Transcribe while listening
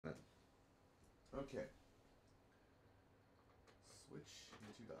Okay. Switch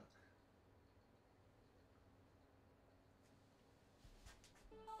into dock.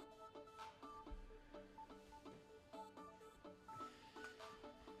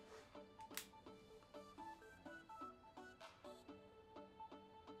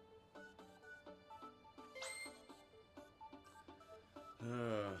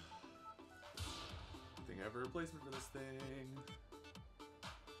 Think I have a replacement for this thing.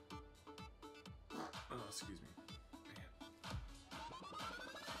 Oh, excuse me. Man.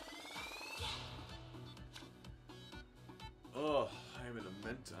 Oh, I'm in a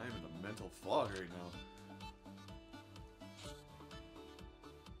mental fog right now.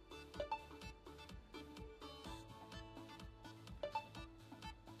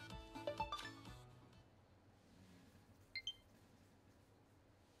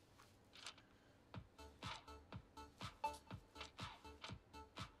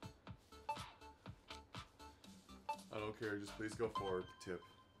 I don't care, just please go forward, Tip.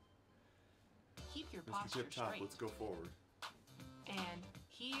 Keep your Mr. posture Tip Top, straight. let's go forward. And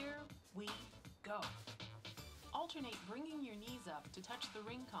here we go. Alternate bringing your knees up to touch the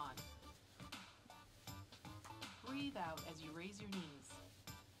ring con. Breathe out as you raise your knees.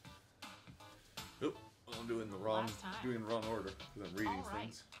 Oop, I'm doing the wrong order because I'm reading All right.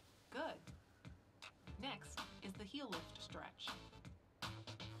 things. Good. Next is the heel lift stretch.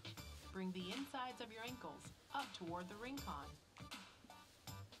 Bring the insides of your ankles up toward the ring con.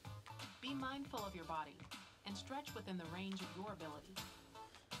 Be mindful of your body and stretch within the range of your ability.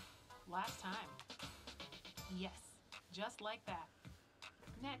 Last time. Yes, just like that.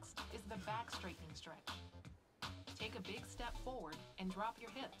 Next is the back straightening stretch. Take a big step forward and drop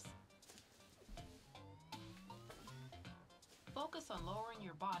your hips. Focus on lowering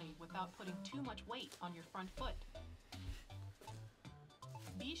your body without putting too much weight on your front foot.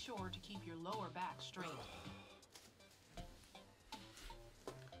 Be sure to keep your lower back straight.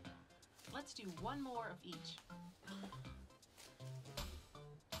 Let's do one more of each.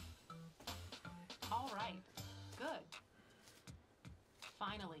 All right, good.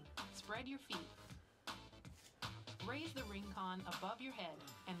 Finally, spread your feet. Raise the ring con above your head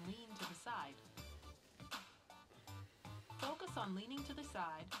and lean to the side. Focus on leaning to the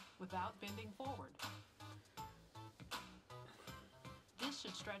side without bending forward. This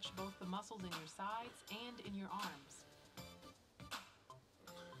should stretch both the muscles in your sides and in your arms.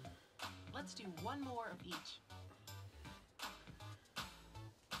 Let's do one more of each.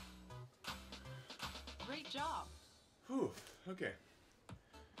 Great job. Whew, okay.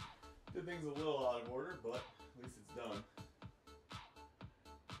 Did things a little out of order, but at least it's done.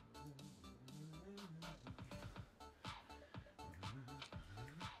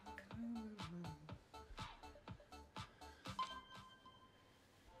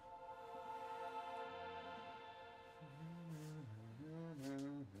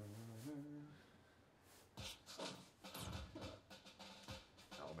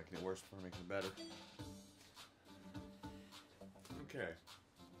 Oh, making it worse before making it better. Okay.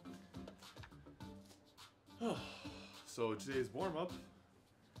 So today's warm-up.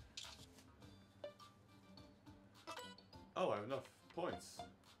 Oh, I have enough points.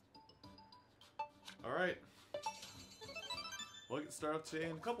 Alright. Well, we can start off today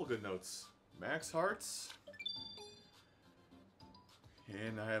in a couple good notes. Max hearts.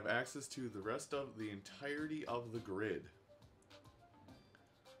 And I have access to the rest of the entirety of the grid.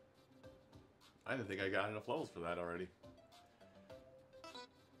 I didn't think I got enough levels for that already.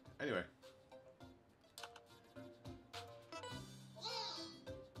 Anyway.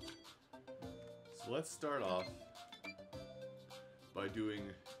 So let's start off by doing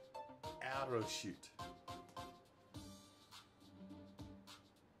arrow shoot.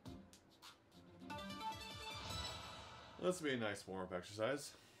 This will be a nice warm-up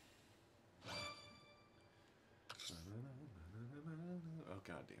exercise. Oh,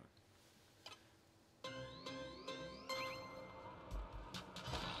 god damn it.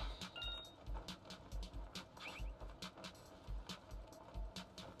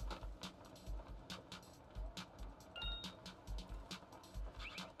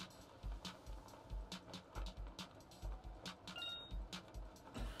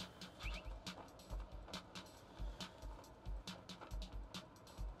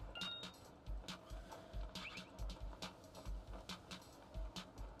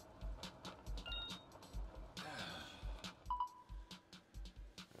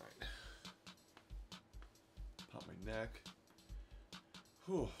 Pop my neck.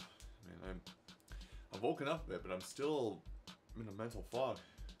 Whew. Man, I've woken up a bit, but I'm still in a mental fog.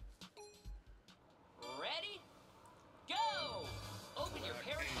 Ready? Go! Open your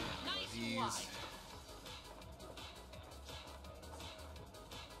parachute nice and fly.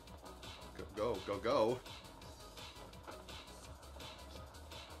 Go, go, go, go.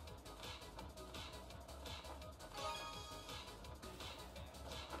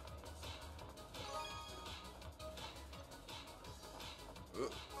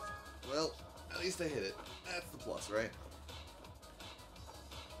 Well, at least I hit it. That's the plus, right?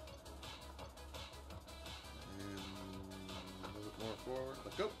 And a little bit more forward.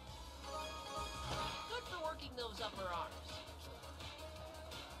 Let's go. Good for working those upper arms.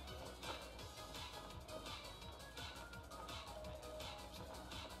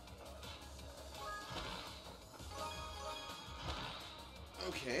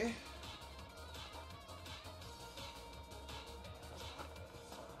 Okay.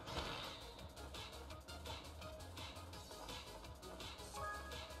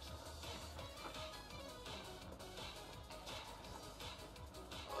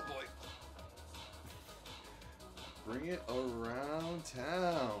 Oh boy. Bring it around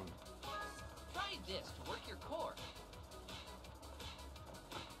town. Try this to work your core.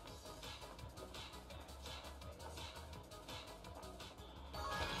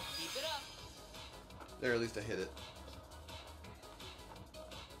 Keep it up. There, at least I hit it.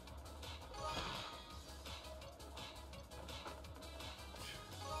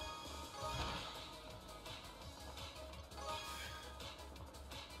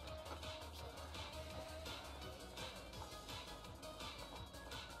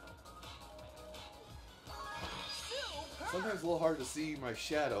 Sometimes it's a little hard to see my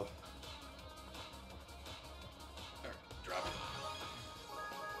shadow. Alright, drop it.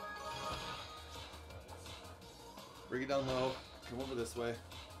 Bring it down low. Come over this way.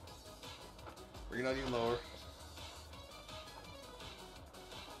 Bring it down even lower.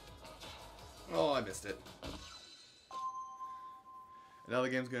 Oh, I missed it. And now the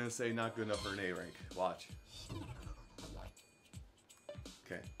game's gonna say not good enough for an A rank. Watch.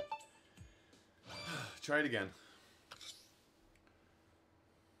 Okay. Try it again.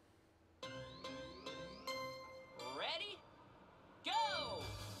 Ready? Go!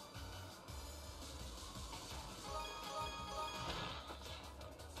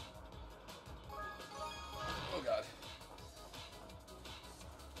 Oh god.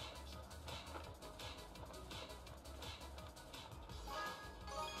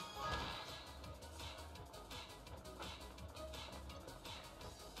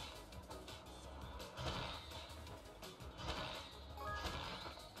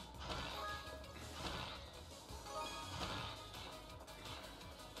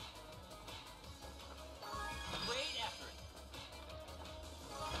 Great effort.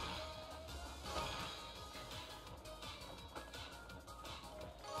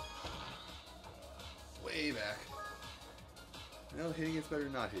 Way back. Well, hitting it's better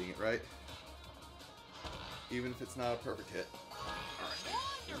than not hitting it, right? Even if it's not a perfect hit. Alright,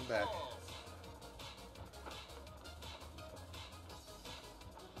 getting back. Wonderful.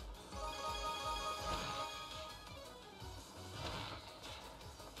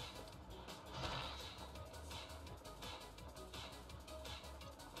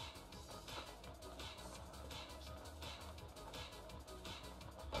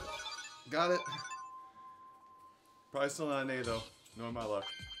 Got it. Probably still not an A though. Knowing my luck.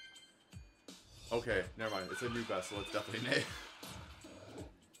 Okay, never mind. It's a new vessel. It's definitely an A.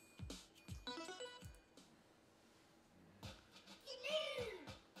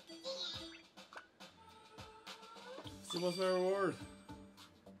 Still wants my reward.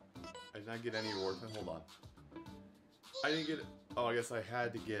 I did not get any reward. Hold on. I didn't get. Oh, I guess I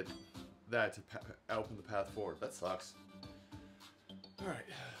had to get that to open the path forward. That sucks. All right.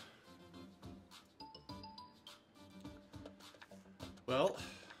 Well,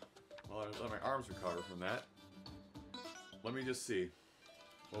 I let my arms recover from that. Let me just see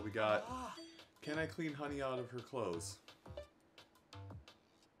what we got. Can I clean Honey out of her clothes?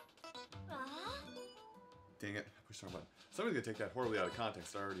 Dang it, I pushed the wrong button. Somebody's gonna take that horribly out of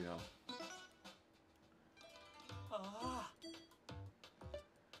context, I already know.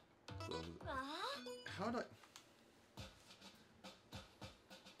 So, how do I...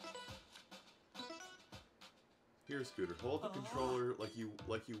 Here, Scooter, hold the controller like you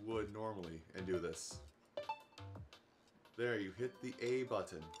would normally and do this. There, you hit the A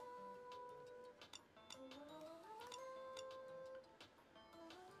button.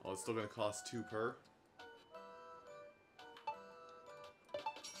 Oh, it's still gonna cost 2 per?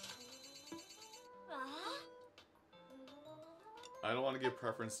 I don't want to give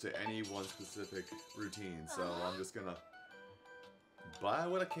preference to any one specific routine, so I'm just gonna buy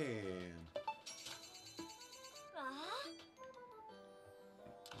what I can.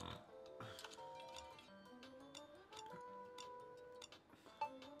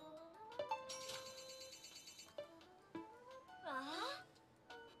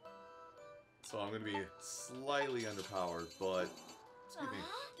 So I'm going to be slightly underpowered, but... Excuse me.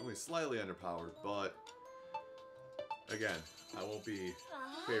 Only slightly underpowered, but... Again, I won't be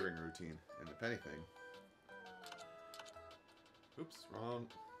favoring routine. And if anything... Oops, wrong.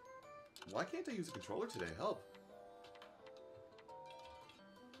 Why can't I use a controller today? Help.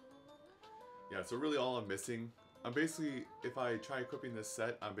 Yeah, so really all I'm missing... I'm basically, if I try equipping this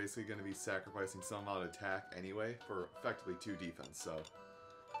set, I'm basically going to be sacrificing some amount of attack anyway for effectively 2 defense, so...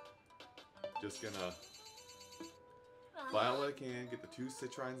 Just gonna buy out what I can, get the 2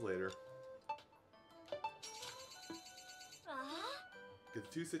 Citrines later. Get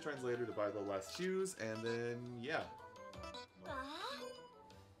the 2 Citrines later to buy the last shoes, and then, yeah.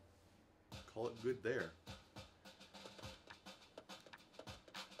 Call it good there.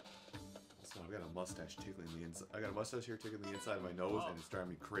 Also, I've got a mustache tickling the inside. I got a mustache here tickling the inside of my nose, and it's driving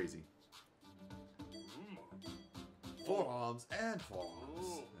me crazy. Forearms and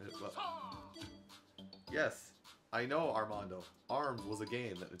forearms. Yes, I know, Armando. ARMS was a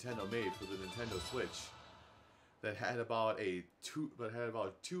game that Nintendo made for the Nintendo Switch that had about a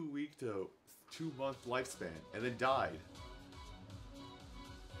 2-week to 2-month lifespan, and then died.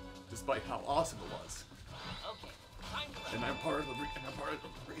 Despite how awesome it was. Okay, time for And I'm part of the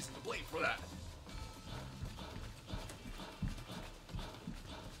reason to blame for that.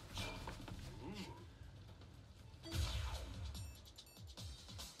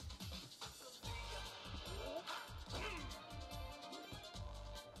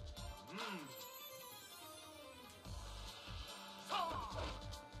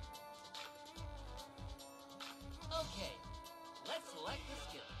 Okay, let's select the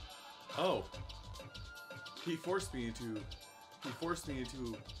skill. Oh. He forced me into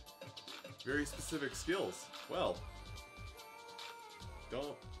very specific skills. Well,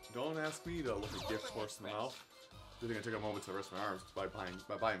 don't ask me to look a gift horse in the mouth. Good thing I took a moment to rest my arms by buying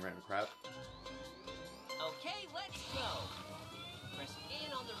random crap. Okay, let's go. Press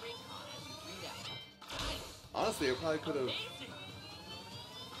in on the ring con as you read out. Nice. Honestly, I probably could have. Amazing.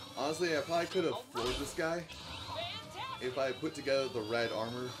 Honestly, I probably could have floored this guy Fantastic. if I put together the red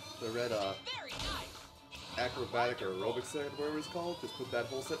armor, the red Very nice. acrobatic or aerobic set, whatever it's called. Just put that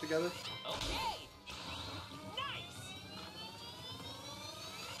whole set together. Okay. Nice.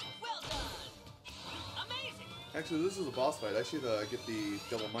 Well done. Amazing. Actually, this is a boss fight. I should get the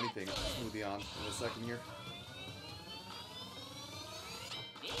double money thing smoothie on in a second here.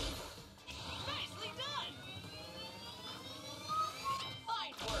 Neat. Nicely done.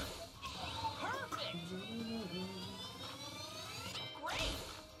 Fine work. Perfect. Great.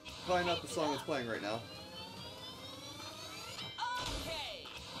 Probably not the song that's playing right now. Okay.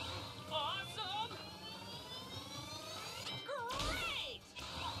 Awesome. Great.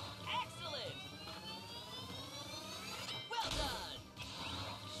 Excellent. Well done.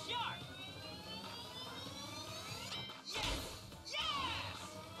 Sharp. Yes. Yes.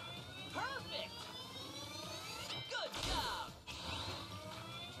 Perfect. Good job.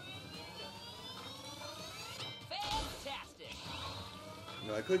 Fantastic. You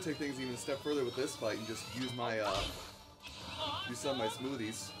know, I could take things even a step further with this fight and just use my use some of my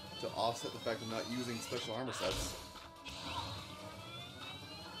smoothies to offset the fact I'm not using special armor sets.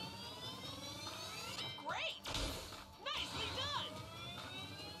 Great. Nicely done.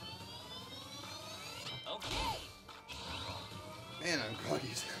 Okay. Man, I'm groggy.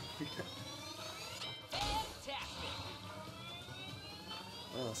 Fantastic.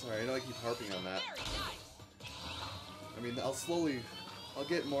 Oh, sorry. I know I keep harping on that. Very nice. I mean, I'll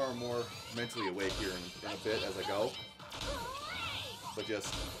get more and more mentally awake here in a bit as I go. Great. But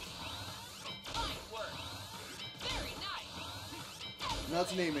just Fine work. Very nice. not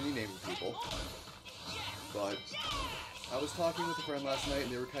to name any names of people, Yes. but Yes. I was talking with a friend last night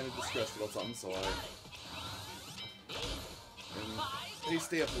and they were kind of distressed about something, so and they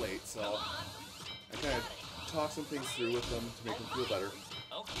stay up late, so I kind of talked some things through with them to make them feel better.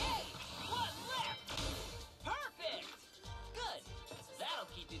 Okay. One left. Perfect. Good. That'll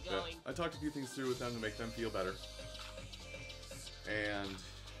keep you Yeah, going. I talked a few things through with them to make them feel better. And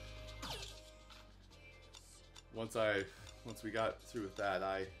once we got through with that,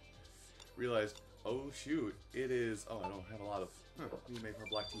 I realized, oh shoot, it is. Oh, I don't have a lot of. We need to make more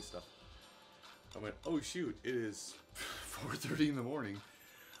black tea stuff. I went, oh shoot, it is 4:30 in the morning.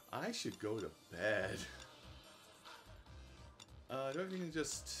 I should go to bed. Do everything is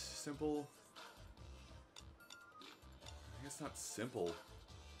just simple. I guess not simple.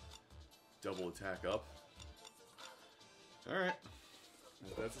 Double attack up. Alright.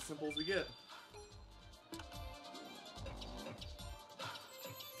 That's as simple as we get. Gosh,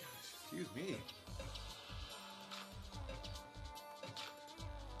 excuse me.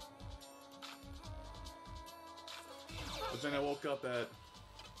 But then I woke up at...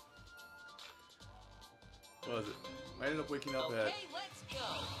 What was it? I ended up waking up at... Okay, let's go.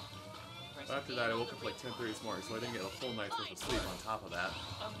 Press After in that, I on woke the up like ring 10:30 this morning, so I didn't get a full night's worth of sleep on top of that.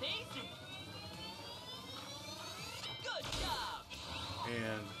 Amazing. Good job.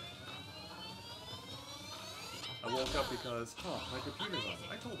 And I woke up because, my computer's on.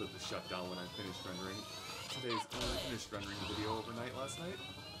 I told it to shut down when I finished rendering today's finished rendering the video overnight last night.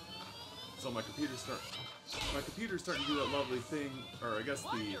 So my computer's starting to do that lovely thing, or I guess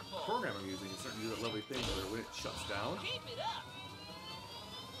the program I'm using is starting to do that lovely thing where when it shuts down, Keep it up.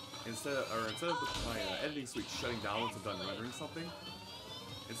 instead of my editing suite shutting down once I'm done rendering something,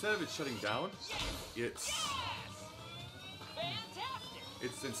 instead of it shutting down, Yes. Fantastic.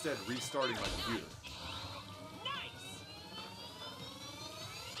 it's instead restarting my computer. Nice.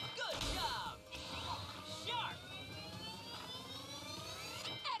 Good job. Sharp.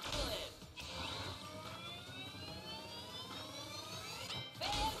 Excellent.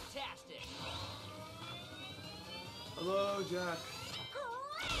 Fantastic. Hello, Jack.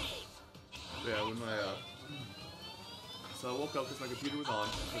 Great. Yeah, when my so I woke up because my computer was on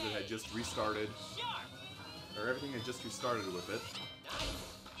because it had just restarted, Sharp. or everything had just restarted with it. Nice.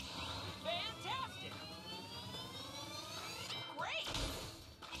 Fantastic. Great.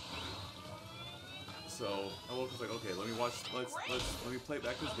 So I woke up like, okay, let me play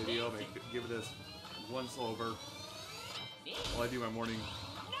back this video, give it this once over Neat. while I do my morning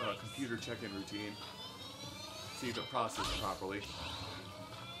computer check-in routine, see if it processed properly,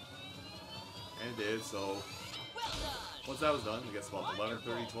 and it did. So Well done. once that was done, I guess about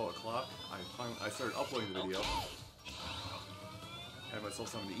 11:30, 12 o'clock, I started uploading the video, Okay. had myself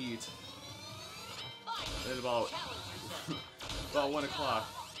something to eat, Fine. and then about Challenge yourself. about 1 o'clock,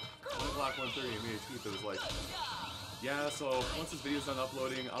 1:30, I made a tweet that was like, Good job. yeah, so once this video's done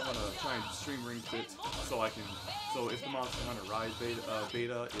uploading, I'm gonna try and stream Ring Fit so if the Monster Hunter Rise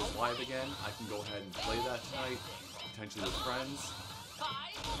beta is live again, I can go ahead and play that tonight, potentially with friends. 5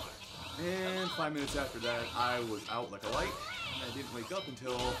 more. And 5 minutes after that, I was out like a light, and I didn't wake up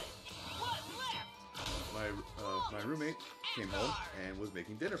until What's left? my roommate came home and was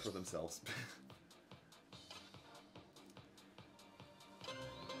making dinner for themselves.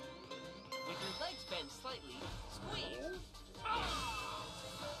 With your legs bent slightly, squeeze.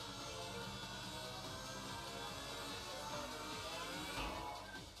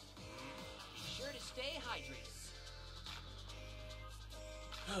 Be sure to stay hydrated.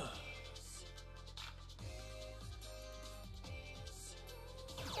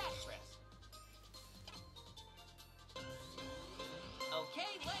 Back press.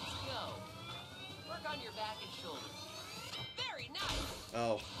 Okay, let's go. Work on your back and shoulders. Very nice.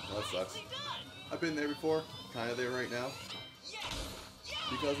 Oh, well, that sucks. Nicely done. I've been there before, kind of there right now, Yes. Yes.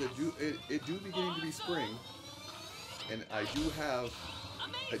 because it do beginning to be spring, and I do have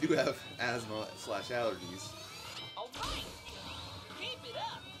Amazing. asthma / allergies. All right. Keep it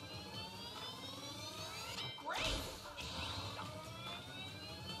up. Great.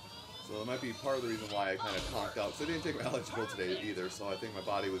 So that might be part of the reason why I kind of conked out. So I didn't take my allergy pill today either, so I think my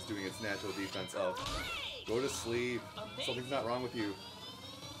body was doing its natural defense of, Great. go to sleep, something's not wrong with you.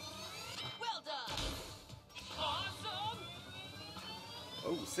 Well done. Awesome.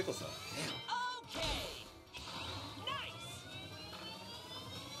 Oh, sickle cell, damn. Okay. Nice.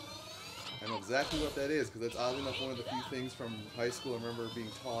 I know exactly what that is, because that's oddly enough one of the few things from high school I remember being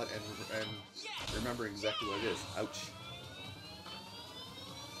taught and Yes. remembering exactly what it is. Ouch.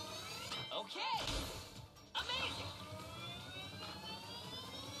 Okay. Amazing.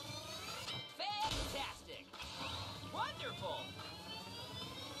 Fantastic. Wonderful.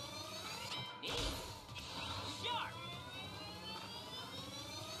 Neat. Sharp.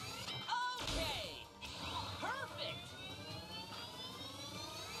 Okay. Perfect.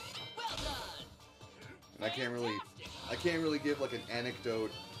 Well done. And I can't really give like an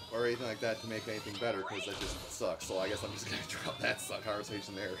anecdote or anything like that to make anything better, because that just sucks. So I guess I'm just gonna drop that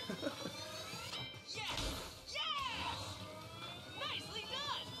conversation there. Yes. Yes. Nicely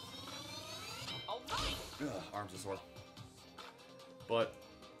done. All right. Ugh, arms are sore. But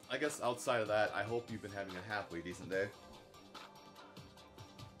I guess outside of that, I hope you've been having a halfway decent day.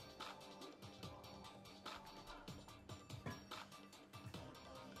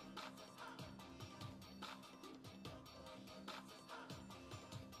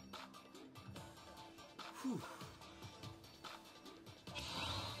 Whew.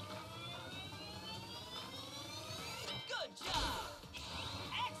 Good job.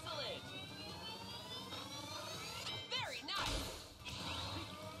 Excellent. Very nice.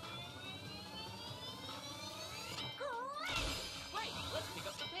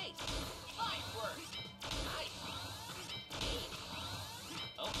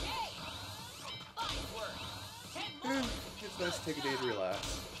 just take a day to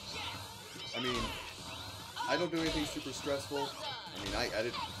relax. I mean, I don't do anything super stressful. I mean, I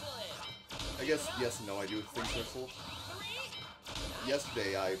did. I guess yes and no. I do things stressful.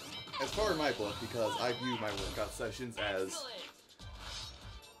 Yesterday, as far as my book, because I view my workout sessions as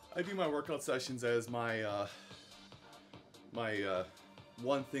my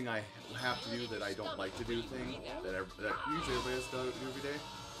one thing I have to do that I don't like to do thing that usually everybody has to do every day.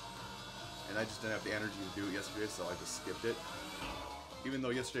 And I just didn't have the energy to do it yesterday, so I just skipped it. Even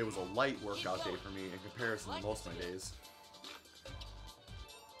though yesterday was a light workout day for me in comparison to most of my days.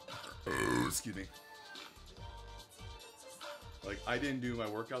 Excuse me. Like, I didn't do my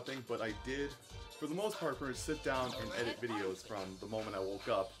workout thing, but I did, for the most part, pretty much sit down and edit videos from the moment I woke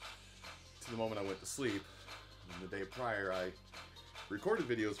up to the moment I went to sleep. And the day prior, I recorded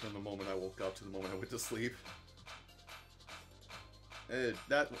videos from the moment I woke up to the moment I went to sleep. And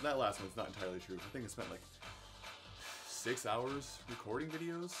that last one's not entirely true. I think I spent like 6 hours recording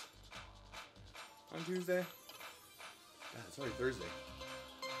videos on Tuesday. God, it's already Thursday.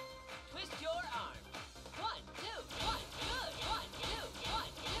 Twist your arm. 1, 2, 1, good. 1, 2, 1,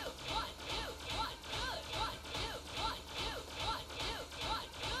 2, 1, 2, 1, good. 1, 2, 1, 2, 1, 2, 1,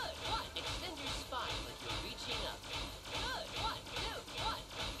 good. 1. Extend your spine like you're reaching up. Good. 1, 2, 1.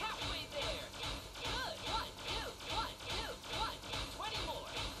 Halfway there. Good. 1, 2, 1, 2, 1. 20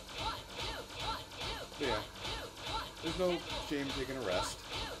 more. 1, 2, 1, 2. Yeah. There's no shame in taking a rest.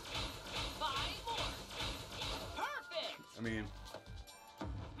 5 more. Perfect. I mean,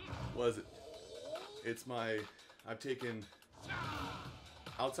 I've taken,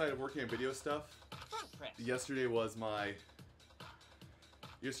 outside of working on video stuff, yesterday was my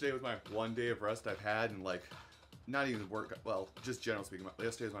 1 day of rest I've had, and like, not even work, well, just general speaking,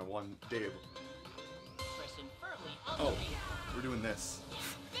 yesterday was my 1 day of, oh, we're doing this.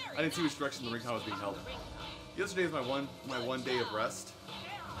 I didn't see which direction the ring count was being held. Yesterday is my one day of rest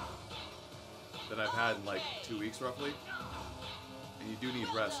that I've had in like 2 weeks roughly. And you do need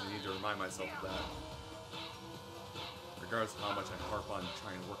rest, and I need to remind myself of that. Regardless of how much I harp on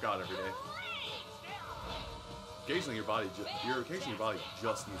trying to work out every day. Occasionally your body just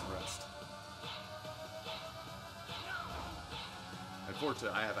needs rest.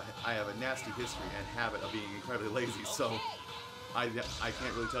 Unfortunately, I have a nasty history and habit of being incredibly lazy, so I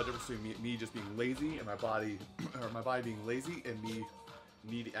can't really tell the difference between me just being lazy and my body, or my body being lazy and me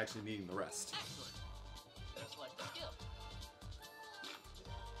actually needing the rest.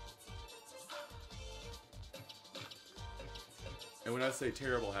 And when I say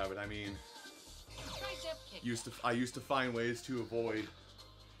terrible habit, I mean I used to find ways to avoid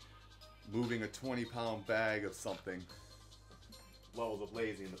moving a 20-pound bag of something. Levels of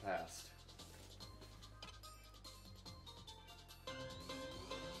lazy in the past.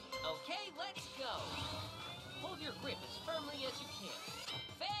 Okay, let's go. Hold your grip as firmly as you can.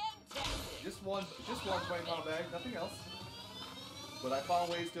 Fantastic. Just one 20-pound bag, nothing else. But I found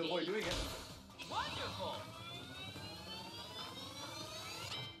ways to avoid doing it. Wonderful.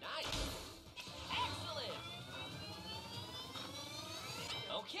 Nice. Excellent.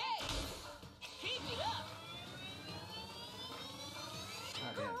 Okay. Keep it up.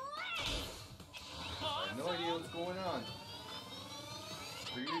 God damn. I have no idea what's going on.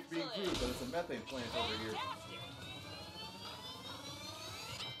 It's being crude, but it's a methane plant over here.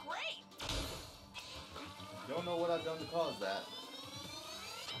 Great. Don't know what I've done to cause that.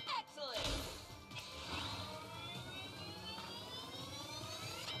 Excellent.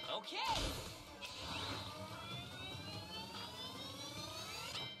 Okay.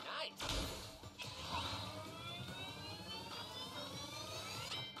 Nice.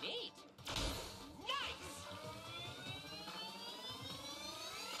 Neat. Nice.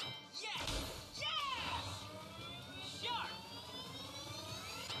 Yes. Yes. Sharp.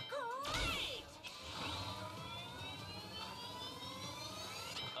 Great.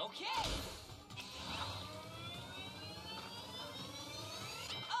 Okay.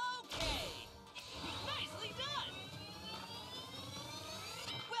 Okay. Nicely done.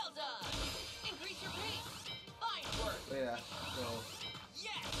 Well done. Increase your pace. Fine work. But yeah, so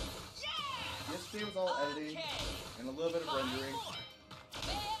Yes. Yes. yesterday was all editing and a little bit of 5 rendering. more.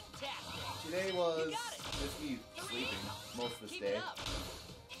 Fantastic. Today was You got it. just me 3. sleeping most of this Keep day. it up.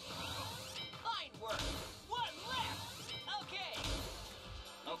 Fine work. 1 left. Okay.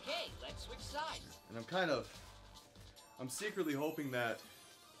 Okay, let's switch sides. And I'm secretly hoping that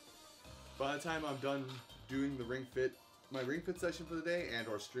by the time I'm done doing my ring fit session for the day and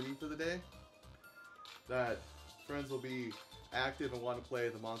or streaming for the day, that friends will be active and want to play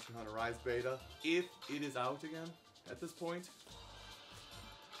the Monster Hunter Rise beta, if it is out again at this point.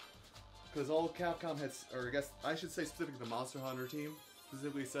 because all of Capcom has, or I guess I should say specifically the Monster Hunter team,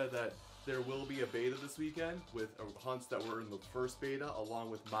 specifically said that there will be a beta this weekend with hunts that were in the first beta, along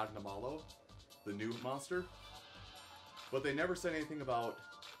with Magnamalo, the new monster. But they never said anything about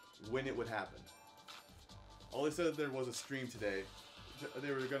when it would happen. All they said there was a stream today.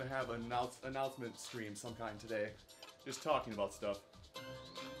 They were going to have an announcement stream some kind today, just talking about stuff.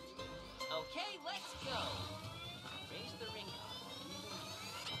 Okay, let's go. Raise the ring up.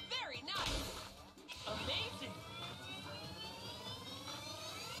 Very nice. Amazing.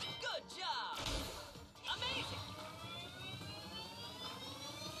 Good job. Amazing.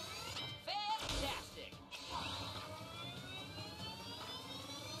 Fantastic.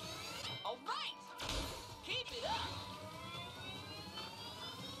 All right. Keep it up.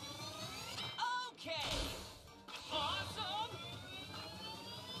 Okay. Awesome.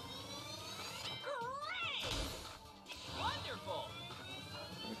 Great. Wonderful.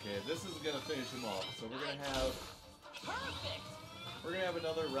 Okay, this is gonna finish him off. So we're gonna have Perfect.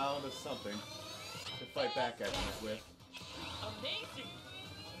 another round of something to fight back at him with. Amazing.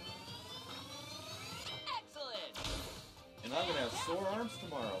 Excellent. And I'm gonna have sore arms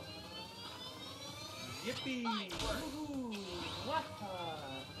tomorrow. Yippee! Fine work. Woohoo!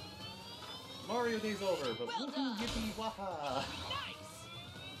 Waha! Mario Day's over, but Well woohoo! done. Yippee! Waha! Nice.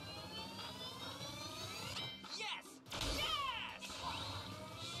 Yes. Yes.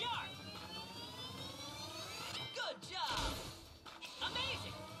 Sharp. Good job.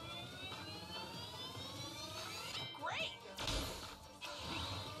 Amazing. Great.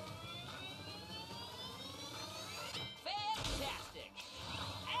 Fantastic.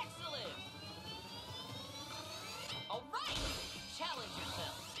 Excellent. All right. Challenge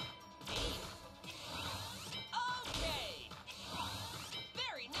yourself. Team. Okay.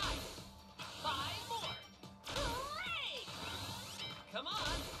 Very nice. 5 more. Great. Come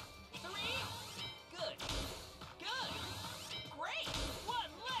on. 3. Good. Good. Great. 1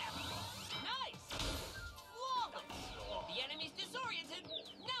 left. Nice. Flawless. The enemy's disoriented.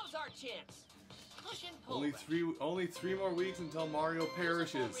 Now's our chance. Push and pull. Only three more weeks until Mario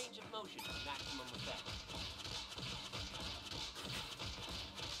perishes. Range of motion. Maximum effect.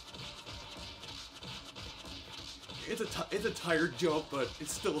 It's a tired joke, but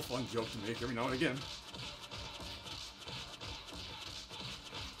it's still a fun joke to make every now and again.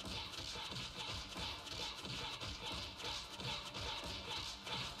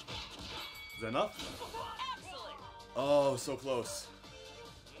 Is that enough? Excellent. Oh, so close.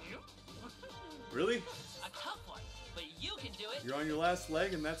 Really? A tough one, but you can do it. You're on your last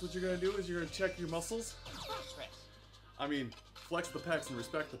leg, and that's what you're gonna do? Is you're gonna check your muscles? Front press. I mean, flex the pecs and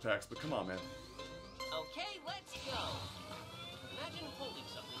respect the pecs, but come on, man. Okay, let's go. Imagine holding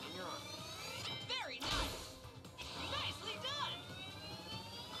something in your arm. Very nice. Nicely done.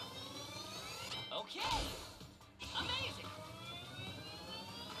 Okay. Amazing.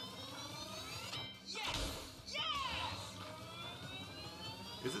 Yes. Yes.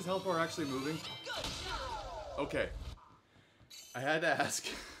 Is this health bar actually moving? Good job. Okay. I had to ask.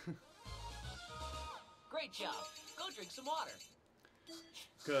 Great job. Go drink some water.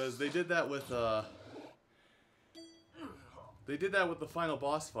 Because they did that with, the final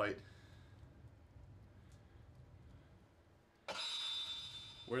boss fight.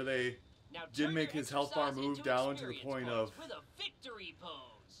 Where they Now did turn make your his health bar exercise move into down to the experience point points of with a victory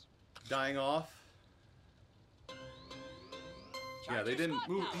pose. dying off. Yeah, Charge they your didn't squat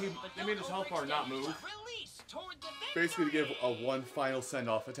move. power, but They made his don't health bar not overextend move. yourself. Release toward the Basically to give victory. a one final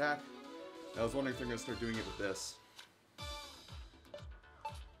send-off attack. I was wondering if they're going to start doing it with this.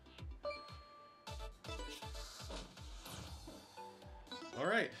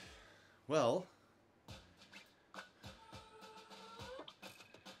 Alright. Well.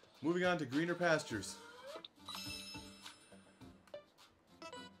 Moving on to greener pastures.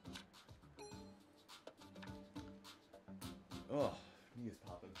 Oh, knee is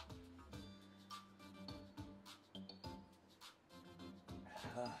popping.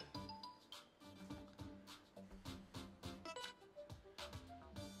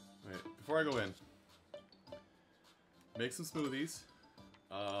 Wait, before I go in, make some smoothies.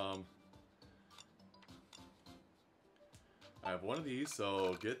 I have one of these,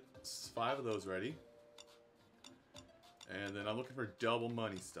 so get 5 of those ready. And then I'm looking for double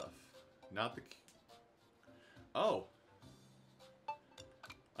money stuff. Not the... Oh!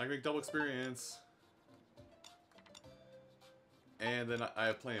 I can make double experience. And then I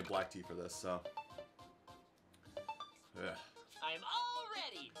have plenty of black tea for this, so... Ugh. I'm all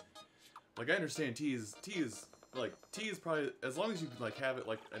ready. Like, I understand tea is probably, as long as you like have it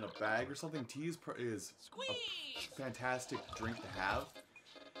like in a bag or something, tea is Squeeze. a fantastic drink to have.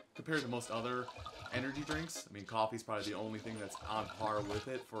 compared to most other energy drinks. I mean, coffee's probably the only thing that's on par with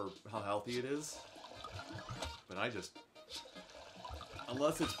it for how healthy it is. But I just,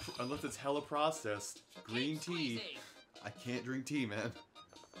 unless it's hella processed, green tea, I can't drink tea, man.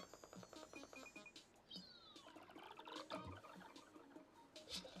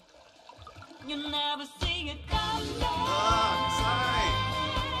 You'll never see it come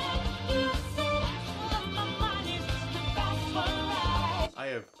I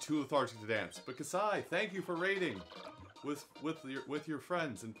have too lethargic to dance, but Kasai, thank you for raiding with your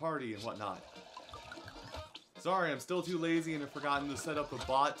friends and party and whatnot. Sorry, I'm still too lazy and have forgotten to set up a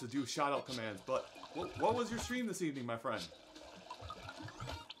bot to do shout-out commands, but what was your stream this evening, my friend?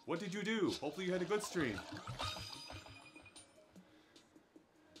 What did you do? Hopefully you had a good stream.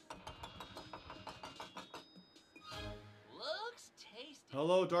 Looks tasty.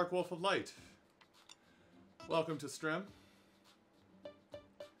 Hello, Dark Wolf of Light. Welcome to Stream.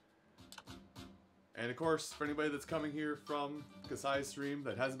 And of course, for anybody that's coming here from Kasai's stream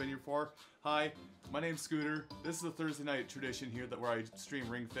that hasn't been here before, hi, my name's Scooter. This is a Thursday night tradition here where I stream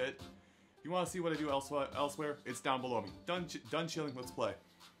Ring Fit. If you want to see what I do elsewhere, it's down below me. Done chilling, let's play.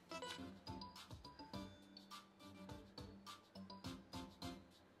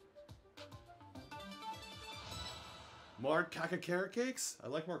 More caca carrot cakes? I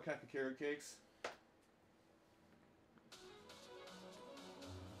like more caca carrot cakes.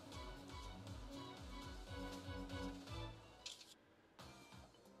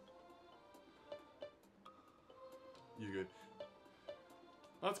 You good?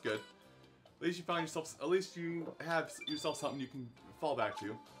 That's good. At least you found yourself. At least you have yourself something you can fall back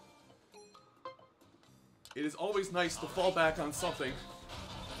to. It is always nice to fall back on something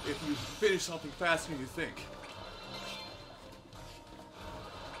if you finish something faster than you think.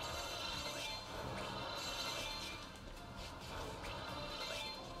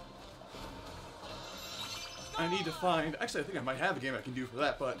 I need to find. Actually, I think I might have a game I can do for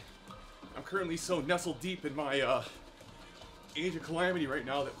that, but I'm currently so nestled deep in my Age of Calamity right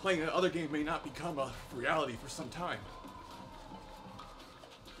now that playing that other game may not become a reality for some time.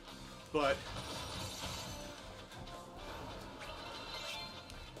 But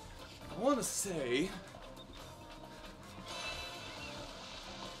I want to say,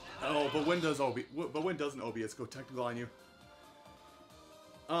 oh, but when does when doesn't OBS go technical on you?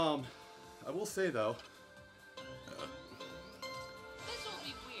 I will say though,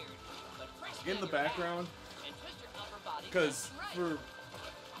 in the background, because for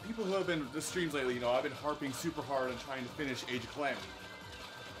people who have been the streams lately, you know, I've been harping super hard on trying to finish Age of Calamity.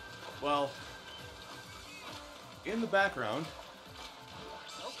 Well, in the background,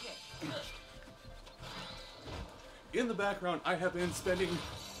 I have been spending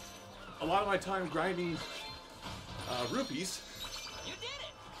a lot of my time grinding rupees. You did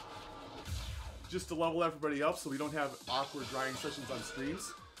it! Just to level everybody up so we don't have awkward grinding sessions on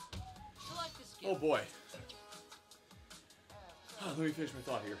streams. Oh boy. Let me finish my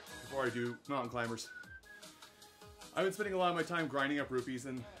thought here before I do mountain climbers. I've been spending a lot of my time grinding up rupees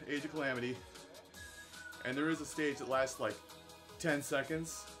in Age of Calamity, and there is a stage that lasts like 10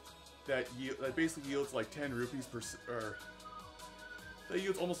 seconds that basically yields like 10 rupees or that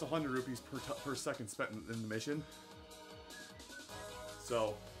yields almost 100 rupees per second spent in the mission.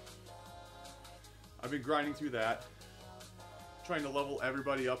 So I've been grinding through that, trying to level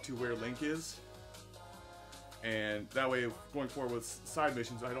everybody up to where Link is. And that way, going forward with side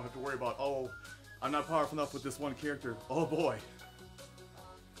missions, I don't have to worry about, oh, I'm not powerful enough with this one character. Oh boy.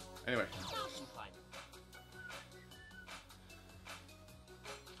 Anyway.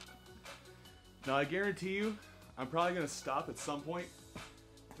 Now I guarantee you, I'm probably going to stop at some point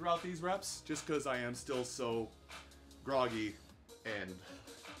throughout these reps, just because I am still so groggy and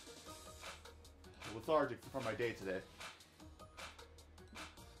lethargic from my day today.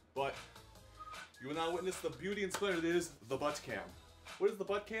 But you will now witness the beauty and splendor that is the butt cam. What is the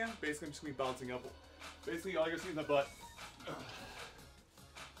butt cam? Basically, I'm just going to be bouncing up. Basically, all you're seeing is my butt.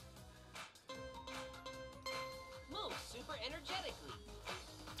 Move super energetically.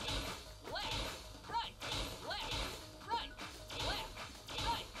 Left, right, left, right, left,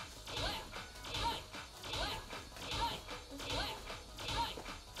 right, left, right, left, right, left, right,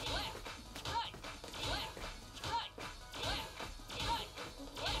 left, right, left, right, left, right,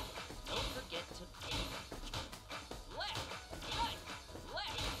 left. Don't forget to left, right,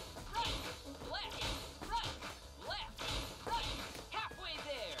 left, right, left, right, left,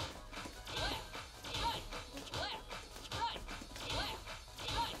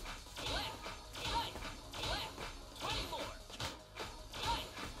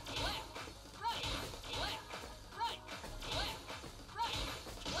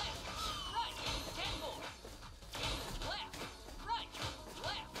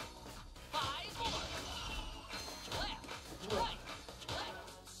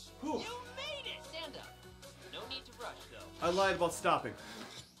 lied about stopping.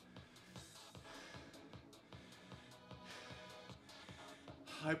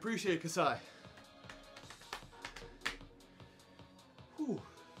 I appreciate it, Kasai. Whew.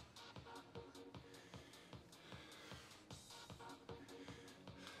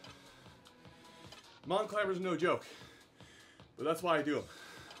 Mountain climbers are no joke, but that's why I do them.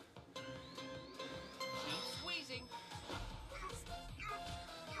 Keep squeezing.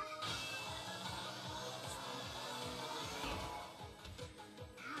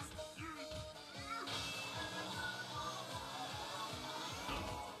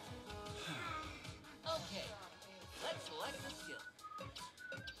 Okay, let's select the skill.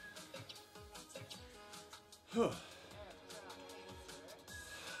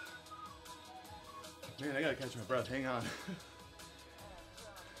 Man, I gotta catch my breath. Hang on.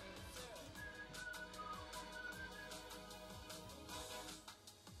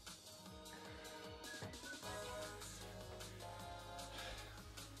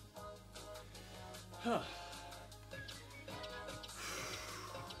 Huh.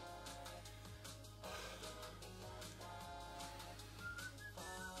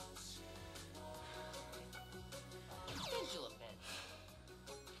 Pendulum bend.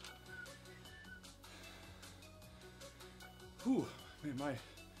 Whew. Man,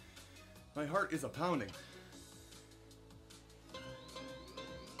 my heart is a pounding.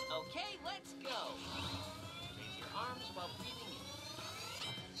 Okay, let's go. Raise your arms while breathing in.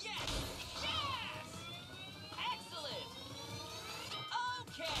 Yes! Yes! Excellent!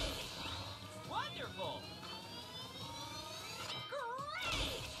 Okay! Wonderful!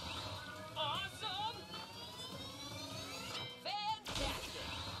 Great! Awesome! Fantastic!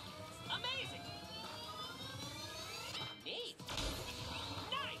 Amazing! Neat!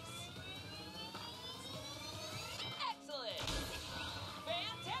 Nice! Excellent!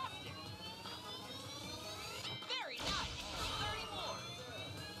 Fantastic! Very nice! 30 more!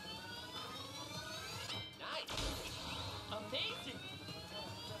 Nice! Amazing!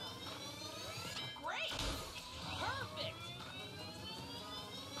 Great! Perfect!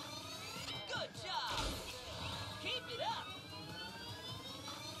 Good job! Keep it up!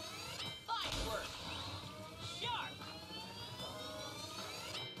 Fine work! Sharp!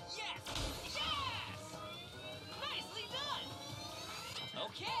 Yes! Yes! Nicely done!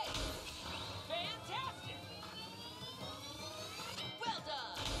 Okay! Fantastic! Well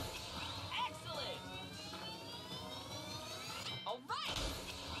done! Excellent! All right!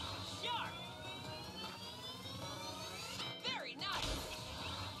 Sharp! Very nice!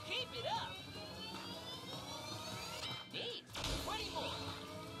 Keep it up! Neat! 20 more!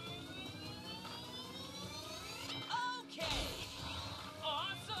 Okay!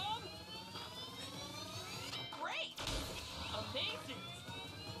 Awesome! Great! Amazing!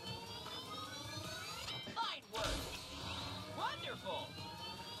 Fine work! Wonderful!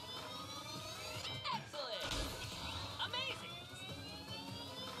 Excellent! Amazing!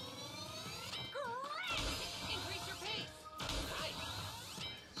 Great! Increase your pace! Nice!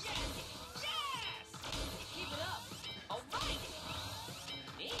 Yes! Yes! Keep it up! All right!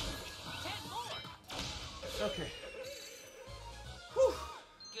 Neat! 10 more! Okay. Whew.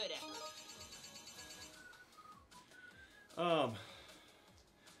 Good effort.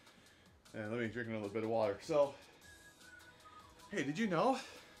 And let me drink another bit of water. So, hey, did you know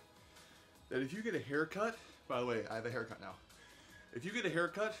that if you get a haircut, by the way, I have a haircut now. If you get a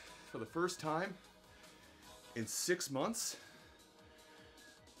haircut for the first time in 6 months,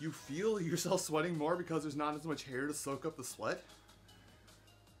 you feel yourself sweating more because there's not as much hair to soak up the sweat?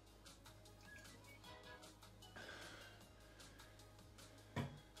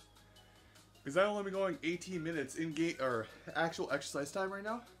 Because I've only been going 18 minutes in game or actual exercise time right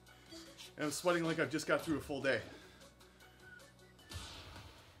now, and I'm sweating like I've just got through a full day.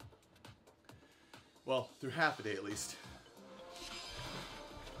 Well, through half a day at least.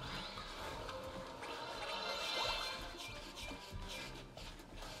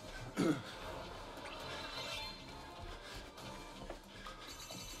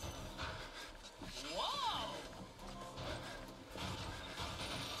 Whoa!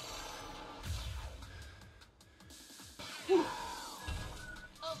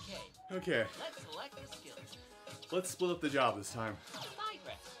 Okay, Okay, let's select the skills. let's split up the job this time. Side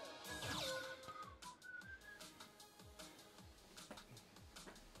rest.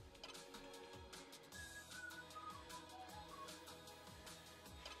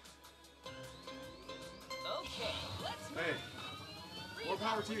 Okay, let's move. Hey, Breathe more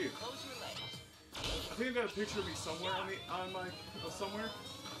power out to when you. Close your legs. I think I got a picture of me somewhere on my somewhere.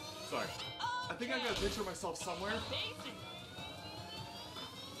 Sorry, I think I got a picture of myself somewhere. Amazing.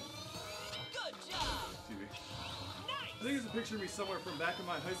 Good job. Excuse me. Nice. I think it's a picture of me somewhere from back in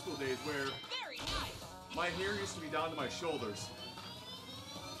my high school days where Very nice. my hair used to be down to my shoulders.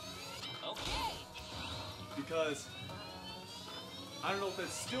 Okay. Because I don't know if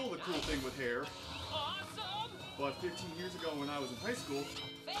that's still the cool thing with hair, Awesome. but 15 years ago when I was in high school,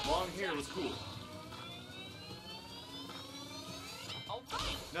 long hair was cool. All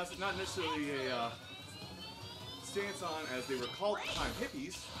right. That's not necessarily a stance on, as they were called at the time,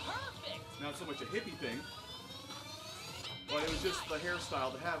 hippies. Perfect. Not so much a hippie thing, but it was just the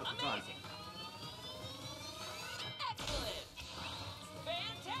hairstyle to have at the time. Amazing. Excellent.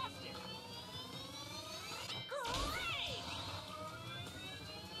 Fantastic. Great.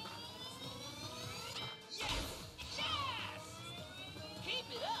 Yes. Yes. Keep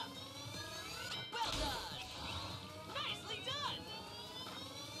it up. Well done. Nicely done.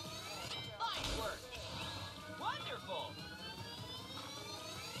 Fine work. Wonderful.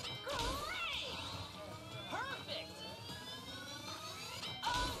 Great. Perfect.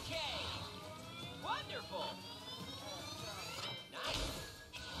 Okay. Wonderful. Nice.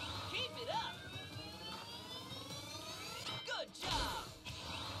 Keep it up. Good job.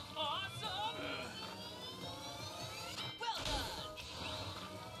 Awesome. Well done.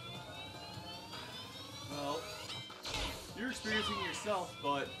 Well, Yes. you're experiencing it yourself,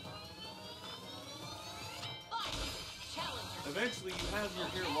 but Fine. Challenge yourself. eventually you have your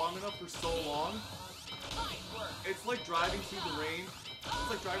hair long enough for so long. Fine work. It's like driving through the rain. It's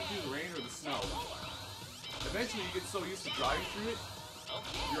like driving through the rain or the snow. Eventually you get so used to driving through it,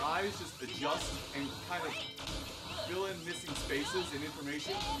 Okay. your eyes just adjust and kind of fill in missing spaces and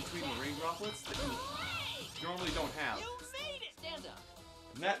information between the rain droplets that you Great. normally don't have. You made it. Stand up.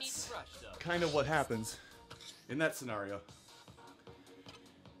 And Need that's to brush though. kind of what happens in that scenario.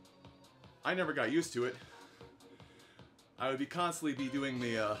 I never got used to it. I would constantly be doing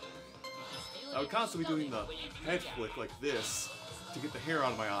the head flick like this to get the hair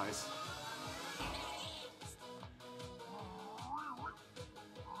out of my eyes.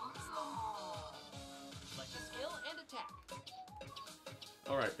 Select a skill and attack.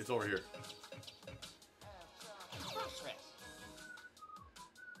 Alright, it's over here. First press.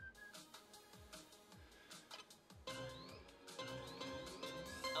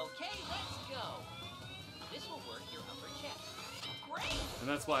 Okay, let's go. This will work your upper chest. Great. And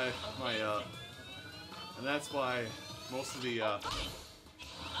that's why most of the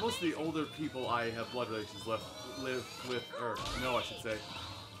older people I have blood relations live with, or no, I should say,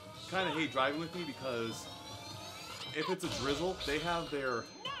 kind of hate driving with me because if it's a drizzle, they have their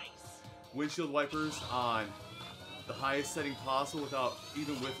Nice. windshield wipers on the highest setting possible without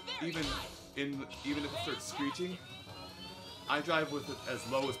even if it starts screeching. I drive with it as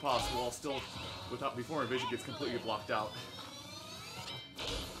low as possible, before my vision gets completely blocked out.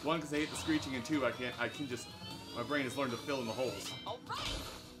 One, because I hate the screeching, and two, my brain has learned to fill in the holes. All right.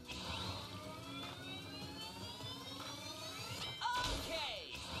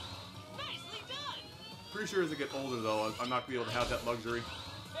 Okay. Nicely done. Pretty sure as I get older, though, I'm not going to be able to have that luxury.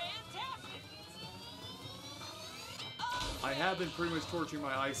 Fantastic. I have been pretty much torturing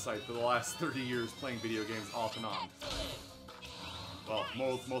my eyesight for the last 30 years playing video games off and on. Excellent. Well,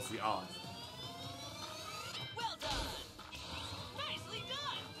 mostly on. Well done. Nicely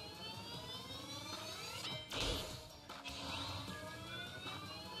done. Neat.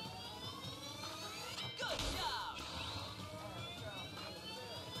 Good job.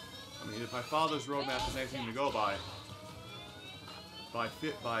 I mean, if my father's roadmap is anything to go by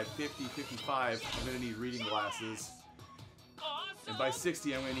 50, 55, I'm going to need reading glasses. Awesome. And by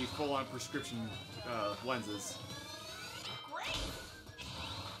 60, I'm going to need full-on prescription lenses. Great.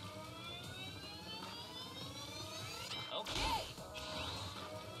 Okay.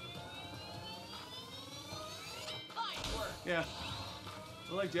 Fine work. Yeah.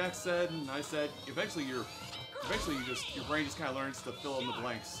 So like Jack said, and I said, eventually your brain just kind of learns to fill in the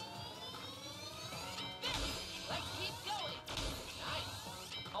blanks. Let's keep going. Nice.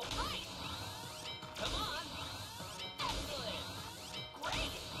 All right. Come on. Excellent.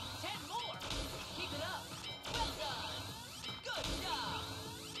 Great. 10 more. Keep it up. Well done. Good job.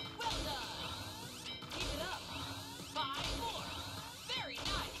 Well done. Keep it up. 5 more. Very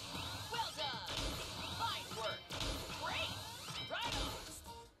nice. Well done. Fine work. Great. Right on.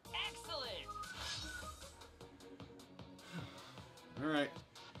 Excellent. Alright.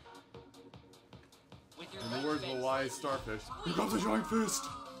 With your In the words of a wise starfish, here comes a giant fist!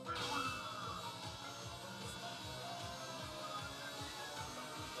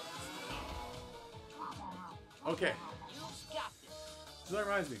 Okay, You got this. so that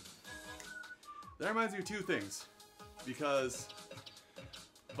reminds me. That reminds me of two things. Because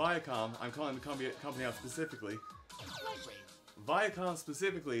Viacom, I'm calling the company out specifically, Viacom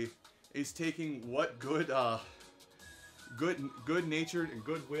specifically is taking what good-natured and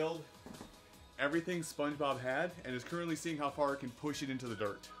good-willed everything SpongeBob had, and is currently seeing how far it can push it into the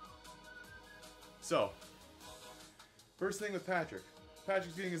dirt. So, first thing with Patrick.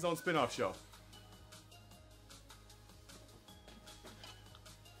 Patrick's getting his own spin-off show.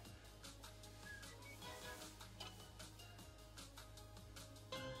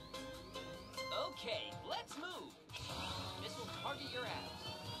 Okay, let's move. This will target your abs.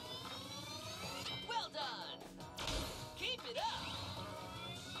 Well done. Keep it up.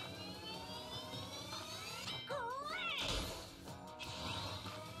 Great.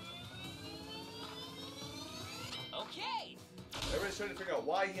 Okay. Everybody's trying to figure out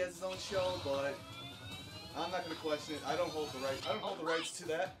why he has his own show, but I'm not going to question it. I don't hold the right. I don't hold the rights to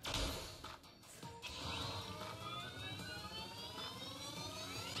that.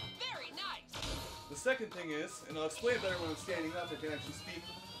 Very nice. The second thing is, and I'll explain it better when I'm standing up, I can actually speak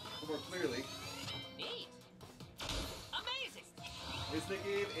more clearly, Neat. Amazing. is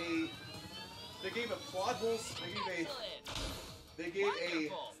they gave a plot holes, Excellent. they gave a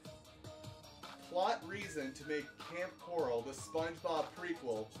Wonderful. plot reason to make Camp Coral, the SpongeBob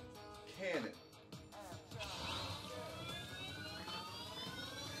prequel, canon.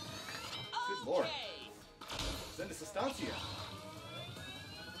 Good lord. Okay. Send us Estancia.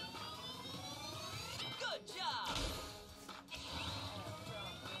 Good job.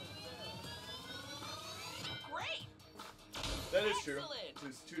 Great. That is true,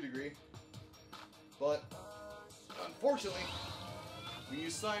 Excellent. to a degree. But, unfortunately, when you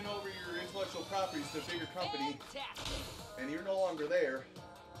sign over your intellectual properties to a bigger company, Fantastic. and you're no longer there,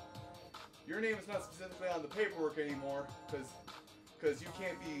 your name is not specifically on the paperwork anymore, because you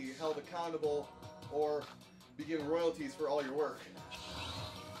can't be held accountable or be given royalties for all your work.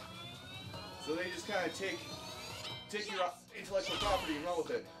 So they just kind of take your intellectual property and run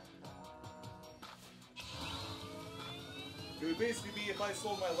with it. It would basically be if I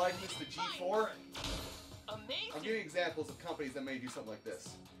sold my likeness to G4. Amazing. I'm giving examples of companies that may do something like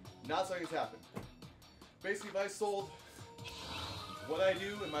this. Not something that's happened. Basically, if I sold what I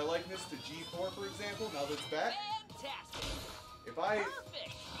do and my likeness to G4, for example, now that it's back, Fantastic. if I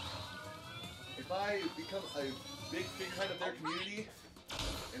Perfect. become a big figurehead of their community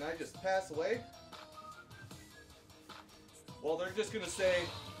and I just pass away, well, they're just gonna say,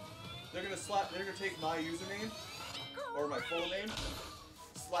 they're gonna take my username or my full name,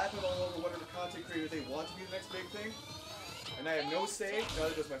 slap it all over whatever content creator they want to be the next big thing, and I have no say,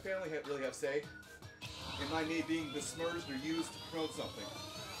 neither does my family really have say, in my name being besmirched or used to promote something.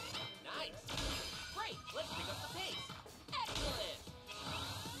 Nice. Great. Let's pick up the pace. Excellent.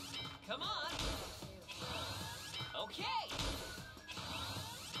 Come on. Okay.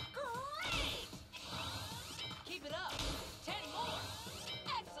 Great. Keep it up. 10 more.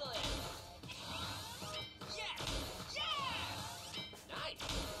 Excellent. Yes. Yes. Nice.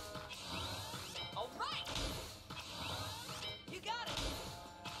 All right. You got it.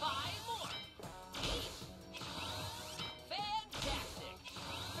 5 more. Neat. Fantastic.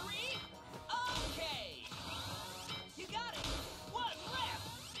 3. Okay. You got it. 1 left.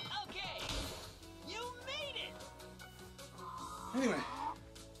 Okay. You made it. Anyway,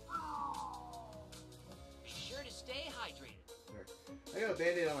 Be sure to stay hydrated. I got a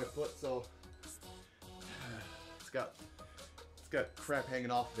band-aid on my foot, so it's got crap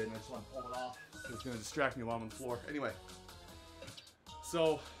hanging off of it, and I just want to pull it off because it's going to distract me while I'm on the floor. Anyway,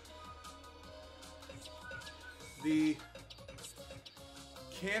 so the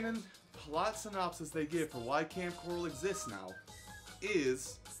canon plot synopsis they give for why Camp Coral exists now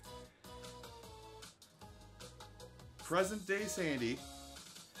is present-day Sandy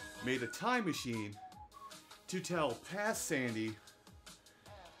made a time machine to tell past Sandy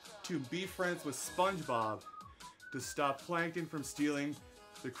to be friends with SpongeBob to stop Plankton from stealing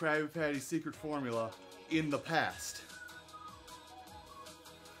the Krabby Patty secret formula in the past.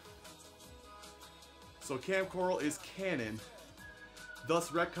 So Camp Coral is canon, thus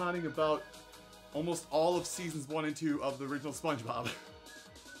retconning about almost all of seasons 1 and 2 of the original SpongeBob.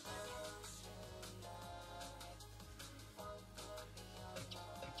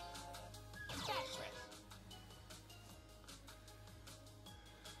 Backtrack.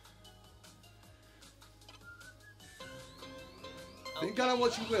 Think on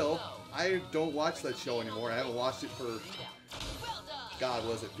what you will, I don't watch that show anymore. I haven't watched it for, Well done. God,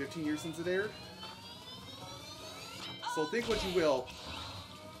 was it 15 years since it aired? So think what you will.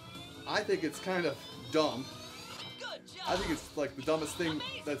 I think it's kind of dumb. Good job. I think it's like the dumbest thing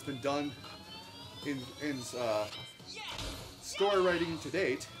that's been done in Yes. story writing to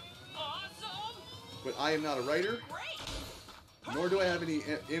date. Awesome. But I am not a writer, Great. nor do I have any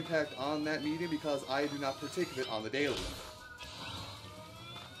impact on that medium because I do not partake of it on the daily.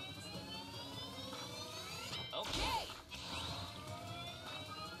 Okay.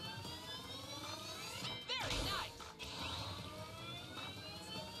 Very nice.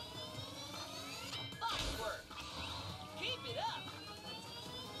 Fine work. Keep it up.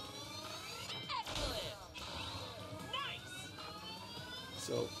 Excellent. Nice.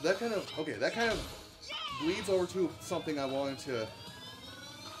 So that kind of bleeds over to something I wanted to.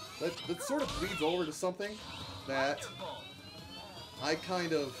 That sort of bleeds over to something that Wonderful. I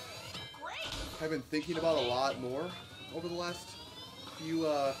kind of Great. have been thinking about a lot more over the last few.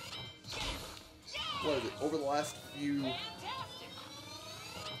 What is it? Over the last few. Fantastic.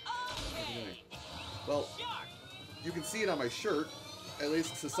 Okay. Well, Sharp. you can see it on my shirt, at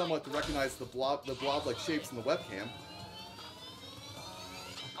least to somewhat to recognize the blob-like shapes in the webcam.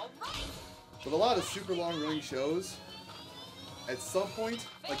 All right. But a lot of super long-running shows, at some point,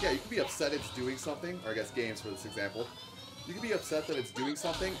 like, yeah, you can be upset it's doing something, or I guess games for this example. You can be upset that it's doing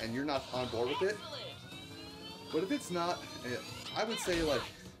something and you're not on board with it. Excellent. But if it's not, I would say, like,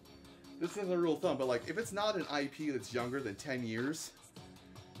 this isn't a rule of thumb, but, like, if it's not an IP that's younger than 10 years,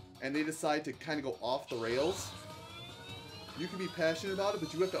 and they decide to kind of go off the rails, you can be passionate about it,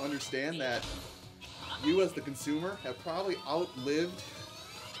 but you have to understand that you as the consumer have probably outlived,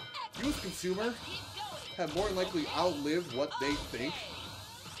 you as a consumer Keep going. have more than likely outlived what they think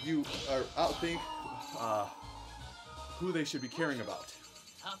you, or outthink who they should be caring about.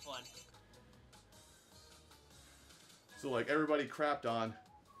 Tough one. So like everybody crapped on,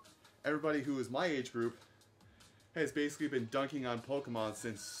 everybody who is my age group has basically been dunking on Pokemon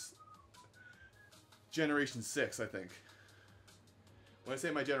since Generation 6, I think. When I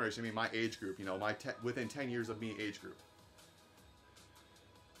say my generation, I mean my age group, you know, within 10 years of me age group.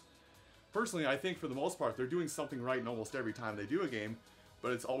 Personally, I think for the most part, they're doing something right in almost every time they do a game,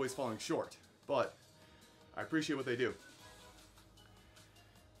 but it's always falling short. But I appreciate what they do.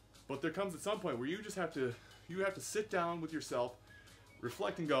 But there comes at some point where you just have to, sit down with yourself,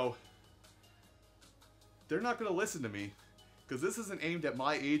 reflect and go, they're not going to listen to me, because this isn't aimed at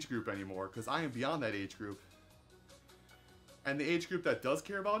my age group anymore, because I am beyond that age group. And the age group that does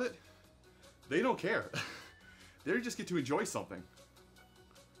care about it, they don't care. They just get to enjoy something.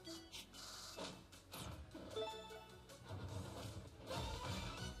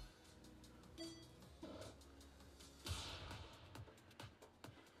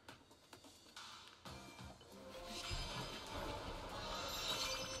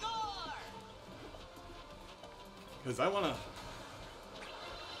 Score. Because I want to...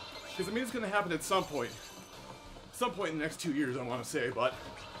 Because I mean it's going to happen at some point. Some point in the next 2 years, I want to say, but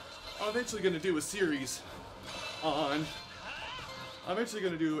I'm eventually going to do a series on... I'm eventually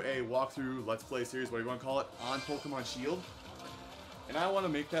going to do a walkthrough, let's play series, whatever you want to call it, on Pokemon Shield. And I want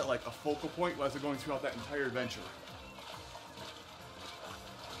to make that like a focal point as we're going throughout that entire adventure.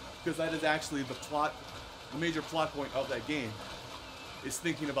 Because that is actually the plot, the major plot point of that game, is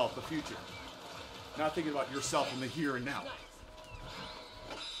thinking about the future. Not thinking about yourself in the here and now. Nice.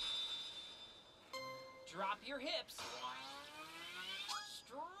 Drop your hips.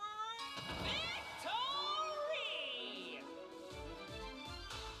 Victory!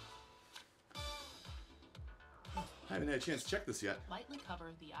 I haven't had a chance to check this yet. Lightly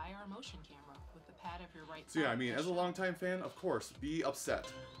cover the IR motion camera with the pad of your right So yeah, I thumb mean, as a push longtime fan, of course, be upset.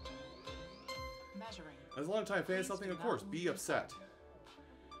 down. Measuring. As a longtime fan of something, of course, be upset.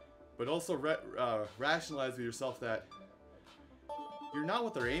 But also rationalize with yourself that you're not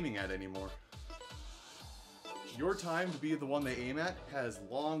what they're aiming at anymore. Your time to be the one they aim at has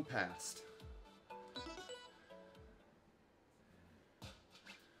long passed.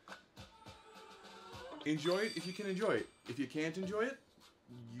 Enjoy it if you can enjoy it. If you can't enjoy it,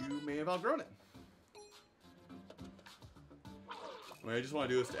 you may have outgrown it. What I just want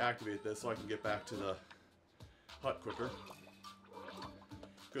to do is to activate this so I can get back to the hut quicker.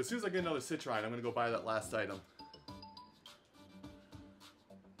 Because as soon as I get another Citrine, I'm going to go buy that last item.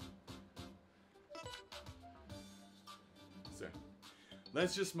 So,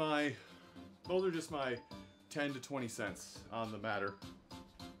 that's just my... Those are just my 10 to 20 cents on the matter.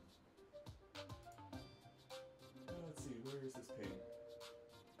 Let's see, where is this page?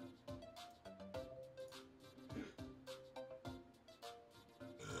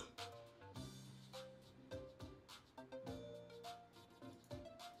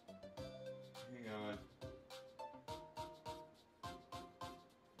 Hang on.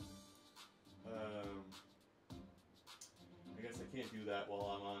 I guess I can't do that while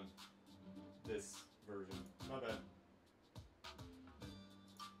I'm on this version. My bad.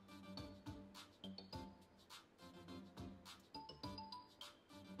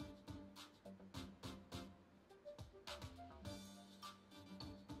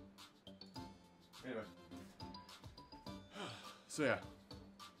 Anyway. So yeah.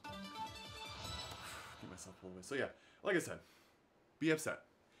 Get myself pulled away. So yeah, like I said, be upset.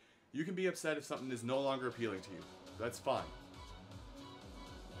 You can be upset if something is no longer appealing to you. That's fine.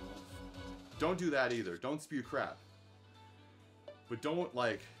 Don't do that either. Don't spew crap. But don't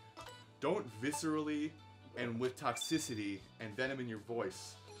viscerally and with toxicity and venom in your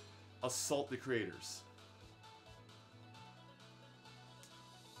voice assault the creators.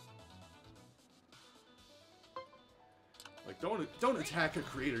 Like, don't attack a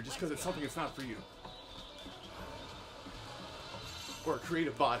creator just because it's something that's not for you. Or a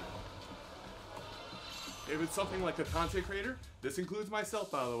creative body. If it's something like a content creator, this includes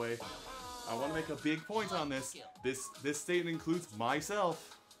myself, by the way. I want to make a big point on this. This statement includes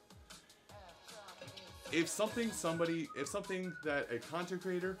myself. If something that a content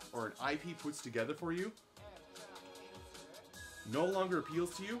creator or an IP puts together for you no longer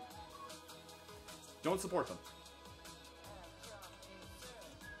appeals to you, don't support them.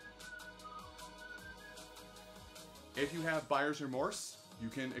 If you have buyer's remorse, you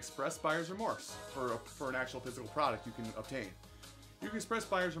can express buyer's remorse for an actual physical product you can obtain. You can express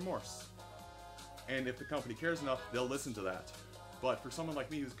buyer's remorse. And if the company cares enough, they'll listen to that. But for someone like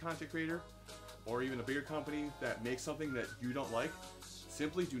me who's a content creator, or even a bigger company that makes something that you don't like,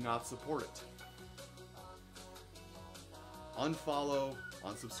 simply do not support it. Unfollow,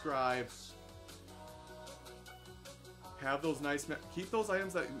 unsubscribe. Have those keep those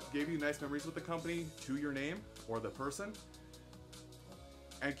items that gave you nice memories with the company to your name or the person,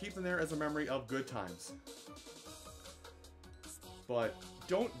 and keep them there as a memory of good times. But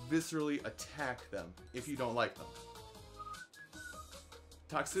don't viscerally attack them if you don't like them.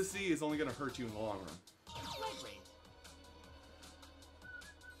 Toxicity is only going to hurt you in the long run.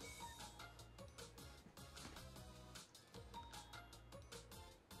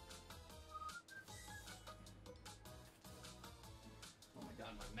 Oh my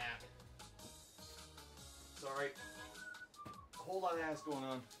god, my mat. It's alright. A whole lot of ass going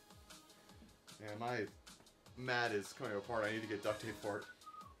on. Yeah, my mat is coming apart. I need to get duct tape for it.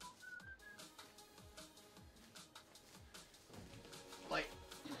 Like,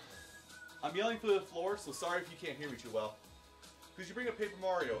 I'm yelling through the floor, so sorry if you can't hear me too well. Because you bring up Paper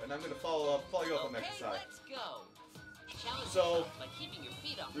Mario, and I'm going to follow you up on that side. Let's go. Challenge So, yourself by keeping your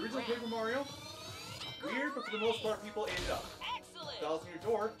feet off the original ground. Paper Mario, weird, but for the most part, people ate it up. Excellent. Thousand Year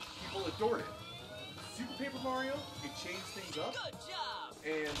Door, people adored it. Super Paper Mario, it changed things up, Good job.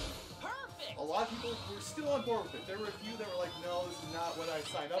 and Perfect. a lot of people were still on board with it. There were a few that were like, no, this is not what I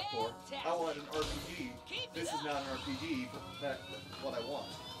signed up for. I want an RPG. Keep This it is up. not an RPG, but that's what I want.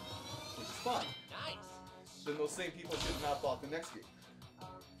 Which is fine. Nice. Then those same people should have not bought the next game.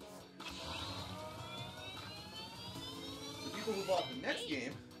 The people who bought the next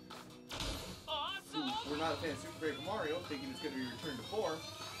game, who Awesome. were not a fan of Super Paper Mario, thinking it's going to be returned to form,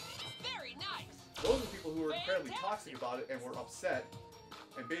 Very nice. those are the people who were incredibly toxic about it and were upset,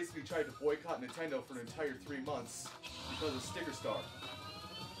 and basically tried to boycott Nintendo for an entire 3 months because of Sticker Star. God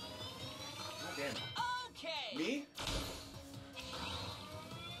damn it. Okay. Me?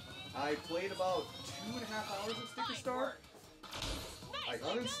 I played about 2.5 hours of Sticker Fine Star. work. I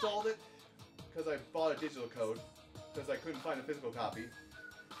Nicely uninstalled it because I bought a digital code because I couldn't find a physical copy.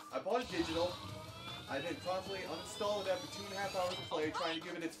 I bought it digital. I then promptly uninstalled it after 2.5 hours of play, trying to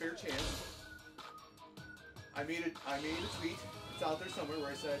give it its fair chance. I made a tweet. It's out there somewhere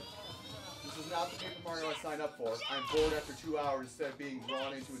where I said, "This is not the Paper Mario I signed up for. I'm bored after 2 hours instead of being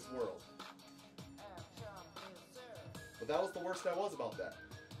drawn into its world." But that was the worst that was about that.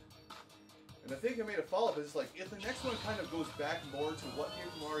 And I think I made a follow-up. It's like, if the next one kind of goes back more to what Paper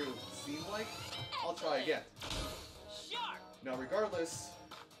Mario seemed like, I'll try again. Sharp. Now, regardless,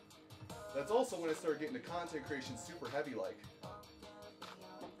 that's also when I started getting the content creation super heavy like.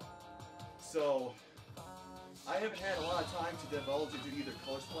 So, I haven't had a lot of time to divulge into either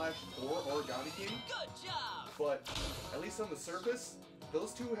Color Splash or Origami King, Good job. but at least on the surface,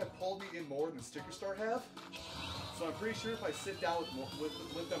 those two have pulled me in more than Sticker Star have. So I'm pretty sure if I sit down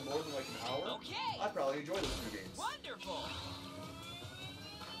with them more than like an hour, Okay. I'd probably enjoy those two games. Wonderful.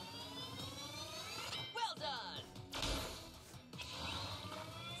 Well done.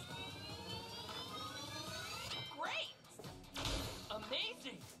 Great.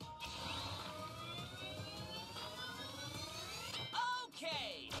 Amazing.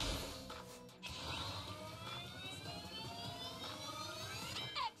 Okay.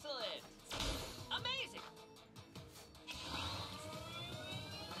 Excellent. Amazing.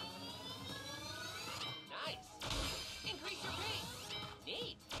 Nice. Increase your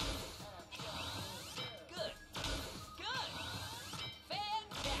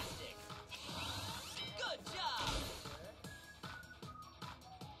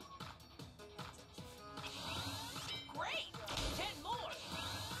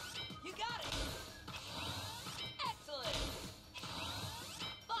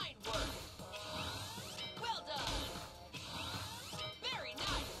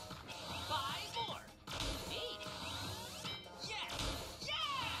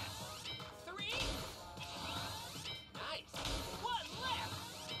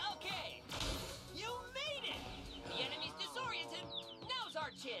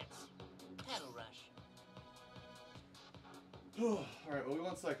Alright, well, we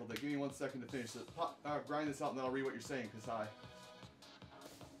one cycle. Give me 1 second to finish this. Grind this out and then I'll read what you're saying, because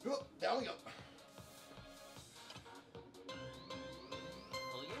down we go.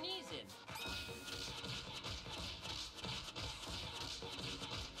 Pull your knees in.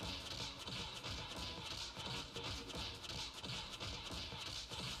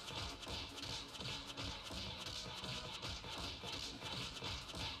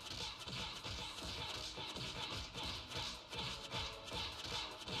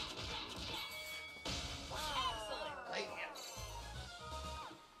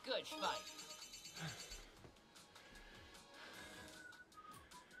 Good fight.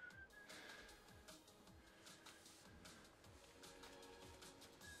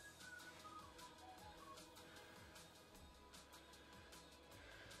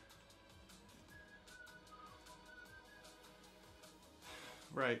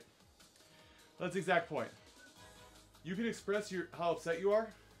 Right. That's the exact point. You can express how upset you are.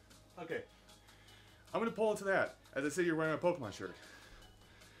 Okay. I'm going to pull into that. As I said, you're wearing a Pokemon shirt.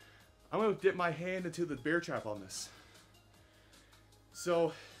 I'm going to dip my hand into the bear trap on this.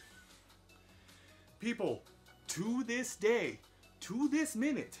 So, people, to this day, to this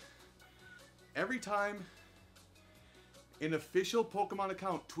minute, every time an official Pokemon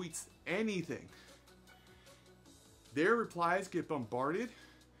account tweets anything, their replies get bombarded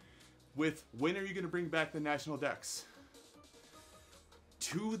with, when are you going to bring back the National Dex?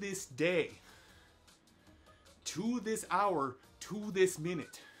 To this day, to this hour, to this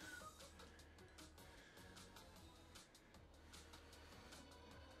minute.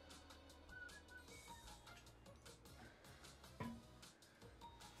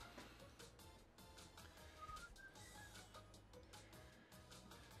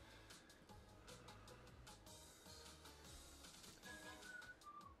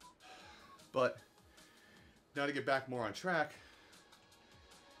 But now to get back more on track,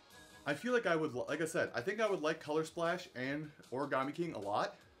 I feel like I would, like I said, I think I would like Color Splash and Origami King a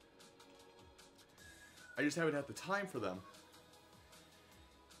lot. I just haven't had the time for them.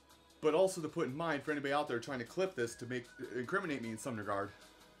 But also to put in mind for anybody out there trying to clip this to incriminate me in some regard.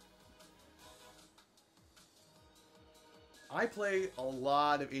 I play a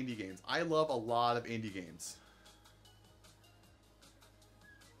lot of indie games. I love a lot of indie games.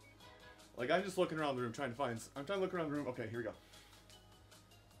 Like, I'm just looking around the room trying to find... I'm trying to look around the room. Okay, here we go.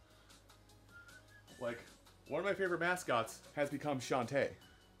 Like, one of my favorite mascots has become Shantae.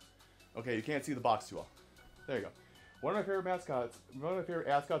 Okay, you can't see the box too well. There you go. One of my favorite mascots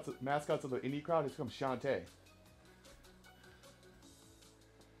of the indie crowd has become Shantae.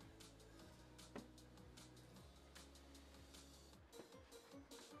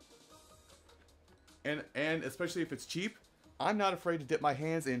 And especially if it's cheap, I'm not afraid to dip my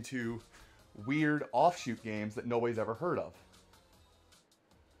hands into weird offshoot games that nobody's ever heard of.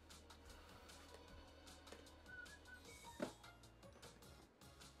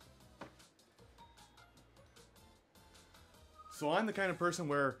 So I'm the kind of person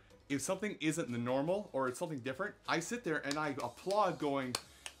where if something isn't the normal or it's something different, I sit there and I applaud going,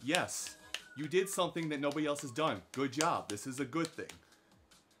 yes, you did something that nobody else has done. Good job. This is a good thing.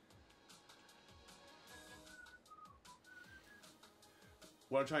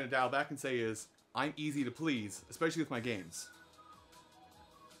 What I'm trying to dial back and say is, I'm easy to please, especially with my games.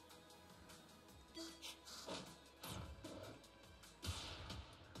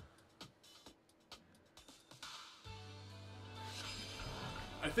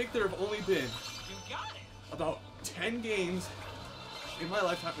 I think there have only been about 10 games in my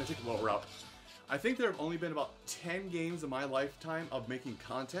lifetime. I'm going to take a lower route. I think there have only been about 10 games in my lifetime of making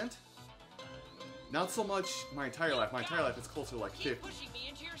content. Not so much my entire life. My entire life is closer to like 50.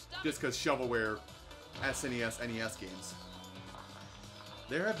 Just because shovelware, SNES, NES games.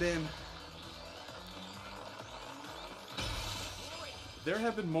 There have been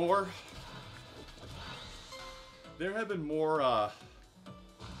more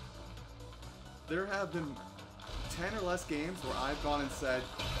 10 or less games where I've gone and said,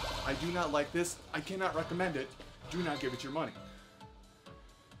 I do not like this, I cannot recommend it, do not give it your money.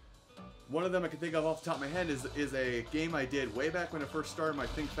 One of them I can think of off the top of my head is a game I did way back when I first started my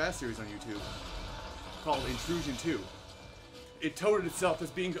Think Fast series on YouTube called Intrusion 2. It touted itself as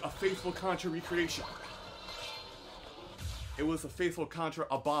being a faithful Contra recreation. It was a faithful Contra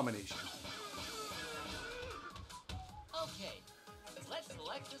abomination. Okay, let's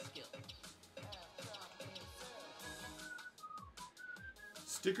select the skill.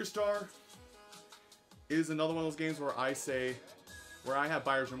 Sticker Star is another one of those games where I say, where I have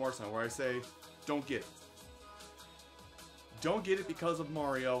buyer's remorse on, where I say, don't get it. Don't get it because of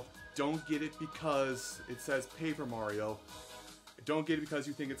Mario. Don't get it because it says Paper Mario. Don't get it because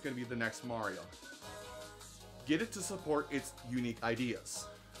you think it's going to be the next Mario. Get it to support its unique ideas.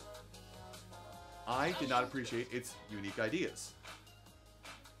 I did not appreciate its unique ideas.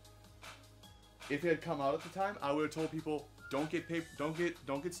 If it had come out at the time, I would have told people, don't get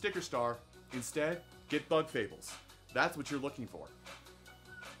Sticker Star. Instead, get Bug Fables. That's what you're looking for.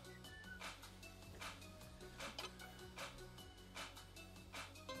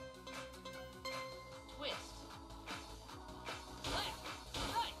 Twist. Left,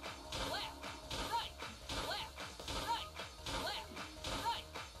 right, left, right, left, right, left, right, left, right,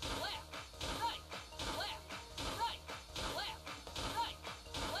 left, right, left, right,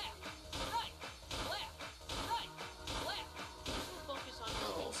 left, right, left, right, left. This will focus on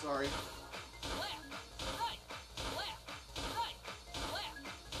your Oh, sorry. left, right, left, right, left,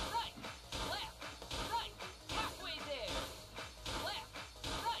 right, left, right. Halfway there. Left,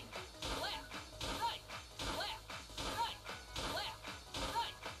 right, left, right, left, right, left,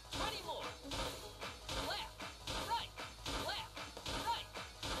 right. 20 more. Left, right, left, right,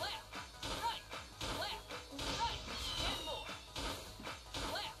 left, right, left, right. 10 more.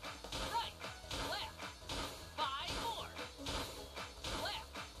 Left, right, left. 5 more. Left,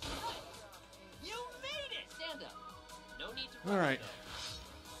 right. You made it! Stand up. No need to All rush, right. though.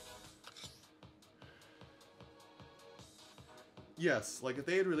 Yes, like if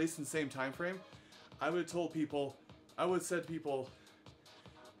they had released in the same time frame, I would have told people, I would have said to people,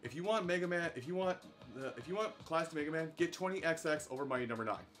 if you want Mega Man, if you want classic Mega Man, get 20XX over Mighty Number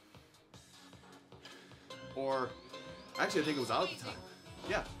 9. Or, actually, I think it was out at the time.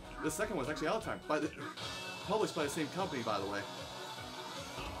 Yeah, the second one was actually out at the time. Published by the same company, by the way.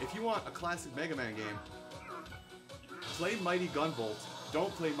 If you want a classic Mega Man game, play Mighty Gunvolt.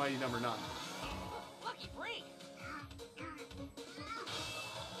 Don't play Mighty Number 9. Lucky break.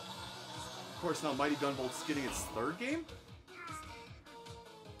 Of course, now Mighty Gunvolt's getting its third game?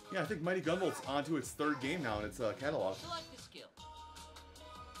 Yeah, I think Mighty Gunvolt's onto its third game now in its catalog. Select the skill.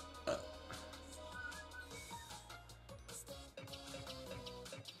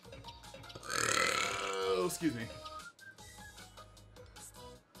 Oh, excuse me.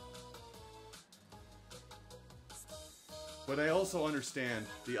 But I also understand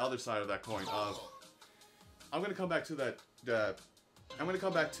the other side of that coin of, I'm gonna come back to that,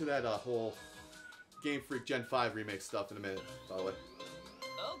 whole Game Freak Gen 5 remake stuff in a minute, by the way.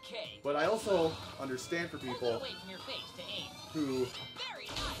 Okay. But I also understand for Pull that people away from your face to aim. who Very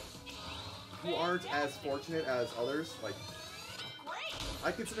nice. aren't as Fantastic. fortunate as others. Like, Great.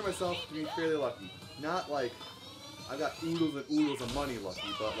 I consider myself to be fairly lucky. Not like I got oodles and oodles of money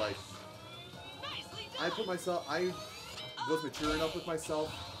lucky, but like Nicely I done. was mature enough with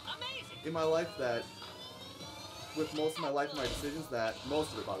myself Amazing. in my life that with most of my life and my decisions, that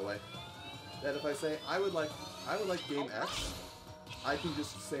most of it, by the way, that if I say I would like game X, I can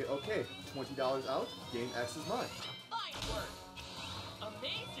just say, okay, $20 out, game X is mine. Fine work.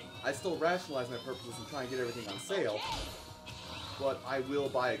 Amazing. I still rationalize my purposes and try and get everything on sale, Okay. but I will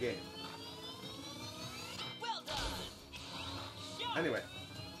buy a game. Well done. Show. Anyway,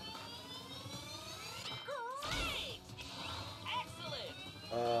 Great.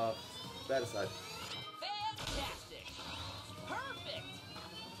 Excellent. that aside. Fantastic. Perfect.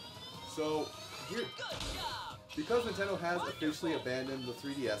 So, here, Good job. because Nintendo has officially abandoned the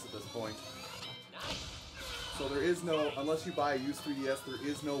 3DS at this point, Nice. so there is no, unless you buy a used 3DS, there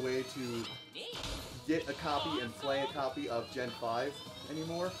is no way to Neat. get a copy and play a copy of Gen 5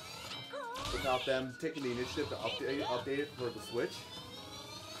 anymore without them taking the initiative to update it for the Switch.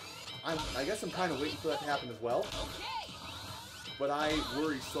 I guess I'm kind of waiting for that to happen as well, Okay. but I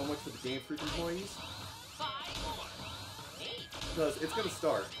worry so much for the Game Freak employees 5 more. Neat. because it's gonna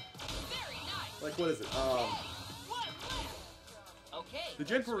start. Very nice. Like, what is it? One left. Okay. The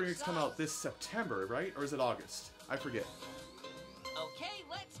Gen let's 4 switch remakes come out sides. this September, right? Or is it August? I forget. Okay,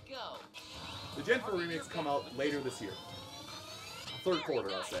 let's go. The Gen 4 remakes come out later this year. Third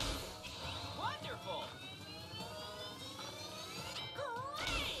quarter, I'll say. Wonderful.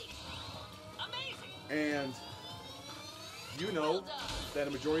 Great. Amazing. And you Well know done. that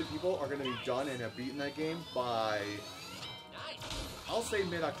a majority of people are going to be done and have beaten that game by, Nice. I'll say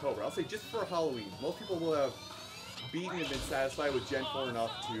mid-October. I'll say just for Halloween. Most people will have beaten and been satisfied with Gen 4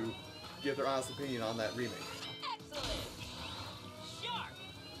 enough to give their honest opinion on that remake. Excellent. Sharp.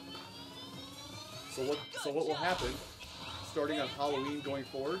 So what will happen, starting on Halloween going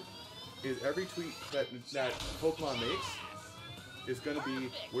forward, is every tweet that Pokemon makes is going to be,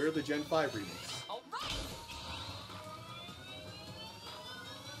 where are the Gen 5 remakes? All right.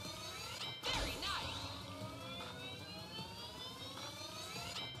 Very nice.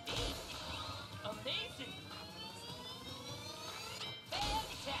 Neat. Amazing.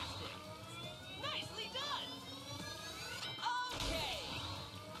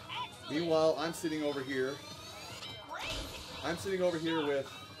 Meanwhile, I'm sitting over here. I'm sitting over here with,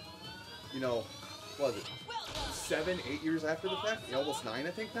 you know, what is it? 7, 8 years after the fact? Yeah, almost 9,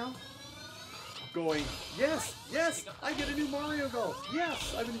 I think now. Going, yes, yes, I get a new Mario Golf.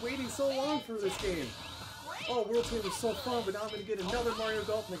 Yes, I've been waiting so long for this game. Oh, World Tour was so fun, but now I'm going to get another Mario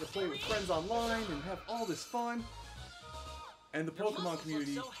Golf and I can play with friends online and have all this fun. And the Pokemon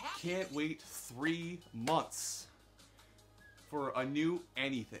community can't wait 3 months for a new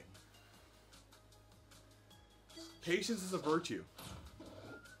anything. Patience is a virtue.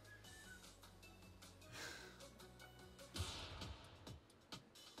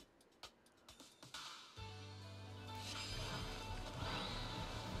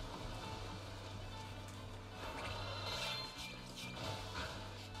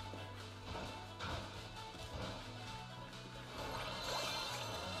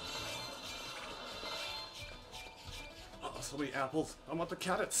 Oh, so many apples. I want the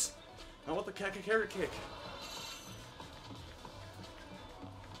carrots. I want the carrot cake.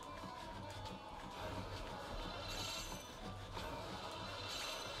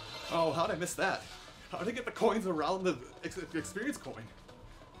 Oh, how'd I miss that? How'd I get the coins around the experience coin?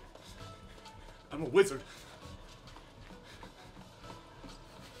 I'm a wizard.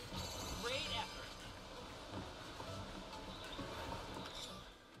 Great effort.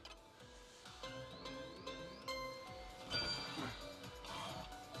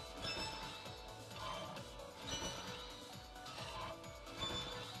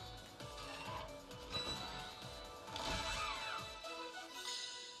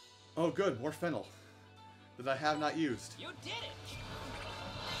 Oh good, more fennel that I have not used. You did it.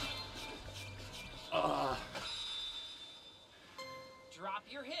 Ah. Drop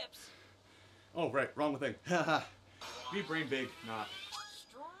your hips. Oh right, wrong thing. Haha. Be brain big, not.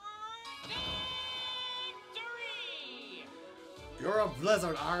 Victory! You're a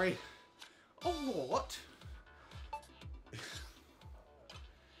blizzard, Ari. Oh what?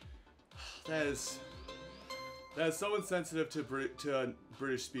 That is so insensitive to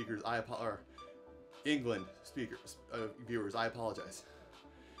British speakers. Or England speakers, viewers. I apologize.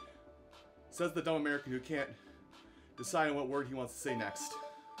 Says the dumb American who can't decide on what word he wants to say next.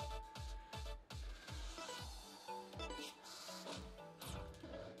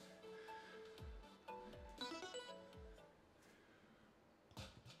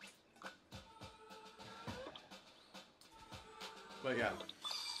 But yeah.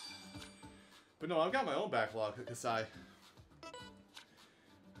 But no, I've got my own backlog because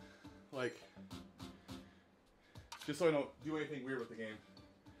just so I don't do anything weird with the game.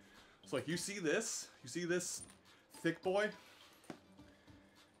 So like, you see this thick boy?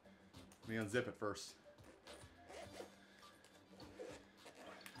 Let me unzip it first.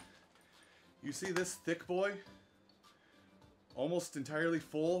 You see this thick boy? Almost entirely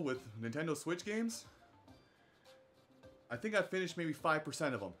full with Nintendo Switch games? I think I finished maybe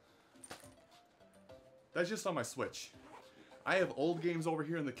 5% of them. That's just on my Switch. I have old games over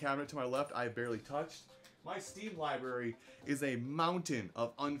here in the cabinet to my left I have barely touched. My Steam library is a mountain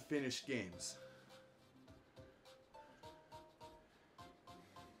of unfinished games.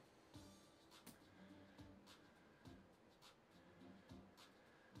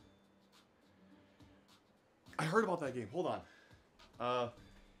 I heard about that game. Hold on.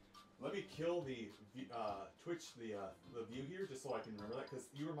 Let me kill the Twitch, the view here, just so I can remember that, because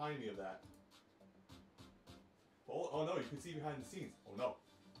you reminded me of that. Oh no, you can see behind the scenes. Oh no.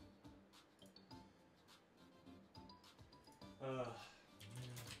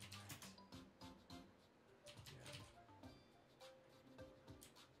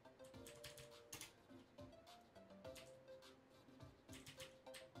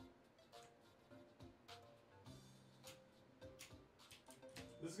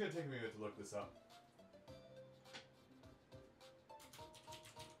 This is gonna take me a minute to look this up.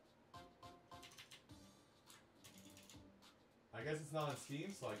 I guess it's not on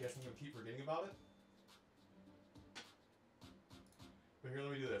Steam, so I guess I'm gonna keep forgetting about it. But here,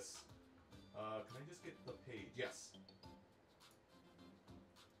 let me do this. Can I just get the page? Yes.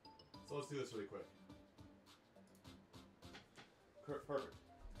 So let's do this really quick. Perfect.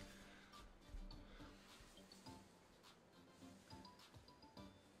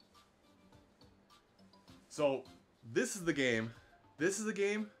 So this is the game. This is the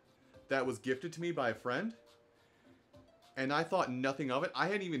game that was gifted to me by a friend. And I thought nothing of it. I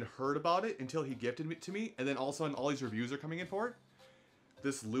hadn't even heard about it until he gifted it to me. And then all of a sudden, all these reviews are coming in for it.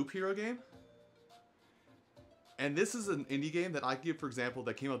 This Loop Hero game. And this is an indie game that I give, for example,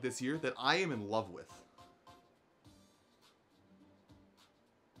 that came out this year that I am in love with.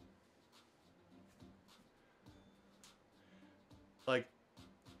 Like,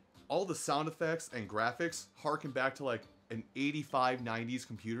 all the sound effects and graphics harken back to like an 85, 90s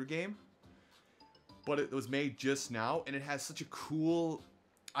computer game. But it was made just now, and it has such a cool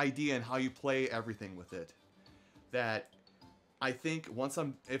idea in how you play everything with it, that I think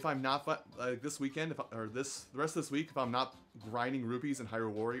if I'm not like this weekend, the rest of this week, if I'm not grinding rupees in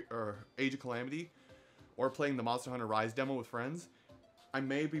Hyrule Warrior or Age of Calamity, or playing the Monster Hunter Rise demo with friends, I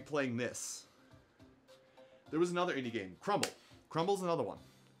may be playing this. There was another indie game, Crumble. Crumble's another one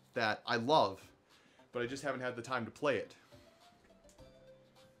that I love, but I just haven't had the time to play it.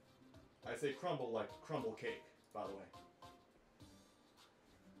 I say crumble like crumble cake, by the way.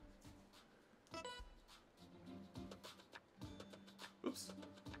 Oops.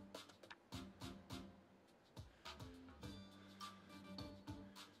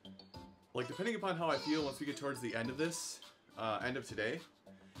 Like, depending upon how I feel once we get towards the end of this, end of today,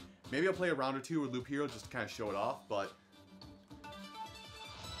 maybe I'll play a round or two with Loop Hero just to kind of show it off, but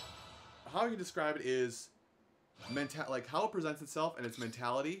how I can describe it is like how it presents itself and its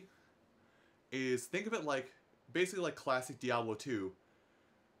mentality is, think of it like basically like classic Diablo 2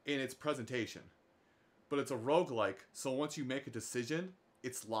 in its presentation. But it's a roguelike, so once you make a decision,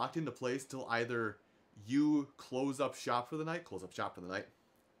 it's locked into place till either you close up shop for the night,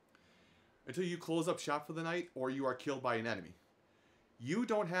 until you close up shop for the night, or you are killed by an enemy. You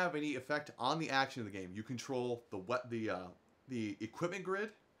don't have any effect on the action of the game. You control the equipment grid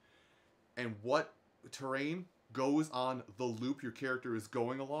and what terrain goes on the loop your character is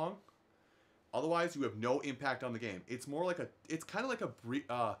going along. Otherwise, you have no impact on the game. It's more like it's kind of like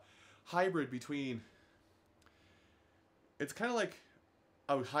a hybrid between. It's kind of like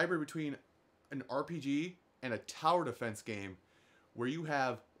a hybrid between an RPG and a tower defense game, where you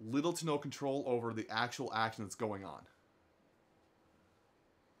have little to no control over the actual action that's going on.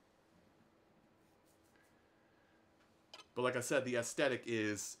 But like I said, the aesthetic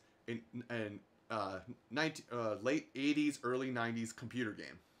is in late 80s, early 90s computer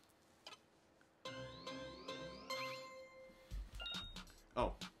game.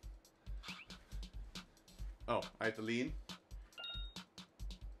 Oh, I have to lean.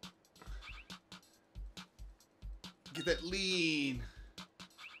 Get that lean.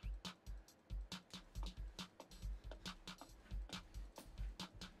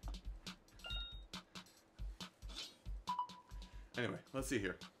 Anyway, let's see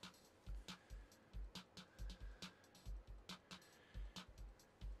here.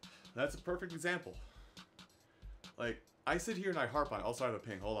 That's a perfect example. Like, I sit here and I harp on. Also, I have a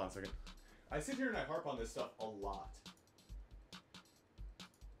ping. Hold on a second. I sit here and I harp on this stuff a lot.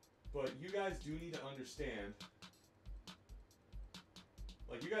 But you guys do need to understand.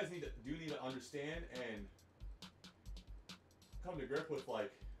 Like, you guys do need to understand and come to grip with, like,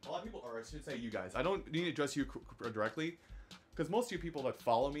 a lot of people, or I should say you guys. I don't need to address you directly, because most of you people that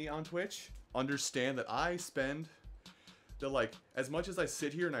follow me on Twitch understand that I spend the, like, as much as I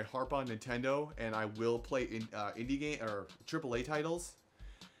sit here and I harp on Nintendo and I will play indie game or AAA titles,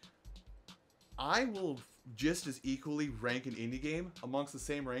 I will just as equally rank an indie game amongst the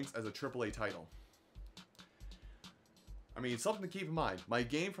same ranks as a AAA title. I mean, something to keep in mind. My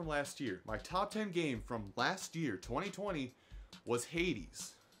game from last year, my top 10 game from last year, 2020, was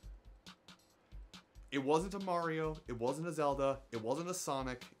Hades. It wasn't a Mario, it wasn't a Zelda, it wasn't a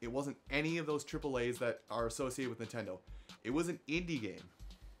Sonic, it wasn't any of those AAAs that are associated with Nintendo. It was an indie game.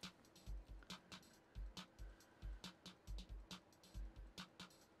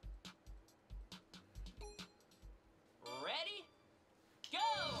 Ready? Go!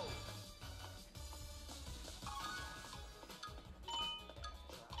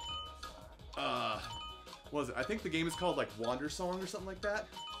 What was it? I think the game is called like Wander Song or something like that.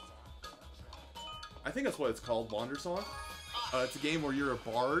 I think that's what it's called, Wander Song. It's a game where you're a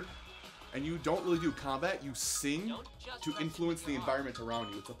bard, and you don't really do combat, you sing to influence the environment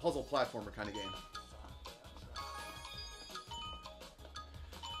around you. It's a puzzle platformer kind of game.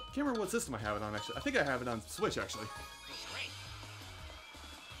 Can't remember what system I have it on, actually. I think I have it on Switch, actually.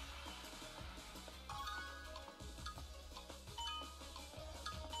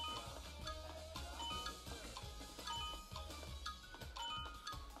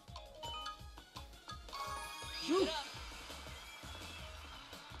 Keep it up.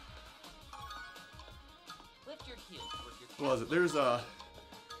 Lift your heels towards your What was it? There's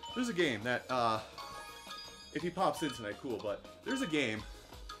a game that if he pops in tonight, cool. But there's a game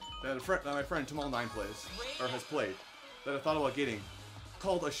that my friend Tamal9 plays or has played that I thought about getting,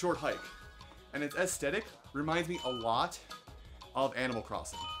 called A Short Hike, and its aesthetic reminds me a lot of Animal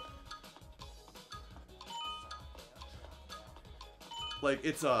Crossing. Like,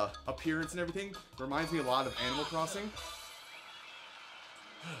 its appearance and everything reminds me a lot of Animal Crossing.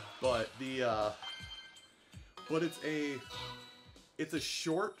 But the but it's a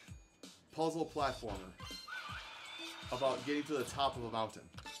short puzzle platformer about getting to the top of a mountain.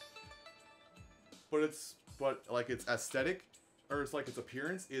 But its aesthetic, or it's like its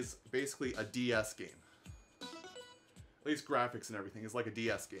appearance is basically a DS game. At least graphics and everything is like a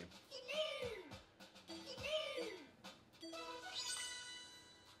DS game.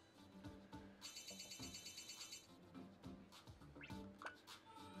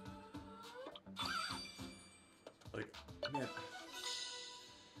 Like, man,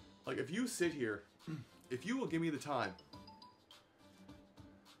 like if you sit here, if you will give me the time,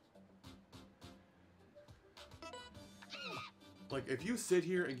 like if you sit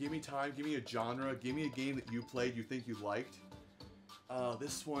here and give me time, give me a genre, give me a game that you played, you think you liked,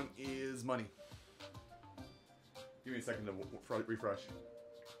 this one is money. Give me a second to refresh.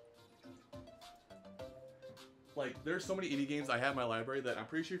 Like, there's so many indie games I have in my library that I'm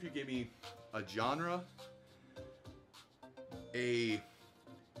pretty sure if you gave me a genre, a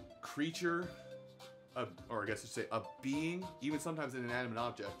creature, or I guess you say a being, even sometimes an inanimate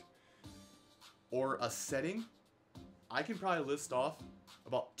object, or a setting, I can probably list off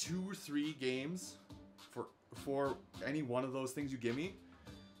about 2 or 3 games for any one of those things you give me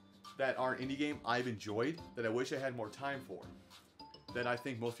that are an indie game I've enjoyed, that I wish I had more time for, that I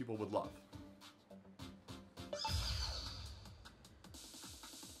think most people would love.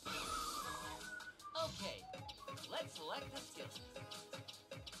 Okay, let's select the skill.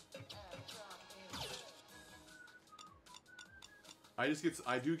 I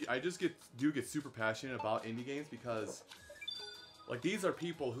just get super passionate about indie games because, like, these are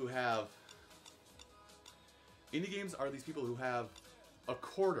people who have, indie games are these people who have a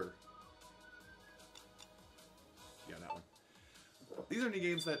quarter. Yeah, that one. These are indie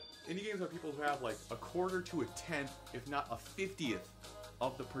games are people who have like a quarter to a tenth, if not a 50th,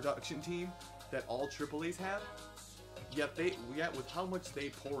 of the production team that all AAAs have. Yet with how much they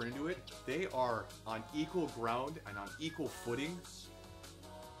pour into it, they are on equal ground and on equal footing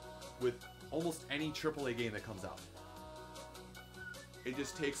with almost any AAA game that comes out. It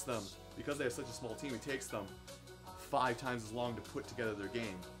just takes them, because they have such a small team, it takes them 5 times as long to put together their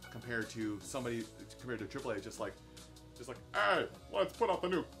game compared to AAA. Just like, hey, let's put out the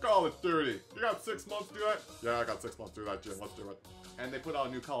new Call of Duty. You got 6 months to do that? Yeah, I got 6 months to do that, Jim. Let's do it. And they put out a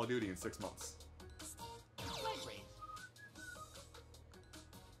new Call of Duty in 6 months.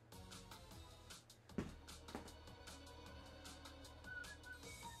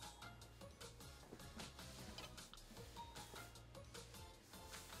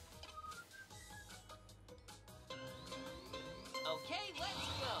 Okay, let's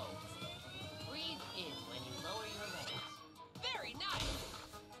go. Breathe in when you lower your legs. Very nice.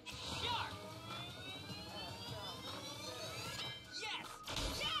 Sharp. Yes.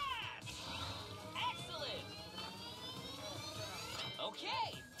 Yes. Excellent. Okay.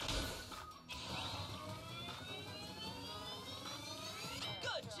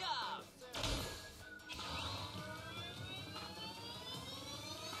 Good job.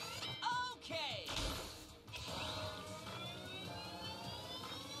 Okay.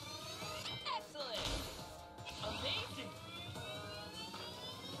 Excellent! Amazing!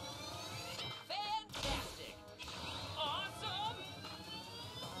 Fantastic! Awesome!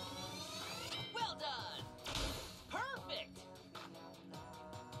 Well done! Perfect!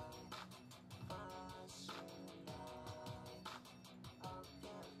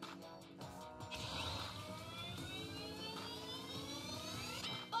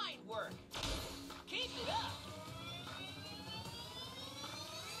 Fine work! Keep it up!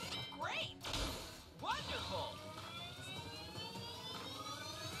 Great! Wonderful!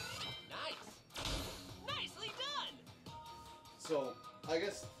 Nice! Nicely done! So, I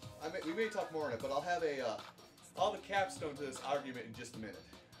guess we may talk more on it, but I'll have a capstone to this argument in just a minute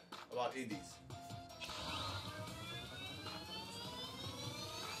about indies.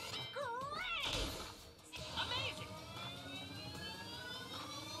 Great! Amazing!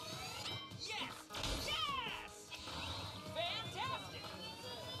 Yes! Yes! Fantastic!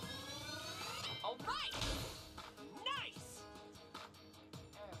 All right! Nice!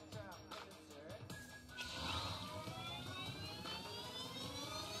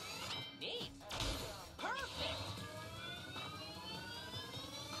 Neat! Perfect!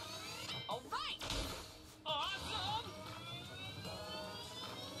 All right!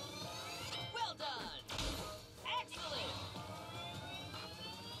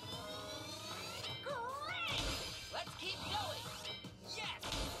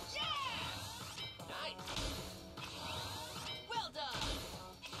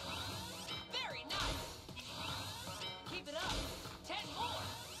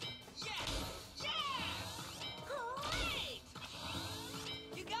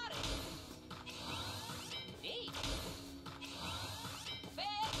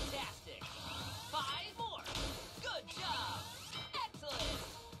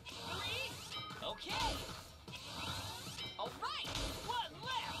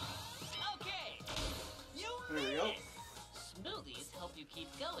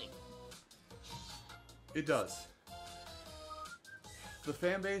 going. It does. The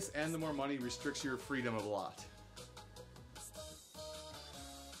fan base and the more money restricts your freedom a lot.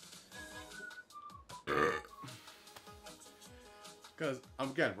 Because,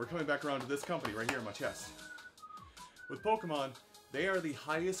 again, we're coming back around to this company right here in my chest. With Pokemon, they are the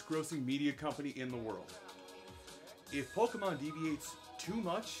highest grossing media company in the world. If Pokemon deviates too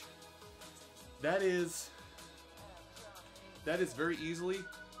much, that is very easily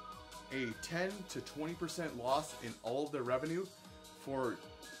a 10 to 20% loss in all of their revenue for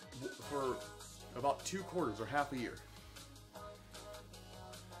about 2 quarters or half a year.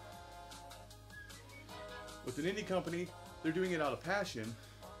 With an indie company, they're doing it out of passion,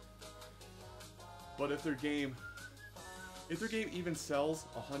 but if their game even sells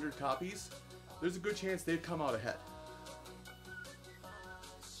 100 copies, there's a good chance they'd come out ahead.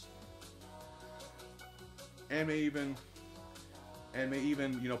 And may even,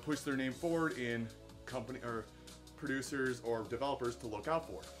 you know, push their name forward in company or producers or developers to look out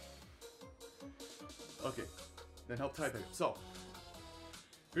for. Okay, then help type it. So,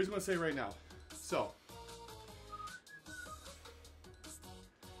 here's what I'm gonna say right now. So,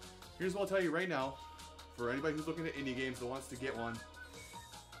 here's what I'll tell you right now, for anybody who's looking at indie games that wants to get one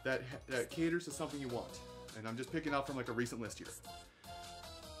that caters to something you want. And I'm just picking out from like a recent list here.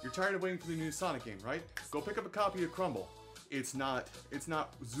 You're tired of waiting for the new Sonic game, right? Go pick up a copy of Crumble. It's not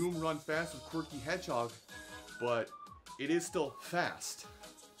zoom run fast with Quirky Hedgehog, but it is still fast.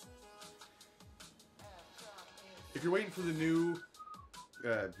 If you're waiting for the new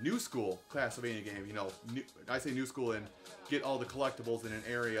school Castlevania game, you know, I say new school and get all the collectibles in an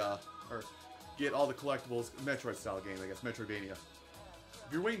area, or get all the collectibles, Metroid style game, I guess, Metroidvania.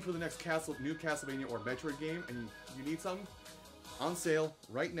 If you're waiting for the next new Castlevania or Metroid game and you need something, on sale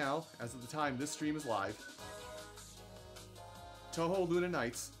right now, as of the time this stream is live, Toho Luna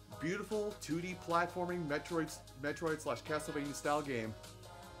Nights, beautiful 2D platforming Metroid/Castlevania style game,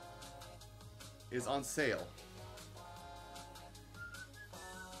 is on sale.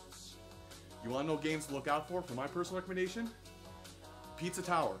 You want to know games to look out for my personal recommendation? Pizza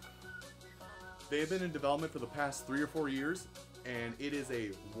Tower. They have been in development for the past 3 or 4 years, and it is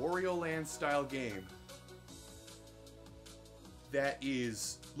a Wario Land style game that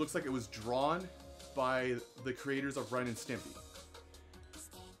looks like it was drawn by the creators of Ren and Stimpy.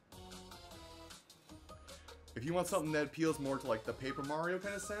 If you want something that appeals more to like the Paper Mario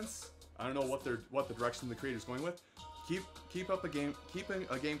kind of sense, I don't know what the direction the creator's going with. Keeping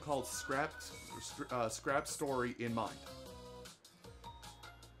a game called Scrap Story in mind.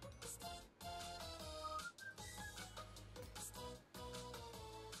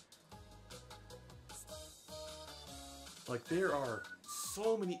 Like, there are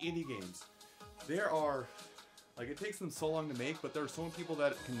so many indie games. Like, it takes them so long to make, but there are so many people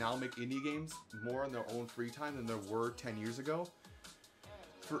that can now make indie games more in their own free time than there were 10 years ago.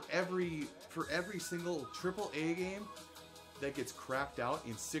 For every single AAA game that gets cracked out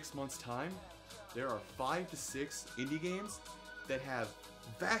in 6 months' time, there are 5 to 6 indie games that have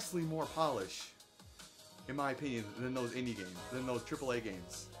vastly more polish, in my opinion, than those AAA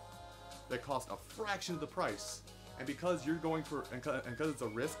games that cost a fraction of the price. And because you're going for, and because it's a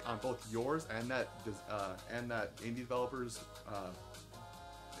risk on both yours and that indie developer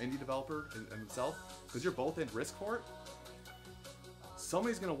and himself, because you're both in risk for it,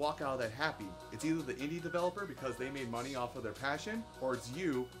 somebody's gonna walk out of that happy. It's either the indie developer because they made money off of their passion, or it's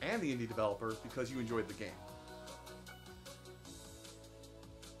you and the indie developer because you enjoyed the game.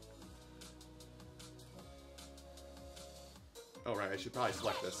 Oh right, I should probably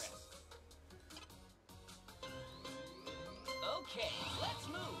select this. Okay, let's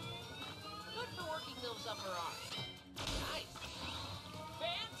move. Good for working those upper arms. Nice.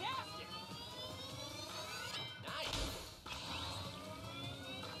 Fantastic. Nice.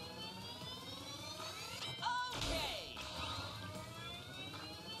 Okay.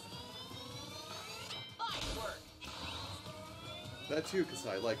 Fine work. That too,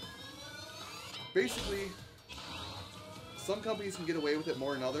 Kasai. Like, basically, some companies can get away with it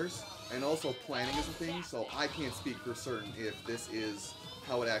more than others. And also planning is a thing, so I can't speak for certain if this is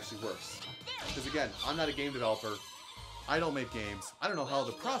how it actually works. Because again, I'm not a game developer. I don't make games. I don't know how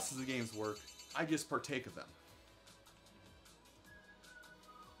the process of games work. I just partake of them.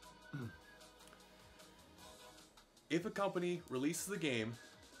 If a company releases a game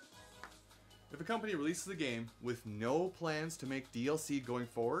with no plans to make DLC going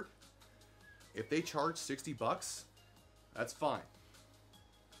forward, if they charge $60, that's fine.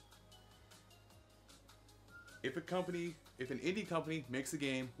 If an indie company makes a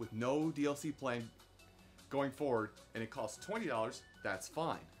game with no DLC plan going forward and it costs $20, that's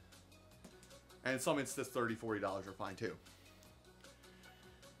fine. And in some instances, $30, $40 are fine too.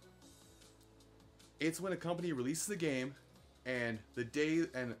 It's when a company releases a game and the day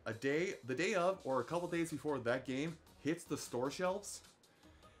of or a couple days before that game hits the store shelves,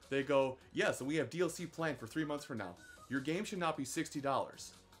 they go, yes, and we have DLC planned for 3 months from now. Your game should not be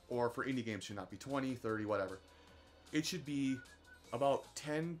 $60, or for indie games should not be 20, 30, whatever. It should be about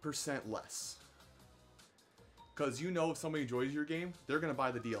 10% less. Because you know if somebody enjoys your game, they're going to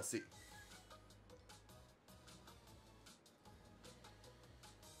buy the DLC.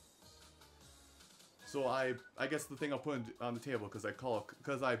 So I guess the thing I'll put on the table,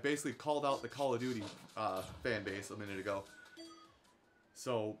 because I basically called out the Call of Duty fan base a minute ago.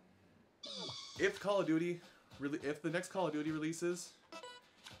 So if the next Call of Duty releases,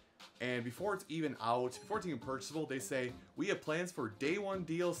 and before it's even out, before it's even purchasable, they say we have plans for day one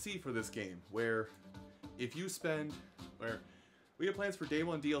DLC for this game. We have plans for day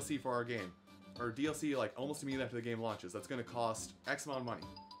one DLC for our game, or DLC like almost immediately after the game launches. That's going to cost X amount of money.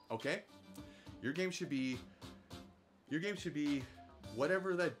 Okay. Your game should be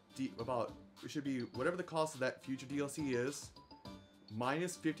whatever that whatever the cost of that future DLC is,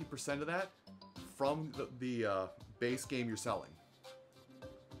 minus 50% of that from the base game you're selling.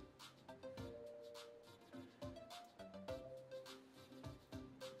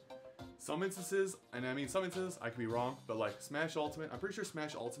 Some instances, and I mean some instances, I could be wrong, but like Smash Ultimate, I'm pretty sure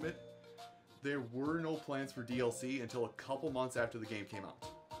Smash Ultimate, there were no plans for DLC until a couple months after the game came out.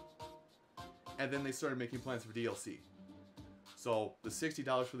 And then they started making plans for DLC. So the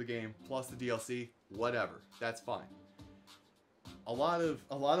 $60 for the game plus the DLC, whatever, that's fine. A lot of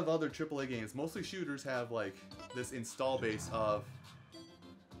other AAA games, mostly shooters, have like this install base of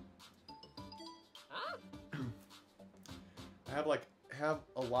have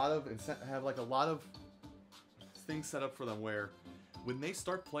a lot of things set up for them where when they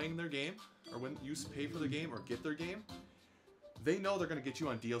start playing their game, or when you pay for the game or get their game, they know they're going to get you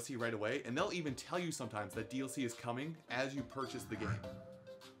on DLC right away, and they'll even tell you sometimes that DLC is coming as you purchase the game.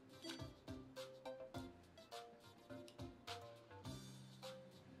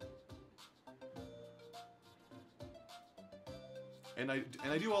 And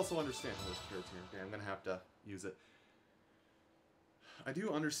I do also understand. Oh, there's carrots here. Okay, I'm going to have to use it. I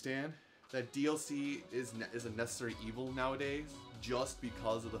do understand that DLC is a necessary evil nowadays, just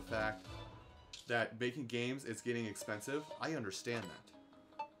because of the fact that making games is getting expensive. I understand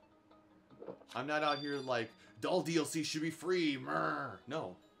that. I'm not out here like, all DLC should be free, mrr.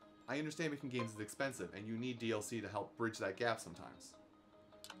 No. I understand making games is expensive, and you need DLC to help bridge that gap sometimes.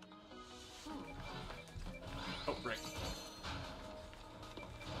 Oh, right.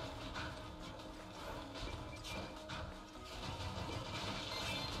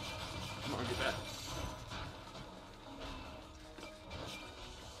 Come on, get that.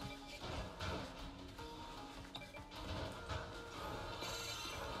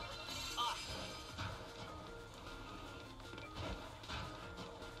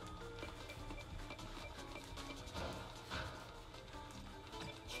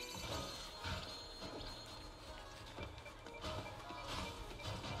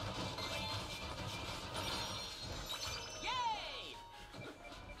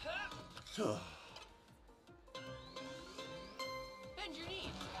 Bend your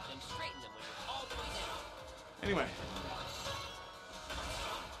knees, then straighten them when you're all the way down. Anyway.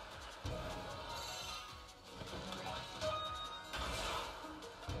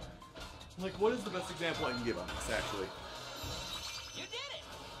 Like, what is the best example I can give on this, actually? You did it!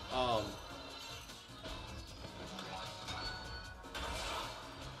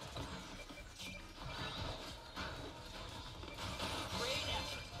 Great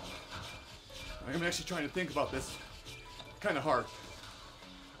effort. I'm actually trying to think about this. Kind of hard.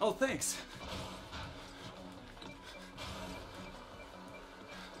 Oh, thanks.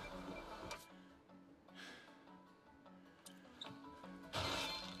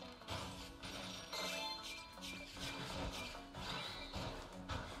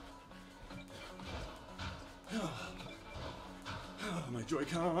 My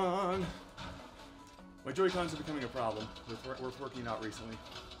Joy-Con. My Joy-Cons are becoming a problem with working out recently.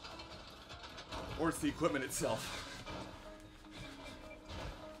 Or it's the equipment itself.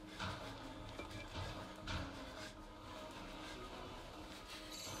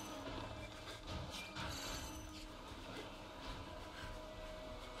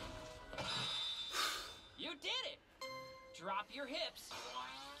 You did it! Drop your hips.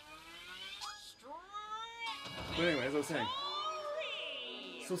 But anyway, as I was saying,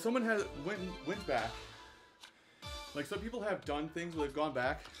 so someone went back. Like, some people have done things where they've gone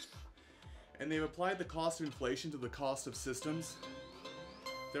back and they've applied the cost of inflation to the cost of systems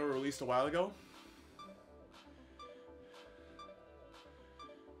that were released a while ago.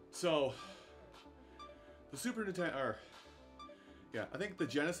 So, the Super Nintendo, or, yeah, I think the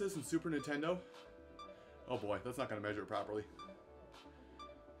Genesis and Super Nintendo, oh boy, that's not going to measure it properly.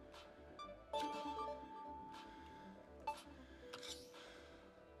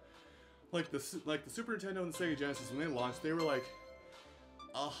 Like the Super Nintendo and the Sega Genesis, when they launched, they were like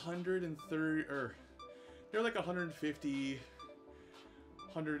 130, or they were like 150,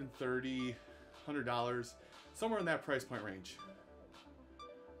 130, $100, somewhere in that price point range.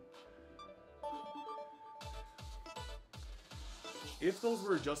 If those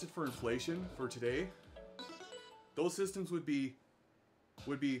were adjusted for inflation for today, those systems would be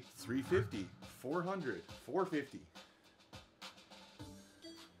 350, 400, 450.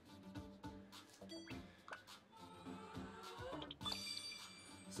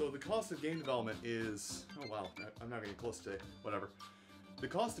 So the cost of game development is, oh wow, I'm not getting close today, whatever. The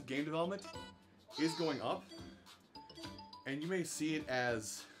cost of game development is going up, and you may see it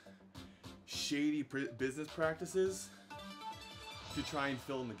as shady business practices to try and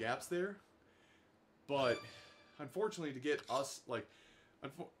fill in the gaps there. But unfortunately, to get us, like,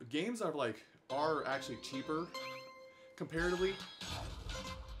 games are actually cheaper comparatively.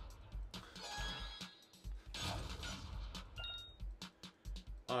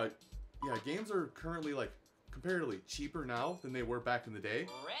 Yeah, games are currently, like, comparatively cheaper now than they were back in the day.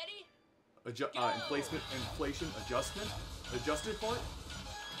 Ready? Inflation adjusted for it.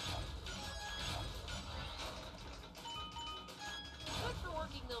 Good for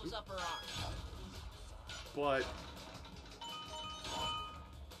working those upper arms. But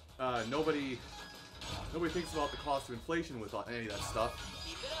nobody thinks about the cost of inflation with any of that stuff.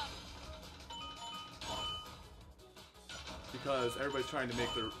 Keep it up. Because everybody's trying to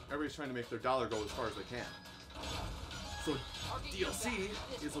make their dollar go as far as they can. So DLC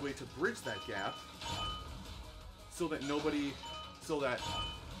is a way to bridge that gap, so that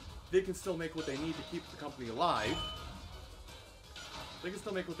they can still make what they need to keep the company alive. They can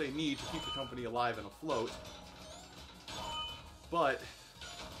still make what they need to keep the company alive and afloat. But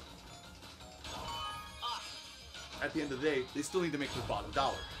at the end of the day, they still need to make their bottom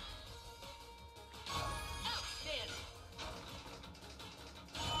dollar.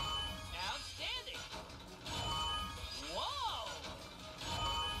 Outstanding! Whoa!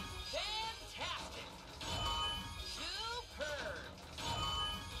 Fantastic! Superb!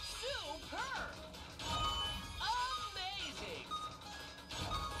 Superb! Amazing!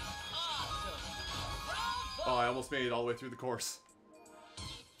 Awesome! Bravo! Oh, I almost made it all the way through the course.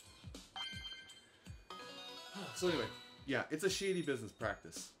 So anyway, yeah, it's a shady business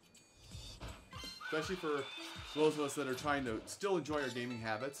practice. Especially for those of us that are trying to still enjoy our gaming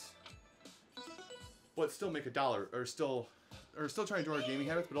habits, but still make a dollar, or still trying to enjoy our gaming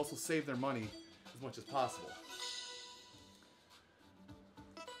habits, but also save their money as much as possible.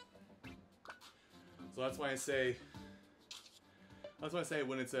 So that's why I say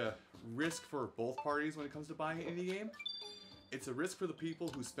when it's a risk for both parties when it comes to buying an indie game, it's a risk for the people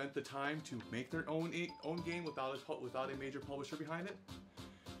who spent the time to make their own game without a major publisher behind it.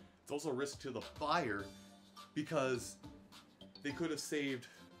 It's also a risk to the buyer, because they could have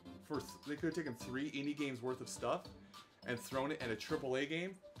taken 3 indie games worth of stuff and thrown it at a AAA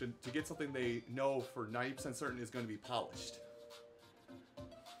game to get something they know for 90% certain is going to be polished.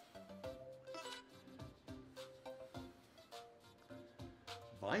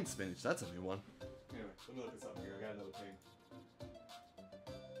 Vine spinach, that's a new one. Anyway, let me look this up here. I got another thing.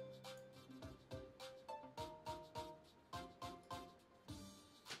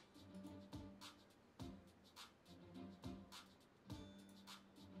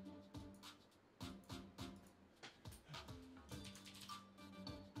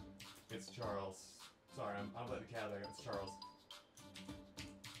 It's Charles. Sorry, I'm letting the cat out. It's Charles.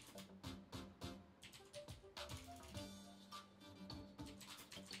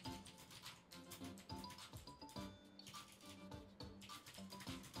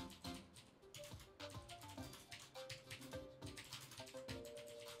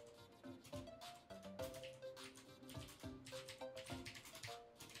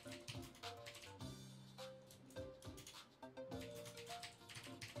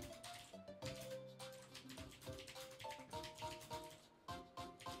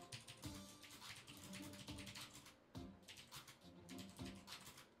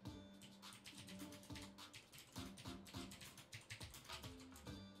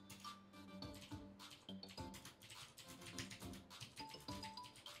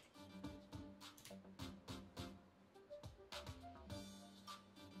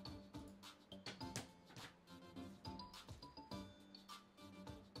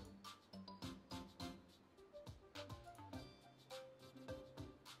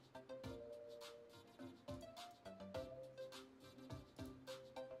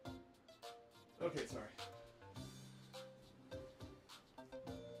 Okay, sorry.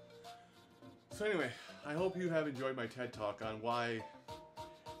 So anyway, I hope you have enjoyed my TED Talk on why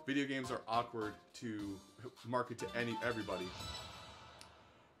video games are awkward to market to everybody.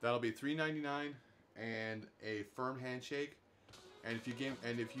 That'll be $3.99 and a firm handshake. And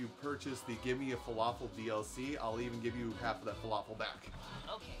if you purchase the Give Me a Falafel DLC, I'll even give you half of that falafel back.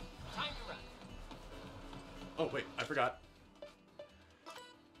 Okay, time to run. Oh wait, I forgot.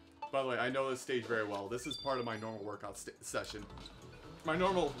 By the way, I know this stage very well. This is part of my normal workout session. My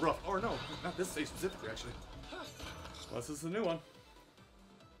normal rough. Oh no, not this stage specifically, actually. Well, this is the new one.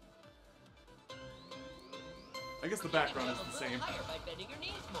 I guess the background is the same. Higher by bending your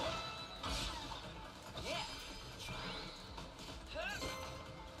knees more. Yeah.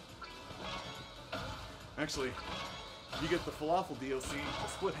 Actually, you get the falafel DLC. I'll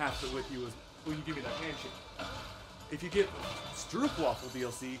split half of it with you when you give me that handshake. If you get Stroopwafel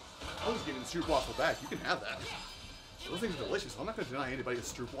DLC, I'll just give you the Stroopwafel back. You can have that. Those things are delicious. I'm not going to deny anybody a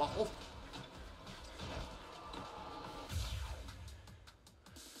Stroopwafel.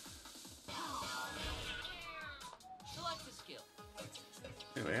 Select the skill.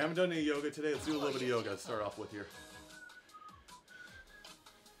 Anyway, I haven't done any yoga today. Let's do a little bit of yoga to start off with here.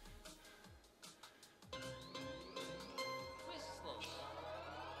 Twist slowly.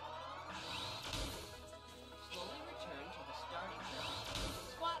 Slowly return to the starting point.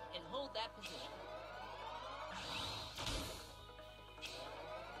 Squat and hold that position.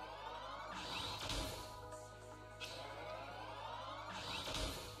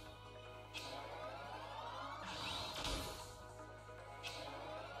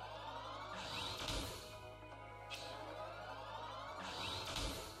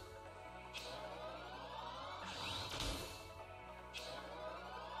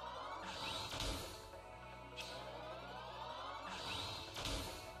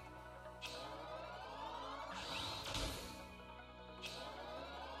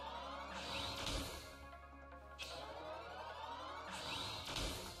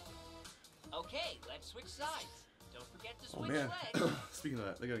 Okay, let's switch sides. Don't forget to Oh switch man. legs. Speaking of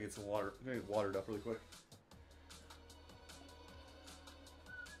that, I gotta get some water. I'm gonna get watered up really quick.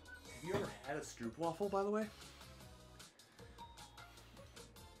 Have you ever had a Stroopwafel, by the way?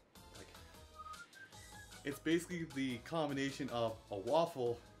 Like, it's basically the combination of a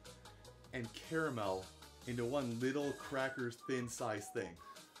waffle and caramel into one little cracker thin sized thing.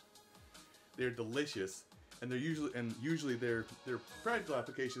 They're delicious, and they're usually their practical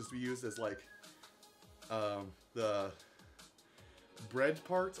applications to be used as like the bread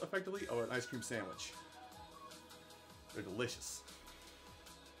parts, effectively, of an ice cream sandwich. They're delicious.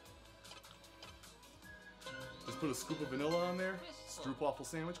 Just put a scoop of vanilla on there, Stroopwafel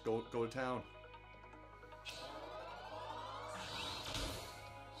sandwich, go to town.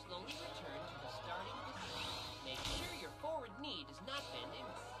 Slowly return to the starting position. Make sure your forward knee does not bend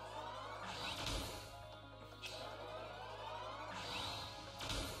inward.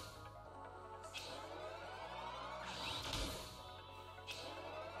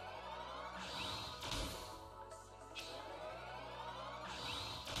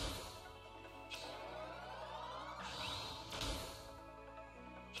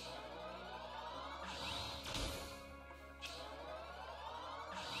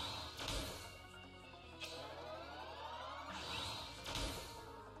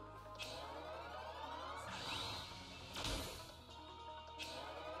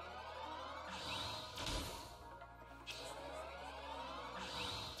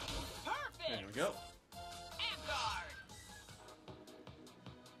 There we go. And guard.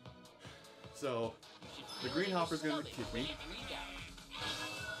 So, You the should feel greenhopper's your gonna stomach kick me. when you reach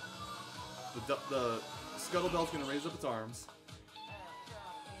out. The scuttlebell's gonna raise up its arms.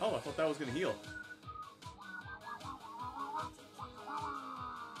 Oh, I thought that was gonna heal.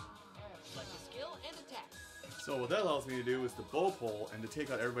 Select a skill and attack. So what that allows me to do is to bow pull and to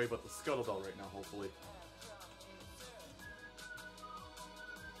take out everybody but the scuttlebell right now, hopefully.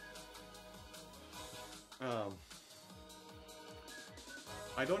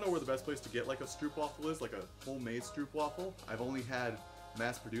 I don't know where the best place to get like a Stroopwafel is, like a homemade Stroopwafel. I've only had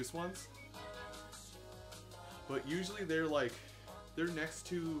mass-produced ones. But usually they're next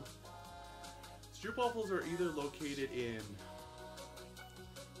to... Stroopwafels are either located in...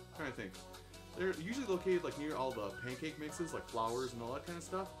 I'm trying to think. They're usually located like near all the pancake mixes, like flours and all that kind of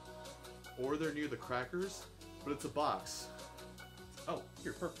stuff. Or they're near the crackers, but it's a box. Oh,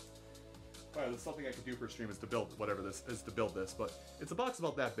 here, perfect. Alright, there's something I could do for stream is to build whatever this is to build this, but it's a box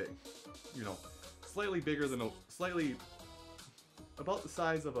about that big. You know, slightly bigger than slightly about the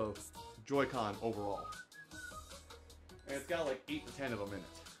size of a Joy-Con overall. And it's got like 8 to 10 of them in it.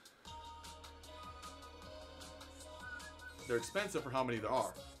 They're expensive for how many there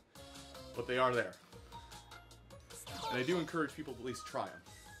are, but they are there. And I do encourage people to at least try them.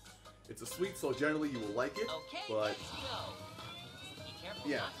 It's a sweet, so generally you will like it, Okay, but let's go. Be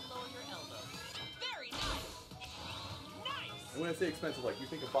careful yeah. not to lower your elbows. Very nice. Nice. And when I say expensive, like you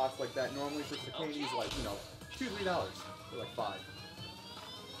think a box like that normally for cicadas, Okay. like, you know, $2-3. They're like $5.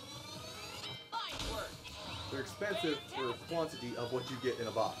 Fine work. They're expensive for quantity of what you get in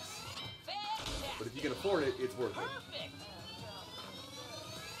a box. Fantastic. But if you can afford it, it's worth it. Perfect.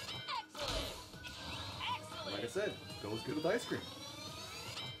 Excellent. And like I Excellent. said, goes good with ice cream.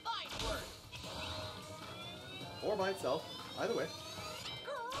 Fine work. Or by itself. Either way.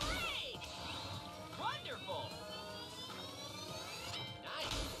 Great. Wonderful.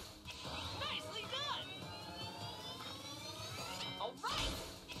 Nice. Nicely done. All right.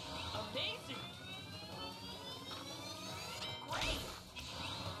 Amazing. Great.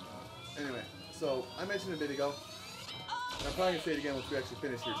 Anyway, so I mentioned a bit ago, and I'm probably going to say it again once we actually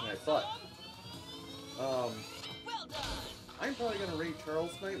finish here tonight, but Well done. I'm probably going to raid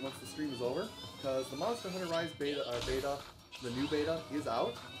Charles tonight once the stream is over, because the Monster Hunter Rise beta, the new beta, is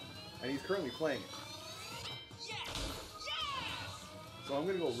out, and he's currently playing it. Yes. Yes. So I'm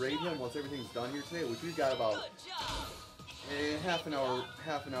going to go raid him once everything's done here today, which we've got about Good job. half an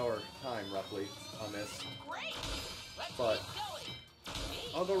hour time, roughly, on this. Great. Let's But keep going.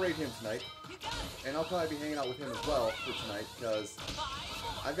 Me. I'll go raid him tonight, You got it. and I'll probably be hanging out with him as well for tonight, because 5,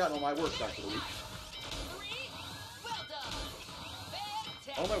 4, I've gotten all my work done for the week. 3. Well done.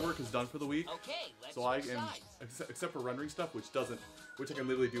 Fantastic. All my work is done for the week. Okay, let's So I switch am, sides. except for rendering stuff, which I can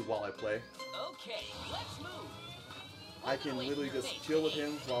literally do while I play. Okay, let's move. I can literally just chill with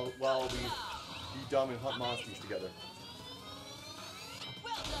him while we be dumb and hunt monsters together.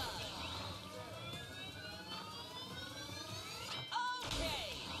 Well done.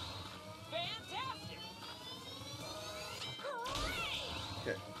 Okay. Fantastic.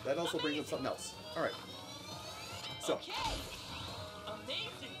 Great. Okay, that also brings up something else. Alright. So, Okay.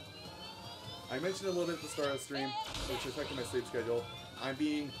 Amazing. I mentioned a little bit at the start of the stream, which affected my sleep schedule. I'm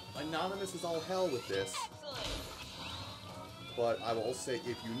being anonymous as all hell with this, Excellent. but I will also say,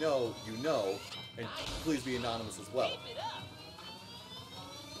 if you know, and please be anonymous as well. Keep it up.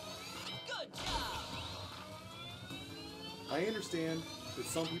 Good job. I understand that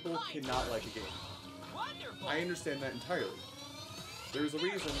some people cannot like a game. Wonderful. I understand that entirely. There's a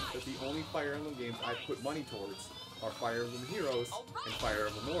reason that the only Fire Emblem games I put money towards are Fire Emblem Heroes and Fire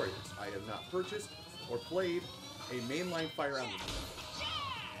Emblem Warriors. I have not purchased or played a mainline Fire Emblem game.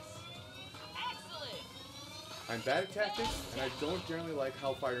 Yes. Excellent. I'm bad at tactics, and I don't generally like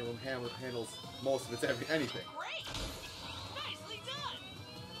how Fire Emblem handles most of its anything. Great. Nicely done.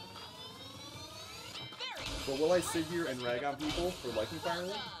 Very But will I sit here and rag on people for liking Fire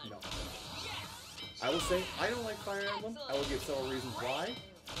Emblem? No. yes. I will say, I don't like Fire Emblem. I will give several reasons why.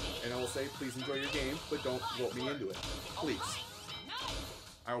 And I will say, please enjoy your game, but don't rope me into it. Please. Nice.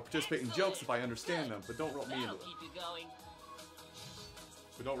 I will participate in jokes if I understand them, but don't rope me into That'll it. keep you going.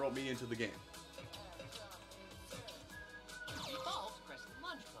 But don't rope me into the game. Default, press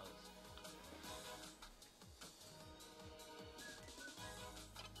lunge pose.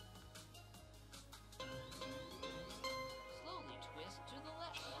 Slowly twist to the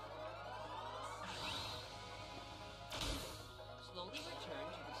left. Slowly return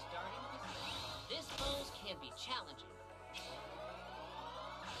to the starting position. This pose can be challenging.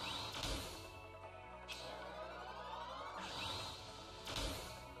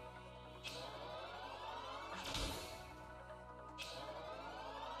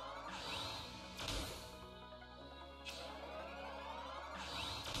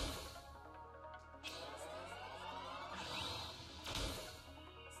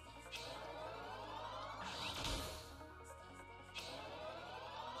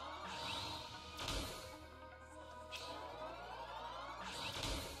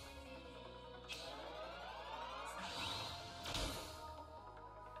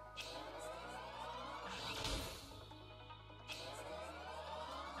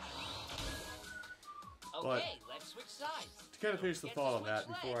 But- Okay, let's switch sides. To kind of finish the Don't thought on forget that to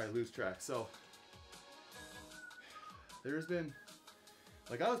switch before I legs. lose track, so there's been,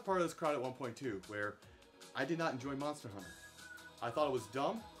 like, I was part of this crowd at 1.2 where I did not enjoy Monster Hunter. I thought it was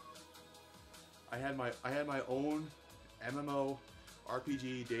dumb. I had my own MMO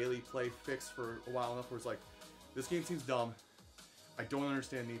RPG daily play fix for a while enough where it's like, this game seems dumb. I don't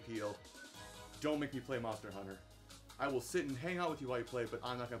understand the appeal. Don't make me play Monster Hunter. I will sit and hang out with you while you play, but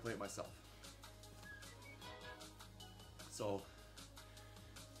I'm not gonna play it myself. So,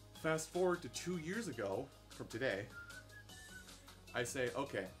 fast forward to 2 years ago from today, I say,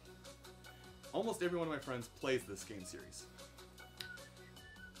 okay, almost every one of my friends plays this game series.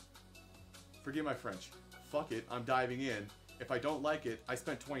 Forgive my French. Fuck it, I'm diving in. If I don't like it, I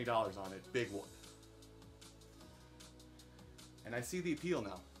spent $20 on it. Big one. And I see the appeal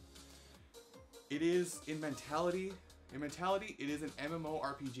now. It is in mentality. In mentality, it is an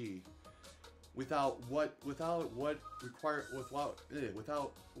MMORPG. Without what an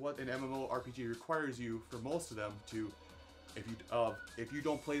MMORPG requires you for most of them to, if you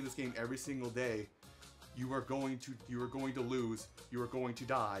don't play this game every single day, you are going to lose, you are going to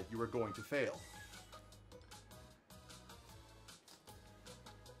die, you are going to fail.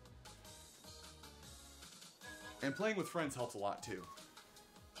 And playing with friends helps a lot too.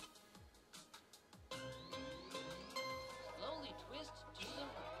 Slowly twist to the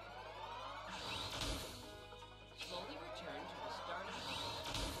right. Slowly return to the start of the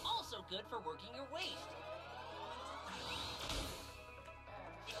wheel. Also good for working your waist.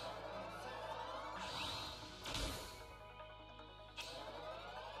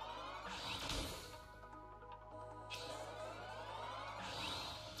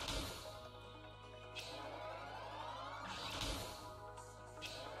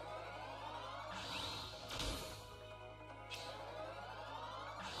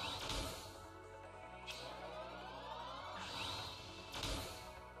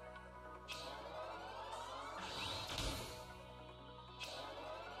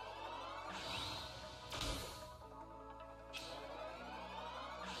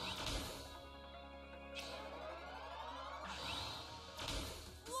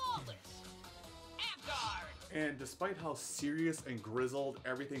 And despite how serious and grizzled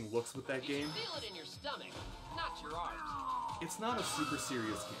everything looks with that game, Feel it in your stomach, not your arms. it's not a super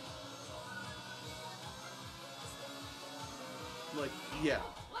serious game. Like, yeah,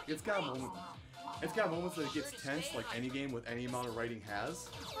 it's got moments that it gets tense like any game with any amount of writing has.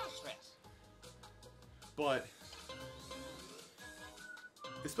 But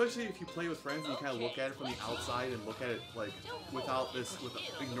especially if you play with friends and you kind of look at it from the outside and look at it like without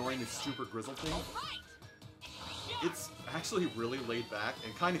ignoring this super grizzled thing, it's actually really laid back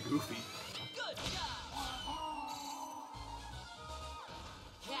and kind of goofy. Good job.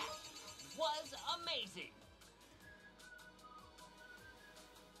 That was amazing.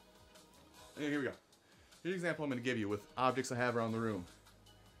 Okay, here we go. Here's an example I'm going to give you with objects I have around the room.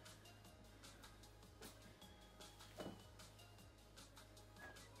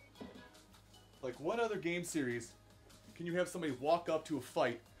 Like, what other game series can you have somebody walk up to a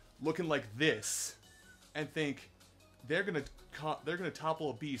fight looking like this and think they're gonna topple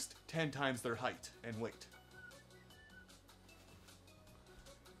a beast 10 times their height and weight?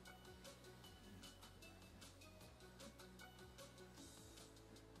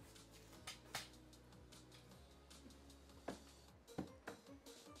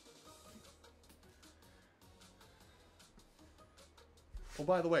 Oh,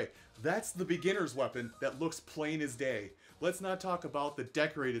 by the way, that's the beginner's weapon that looks plain as day. Let's not talk about the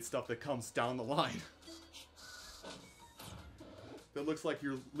decorated stuff that comes down the line. That looks like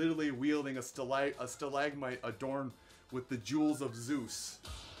you're literally wielding a stalagmite adorned with the jewels of Zeus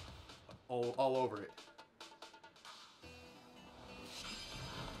all over it.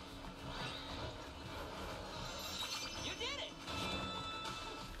 You did it.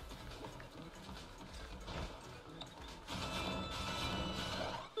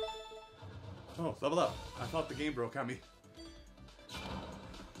 Oh, level up. I thought the game broke on me.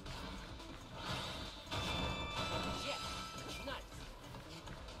 Yeah, nice.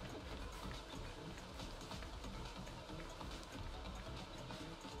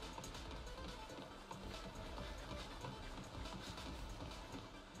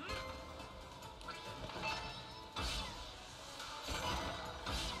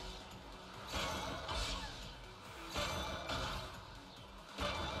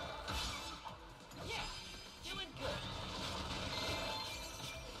 Yeah, doing good.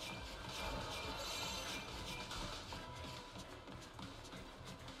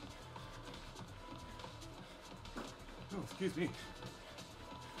 Oh, excuse me.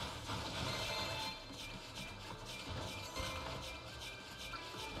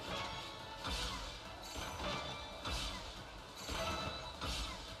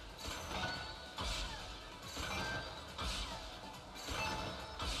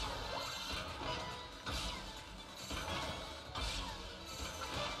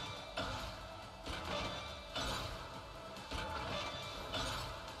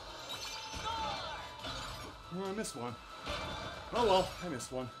 Oh, I missed one. Oh well, I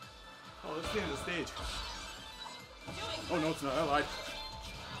missed one. Oh, that's the end of the stage. Oh no, it's not. I lied.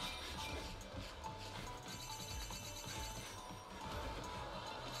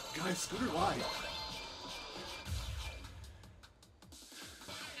 Guys, Scooter lied.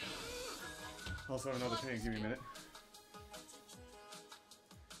 Also another pain. Give me a minute.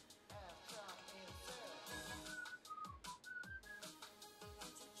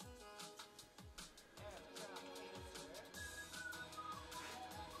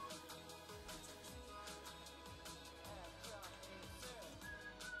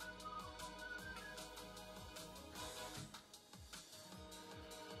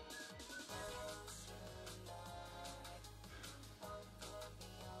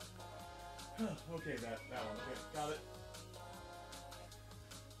 Okay, that one. Okay, got it.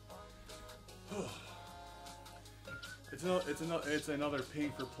 It's another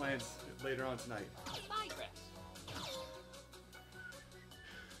ping for plants later on tonight. Digress.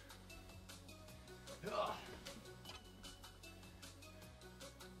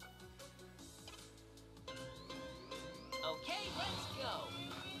 Okay, let's go.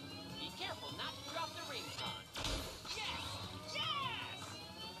 Be careful not to drop the ring con. Yes! Yes!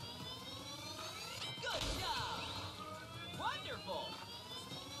 Good job! Wonderful!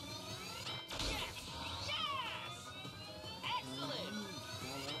 Yes! Yes! Excellent!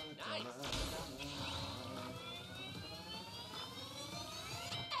 Nice!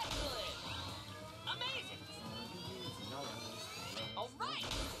 Excellent! Amazing! All right!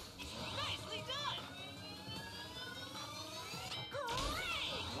 Nicely done!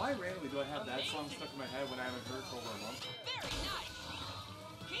 Great! Why randomly do I have that song stuck in my head when I haven't heard it for over a month? Very nice!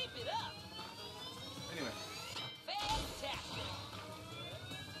 Keep it up! Anyway. Fantastic!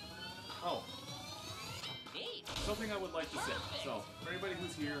 Oh, Neat! something I would like to say. Perfect. So, for anybody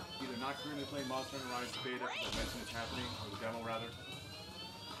who's here, either not currently playing Monster Hunter Rise beta, because I mentioned it's happening, or the demo rather,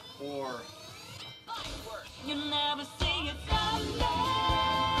 or Fine work! You'll never see it someday.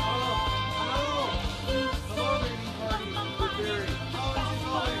 Hello, raiding party with Barry.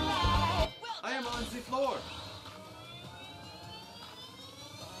 Well I am done. on the floor.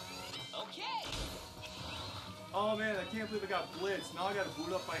 Okay! Oh man, I can't believe I got blitzed. Now I gotta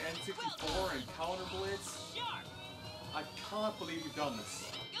boot up my N64 and counter blitz. Sharp! I can't believe you've done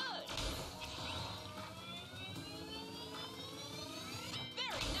this. Good!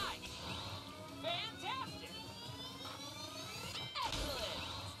 Very nice! Fantastic! Excellent!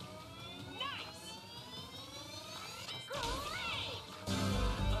 Nice! Great!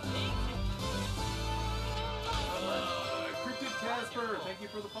 Amazing! Cryptid Casper, thank you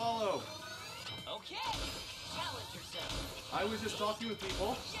for the follow. Okay! Challenge yourself! I was just talking with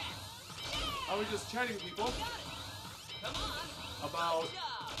people. Yes! I was just chatting with people Got it! Come on! about. Good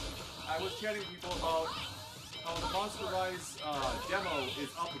job! I was chatting with people about how the Monster Rise demo is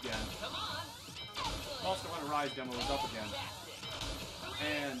up again. Come on! Excellent! Monster Hunter Rise demo is up again. Fantastic!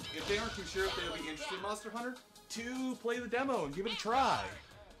 And if they aren't too sure if they'll be interested in Monster Hunter, to play the demo and give it a try.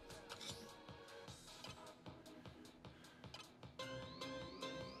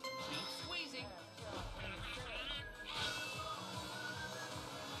 Keep squeezing.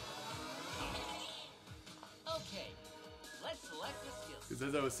 Okay, let's select the skills. Because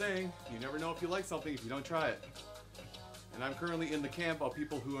as I was saying, you never know if you like something if you don't try it. And I'm currently in the camp of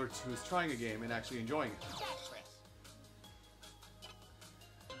people who's trying a game and actually enjoying it. Back press.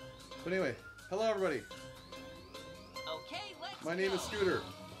 But anyway, hello everybody. Okay, let's My name go. is Scooter,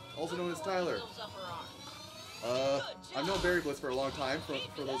 also known as Tyler. Those upper arms. I've known Berry Blitz for a long time, for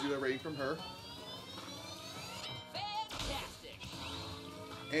those of you that are rating from her. Fantastic.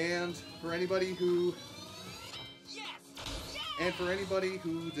 And for anybody who Yes. Yes. And for anybody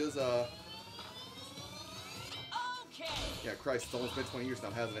who does, Okay. yeah, Christ, it's almost been 20 years now,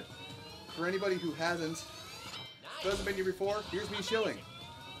 hasn't it? For anybody who hasn't Nice. been here before, here's me shilling.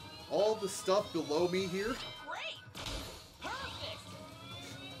 All the stuff below me here, Great. Perfect.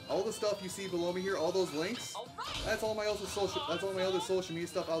 all the stuff you see below me here, all those links, All right. that's all my other social media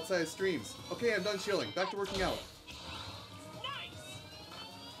stuff outside of streams. Okay, I'm done chilling. Back to working out. Nice.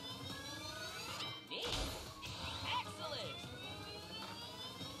 Neat. Excellent.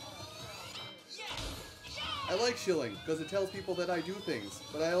 Yes. Yes. I like shilling because it tells people that I do things,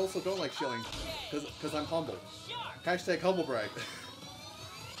 but I also don't like shilling because I'm humble. Sharp. Hashtag humble brag.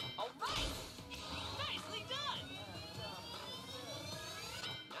 All right. Nicely done.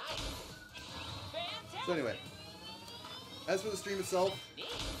 Nice. Fantastic. So anyway, as for the stream itself, Neat.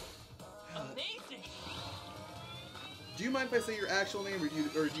 Amazing. do you mind if I say your actual name,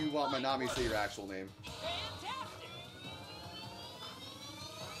 or do you want my Nami to say your actual name? Fantastic.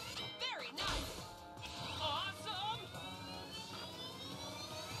 Very nice. Awesome.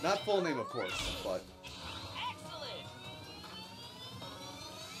 Not full name, of course, but Excellent.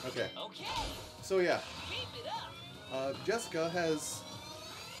 okay. Okay. So yeah, Keep it up. Jessica has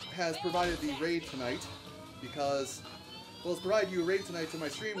provided the raid tonight because Well, let's provide you a raid tonight to my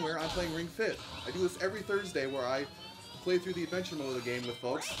stream where I'm playing Ring Fit. I do this every Thursday where I play through the adventure mode of the game with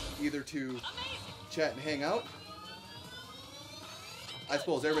folks, either to chat and hang out. I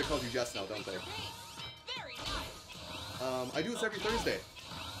suppose everybody calls you Jess now, don't they? Very nice. I do this every Thursday.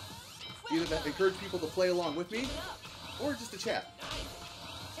 Either to encourage people to play along with me, or just to chat. Nice.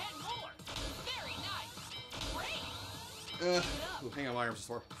 10 more. Very nice. Great. Ooh, hang on, my arms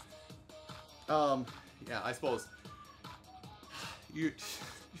are sore. Yeah, I suppose.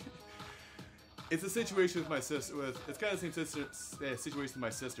 It's a situation with my sister. It's kind of the same situation with my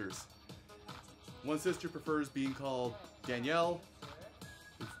sisters. One sister prefers being called Danielle,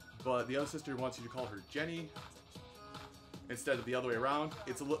 but the other sister wants you to call her Jenny instead of the other way around.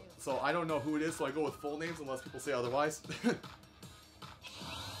 So I don't know who it is, so I go with full names unless people say otherwise. Well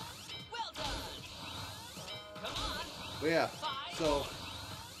done. Come on. But yeah, 5 so more.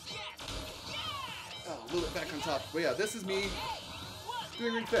 Yes. Yes. oh, a little bit back on top. But yeah, this is me Okay. 1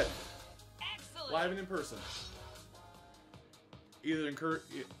 doing Ring more. Fit. Excellent. Live and in person. Either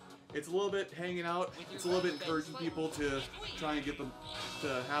it's a little bit hanging out, it's a little bit encouraging people to try and get them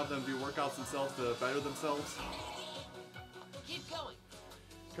to have them do workouts themselves to better themselves. Keep going.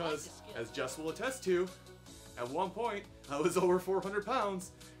 Because, as Jess will attest to, at one point I was over 400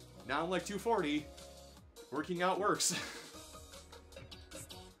 pounds. Now I'm like 240. Working out works.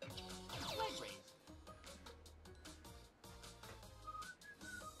 Leg raise.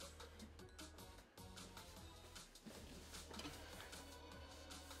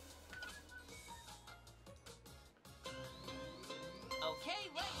 Okay,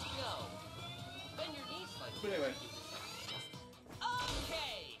 let's go. Bend your knees slightly. But anyway,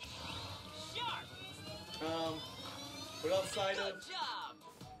 Okay. Sharp. but outside Good of job.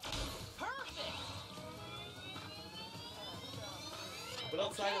 Perfect.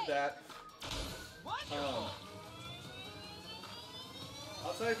 that, Wonderful.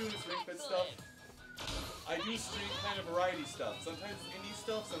 outside of doing this Ring Fit stuff, I do stream kind of variety stuff. Sometimes it's indie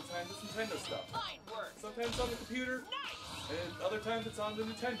stuff, sometimes it's Nintendo stuff. Fine work. Sometimes on the computer, Nice. and other times it's on the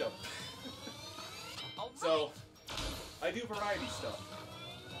Nintendo. All right. So I do variety stuff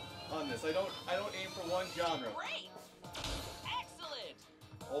on this. I don't aim for one genre. Great. Excellent.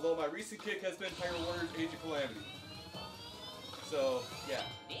 Although my recent kick has been Hyrule Warriors Age of Calamity. So yeah.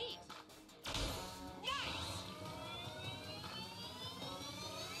 Neat. Nice.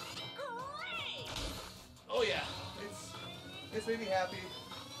 Great. Oh yeah. It's made me happy.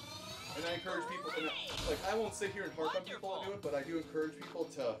 And I encourage people and I won't sit here and harp on people to do it, but I do encourage people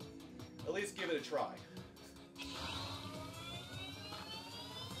to at least give it a try. Nice.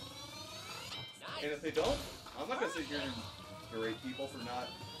 And if they don't, I'm not gonna sit here and berate people for not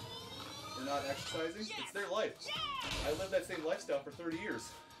exercising. It's their life. I lived that same lifestyle for 30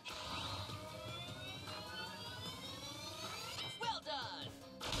 years. Well done.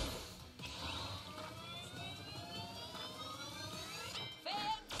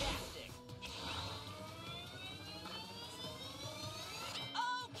 Fantastic.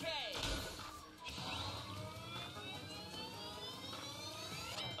 Okay.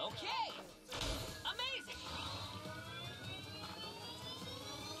 Okay. Amazing.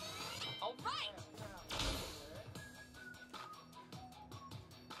 All right.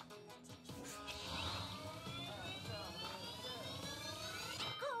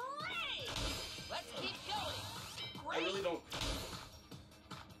 Great. Let's keep going. I Great. really don't.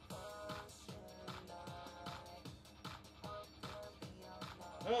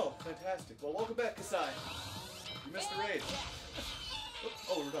 Oh, fantastic. Well, welcome back, Kasai. You missed the raid.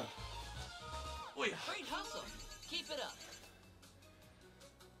 Oh, we're done. Oh, yeah. Great hustle. Keep it up.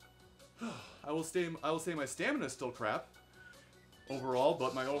 I will say my stamina is still crap overall,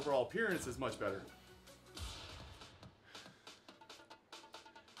 but my overall appearance is much better.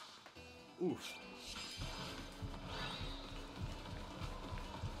 Oof.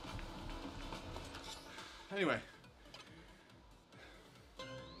 Anyway,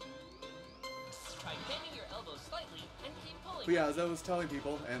 Try bending your elbows slightly and keep pulling. but yeah, as I was telling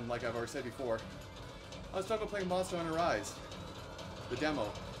people, and like I've already said before, I was talking about playing Monster Hunter Rise, the demo,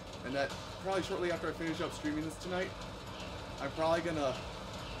 and that probably shortly after I finish up streaming this tonight, I'm probably gonna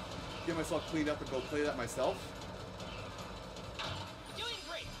get myself cleaned up and go play that myself. Doing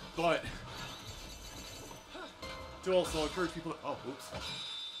great. But to also encourage people to, oh, oops.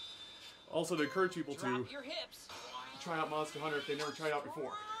 Also to encourage people to Drop your hips. try out Monster Hunter if they never tried out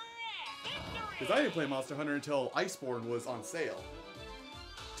before. Victory! Because I didn't play Monster Hunter until Iceborne was on sale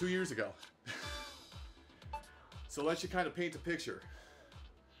 2 years ago. So that should kind of paint a picture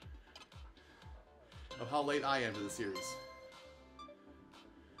of how late I am to the series.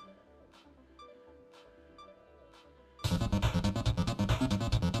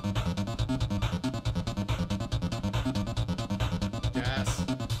 Jazz.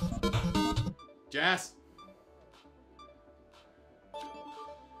 Jazz.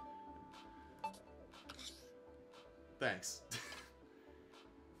 Thanks.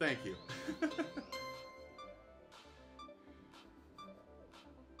 Thank you.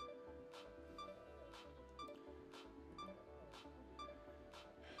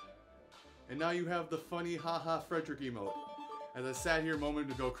 And now you have the funny haha Frederick emote. As I sat here a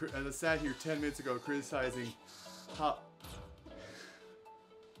moment ago, as I sat here 10 minutes ago criticizing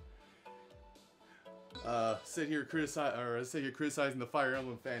sit here criticizing the Fire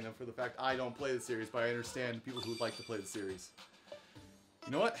Emblem fandom for the fact I don't play the series, but I understand people who would like to play the series.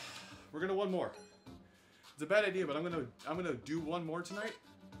 You know what? We're gonna one more. It's a bad idea, but I'm gonna do one more tonight.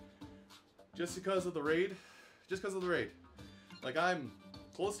 Just because of the raid. Just because of the raid. Like, I'm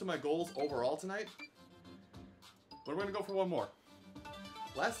close to my goals overall tonight. But we're gonna go for one more.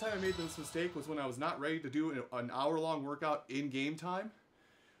 Last time I made this mistake was when I was not ready to do an hour-long workout in game time.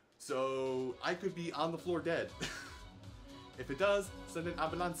 So I could be on the floor dead. If it does, send an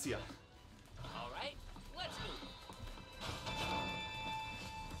ambulancia. Alright, let's move.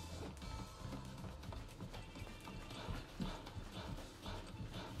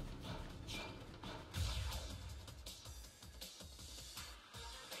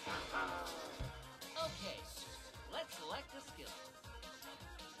 Okay, let's select a skill.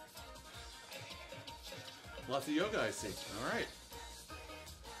 Lots of yoga, I see. Alright.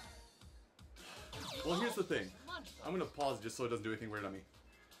 Well, here's the thing. I'm gonna pause it just so it doesn't do anything weird on me.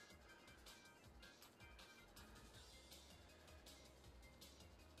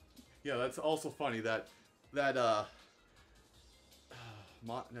 Yeah, that's also funny that that's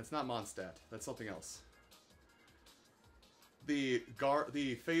not Mondstadt. That's something else. The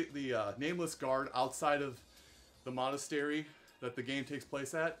nameless guard outside of the monastery that the game takes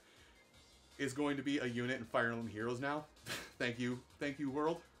place at is going to be a unit in Fire Emblem Heroes now. Thank you,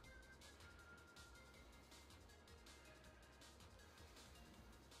 world.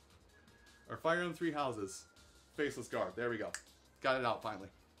 Our Fire Emblem 3 houses. Faceless guard. There we go. Got it out finally.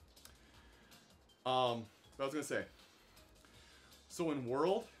 What I was gonna say. So in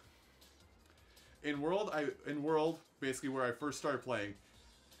World, basically where I first started playing.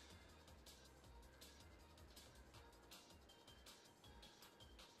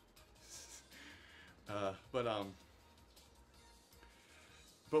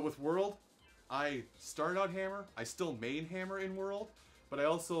 But with World, I started out Hammer. I still main Hammer in World. But I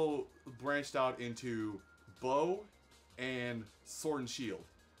also branched out into bow and sword and shield.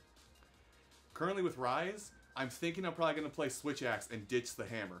 Currently with Rise, I'm thinking I'm probably going to play Switch Axe and ditch the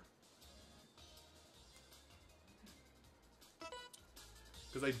hammer.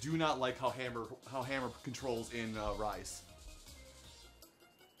 Because I do not like how hammer controls in Rise.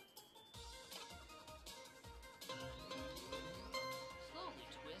 Slowly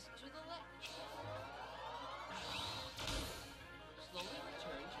twist to the left. Slowly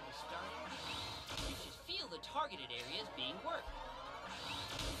return to the starting point. You should feel the targeted areas being worked.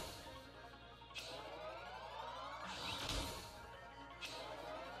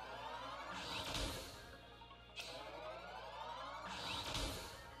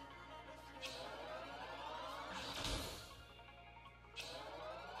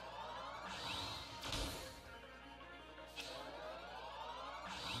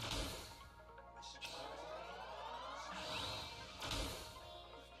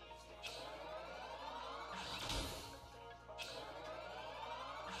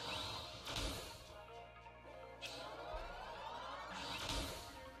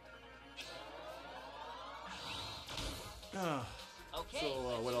 Okay,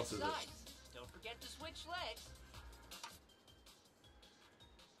 So, what else switch is it? sides. Don't forget to switch legs.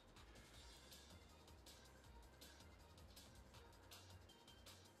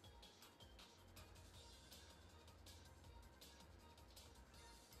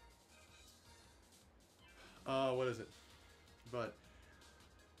 What is it? But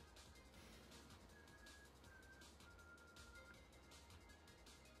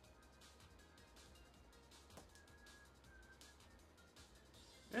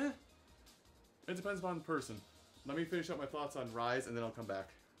it depends upon the person. Let me finish up my thoughts on Rise and then I'll come back.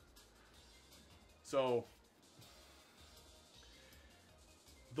 So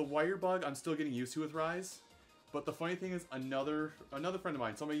the wire bug I'm still getting used to with Rise, but the funny thing is another friend of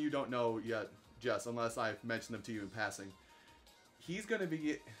mine, some of you don't know yet, Jess, unless I've mentioned them to you in passing. He's gonna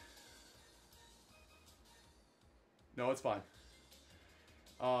be No, it's fine.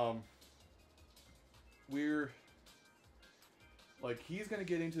 He's gonna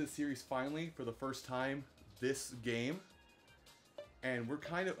get into the series finally for the first time this game, and we're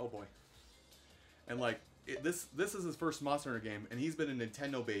kind of, oh boy, And like this is his first Monster Hunter game, and he's been a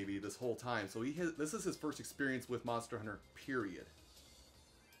Nintendo baby this whole time. So this is his first experience with Monster Hunter. Period.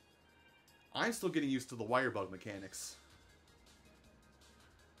 I'm still getting used to the wire bug mechanics.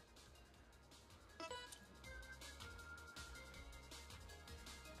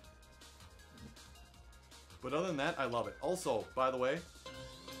 But other than that, I love it. Also, by the way,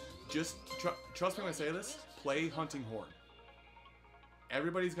 just trust me when I say this, play Hunting Horn.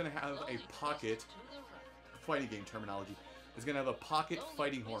 Everybody's going to have a pocket, fighting game terminology, is going to have a pocket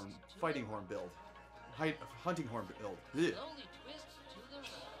fighting horn build. Hunting horn build. Ugh. Slowly twist to the right.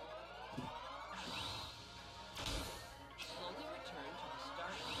 Slowly return to the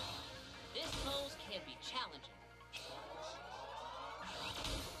start line. This pose can be challenging.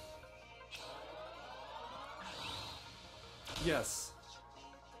 Yes.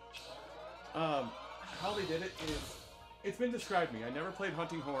 How they did it is, it's been described to me. I never played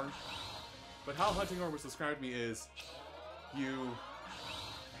Hunting Horn, but how Hunting Horn was described to me is, you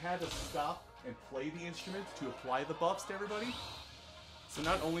had to stop and play the instrument to apply the buffs to everybody. So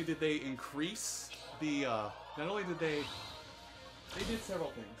not only did they increase the, they did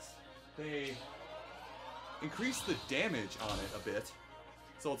several things. They increased the damage on it a bit,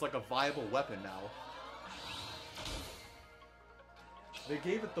 so it's like a viable weapon now. They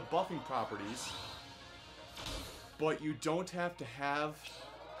gave it the buffing properties, but you don't have to have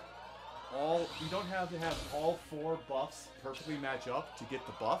all 4 buffs perfectly match up to get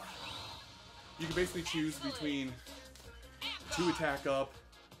the buff. You can basically choose between 2 attack up,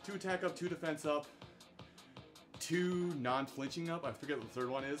 2 defense up, 2 non-flinching up. I forget what the third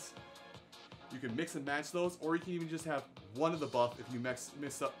one is. You can mix and match those, or you can even just have one of the buff if you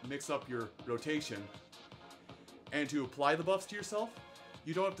mix up your rotation. And to apply the buffs to yourself,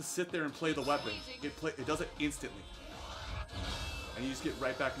 you don't have to sit there and play the weapon. It does it instantly. And you just get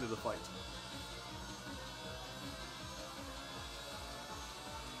right back into the fight.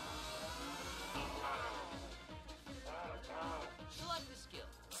 Select the skill.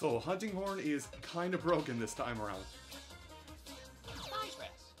 So Hunting Horn is kind of broken this time around. Progress.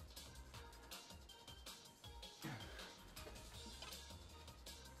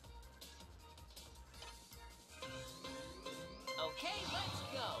 Okay, let's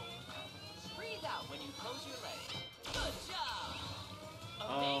go. Breathe out when you close your legs. Good job.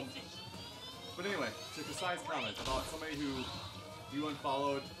 Amazing. But anyway, to Kasai's comment about somebody who you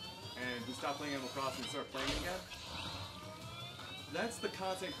unfollowed and who stopped playing Animal Crossing and started playing it again, that's the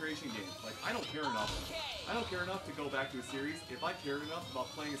content creation game. Like, I don't care enough. I don't care enough to go back to a series. If I cared enough about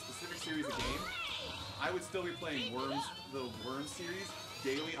playing a specific series of game, I would still be playing the Worms series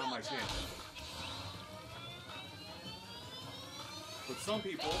daily on my channel. But some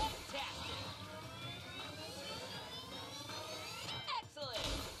people, Fantastic. Excellent.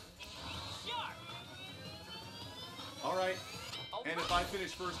 Sharp. alright, and if I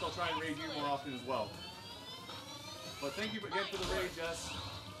finish first, I'll try and raid you more often as well. But thank you again for the raid, Jess.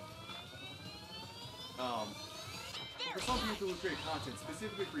 For some people who create content,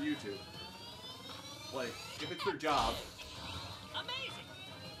 specifically for YouTube, like, if it's their job, Amazing.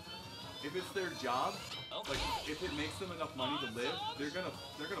 if it's their job, Okay. like, if it makes them enough money to live, they're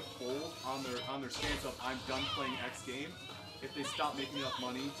gonna fold on their stance of I'm done playing X game if they stop making enough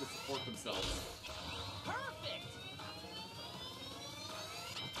money to support themselves. Perfect.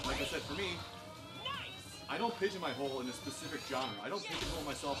 Like I said, for me, Nice. I don't pigeonhole in a specific genre. I don't pigeonhole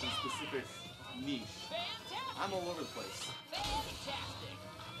myself in a specific niche. Fantastic. I'm all over the place. Fantastic.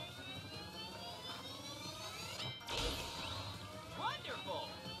 Wonderful.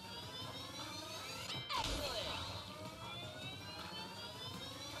 Excellent.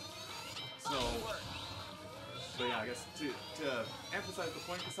 So, Fine work. but yeah, I guess to emphasize the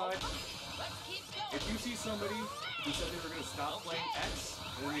point aside, Let's keep going. if you see somebody who said they were going to stop playing X,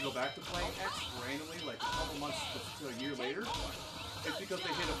 and then they go back to playing X randomly, like a couple months to a year later, it's because they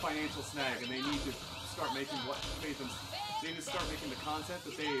hit a financial snag and they need to start making they need to start making the content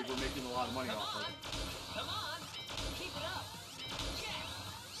that they were making a lot of money Come off on. of. Come on. Keep it up. Yes.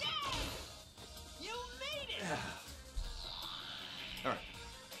 Yes. You made it. Alright.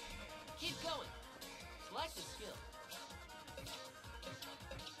 Keep going. Select the skill.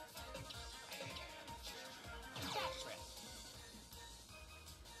 Back press.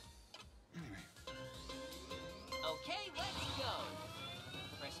 Okay, let's go.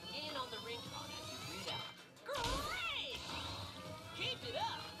 Press in on the ring con as you breathe out. Great! Keep it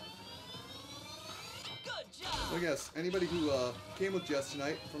up. Good job. So I guess, anybody who came with Jess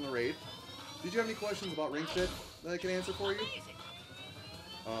tonight from the raid, did you have any questions about Ring Fit that I can answer for you? Amazing.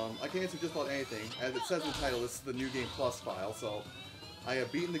 I can answer just about anything. As it says in the title, this is the New Game Plus file, so I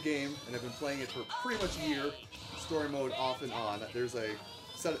have beaten the game and have been playing it for pretty much a year. Story mode off and on. There's a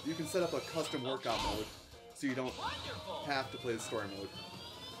you can set up a custom workout mode, so you don't Wonderful. have to play the story mode.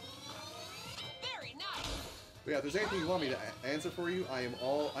 Very nice. But yeah, if there's anything you want me to answer for you, I am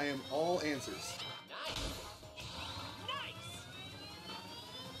all answers. Nice. Nice.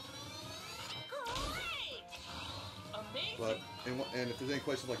 Great. Amazing. But and if there's any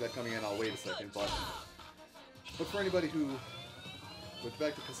questions like that coming in, I'll wait a second. Good But job. for anybody who, but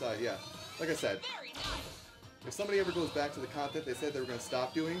back to Kasai, yeah, like I said, Very nice. if somebody ever goes back to the content they said they were going to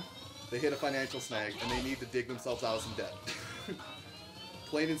stop doing, they hit a financial snag and they need to dig themselves out of some debt.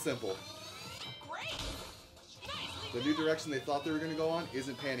 Plain and simple. Great. Nicely The new direction they thought they were going to go on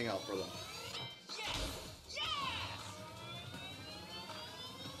isn't panning out for them. Yes. Yes.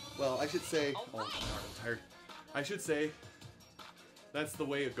 Well, I should say, oh, Alright. I'm tired. I should say that's the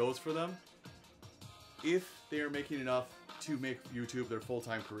way it goes for them if they are making enough to make YouTube their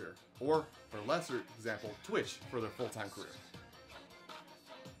full-time career. Or, for a lesser example, Twitch for their full-time career.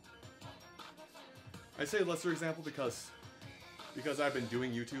 I say lesser example because I've been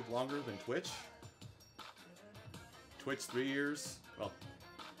doing YouTube longer than Twitch. Twitch 3 years. Well,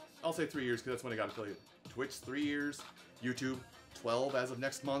 I'll say 3 years because that's when I got affiliate. Twitch 3 years. YouTube 12 as of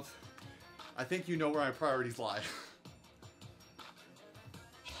next month. I think you know where my priorities lie.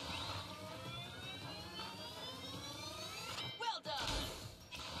 Well done.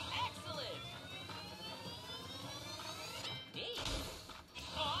 Excellent. Neat.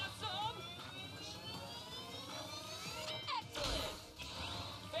 Awesome. Excellent.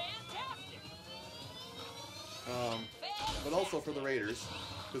 Fantastic. But also for the Raiders,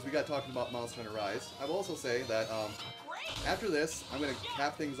 because we got talking about Monster Hunter Rise, I will also say that Great. after this, I'm going to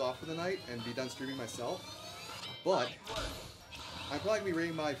cap things off for the night and be done streaming myself. But Nice work. I'm probably going to be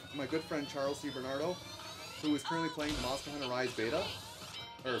rating my good friend Charles C. Bernardo, who is currently playing Monster Hunter Rise Beta.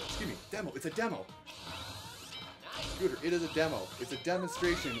 Or, excuse me, demo. It's a demo. Nice. Scooter, it is a demo. It's a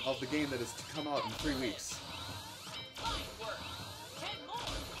demonstration of the game that is to come out in 3 weeks. Fine work. 10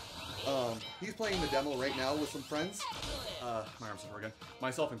 more. He's playing the demo right now with some friends. Excellent. My arms are again.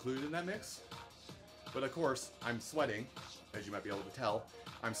 Myself included in that mix. But of course, I'm sweating, as you might be able to tell.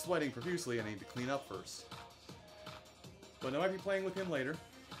 I'm sweating profusely and I need to clean up first. But I might be playing with him later.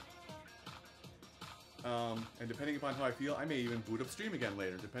 And depending upon how I feel, I may even boot up stream again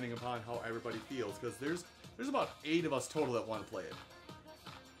later, depending upon how everybody feels, because there's about 8 of us total that want to play it.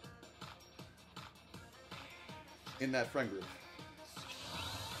 In that friend group.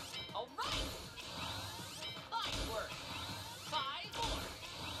 All right. Fine work. 5 more.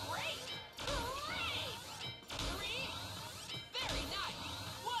 Great. Great. 3. Very nice.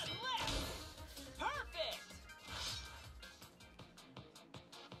 1 left. Perfect.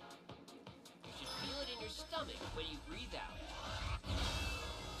 You should feel it in your stomach when you breathe out.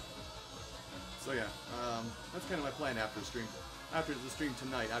 So yeah, that's kind of my plan after the stream. After the stream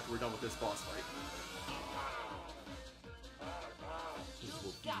tonight, after we're done with this boss fight. This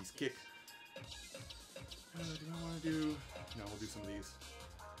little bees kick. Do I want to do... No, we'll do some of these.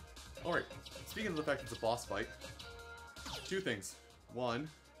 Alright, speaking of the fact it's a boss fight, 2 things. 1...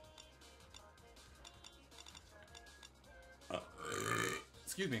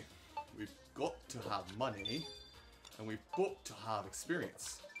 excuse me. We've got to have money, and we've got to have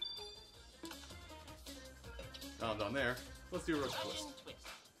experience. Now I'm done there. Let's do a rush twist. And twist.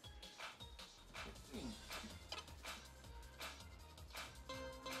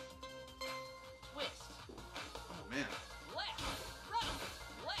 Twist. Oh man. Left, right,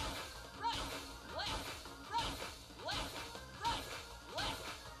 left, right, left, right, left, right, left, right, left,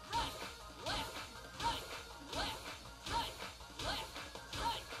 right, left, right, left, right,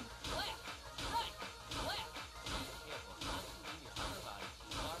 left, right, left. Careful, not to lean your upper body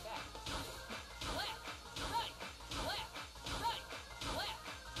too far back. Left, right, left, right, left,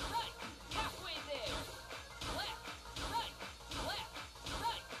 right. Halfway there. Left, right, left, right,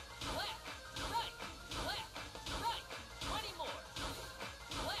 left, right, left, right. 20 more.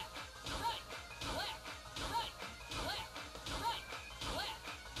 Left, right, left, right, left, right, left,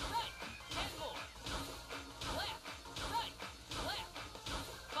 right. 10 more. Left, right, left.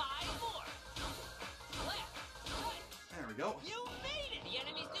 5 more. Left, right. There we go. You made it! The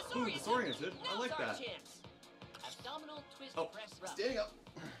enemy's Ooh, disoriented. disoriented. I Now's like our that. chance. Abdominal twist Oh, press rub. standing up.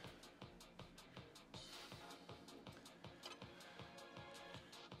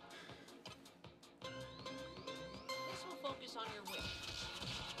 This will focus on your wish.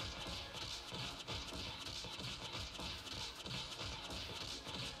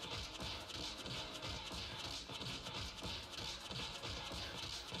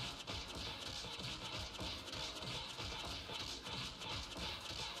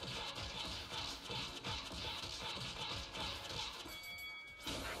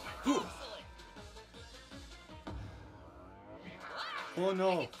 Oh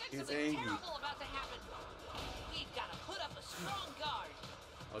no, I can sense it's something angry. terrible about to happen. We've got to put up a strong guard.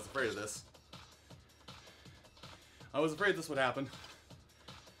 I was afraid of this. I was afraid this would happen.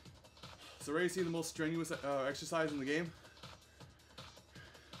 So ready to see the most strenuous exercise in the game?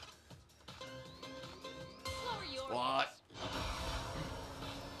 Lower your What?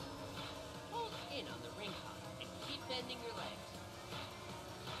 hold in on the ring pop and keep bending your legs.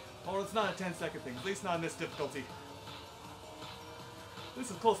 Oh, it's not a 10-second thing. At least not in this difficulty. This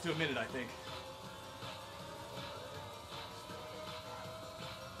is close to a minute, I think.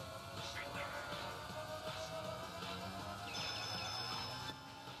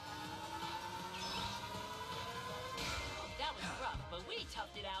 That was rough, but we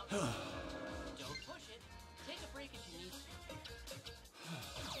toughed it out. Don't push it. Take a break if you need to.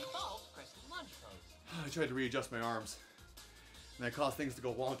 If you fall, press the lunge pose. I tried to readjust my arms, and that caused things to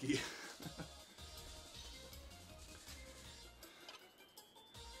go wonky.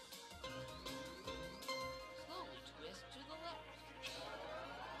 Slowly twist to the left.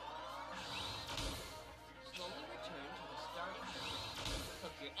 Slowly return to the starting position.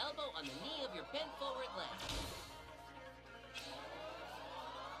 Hook your elbow on the knee of your bent forward leg.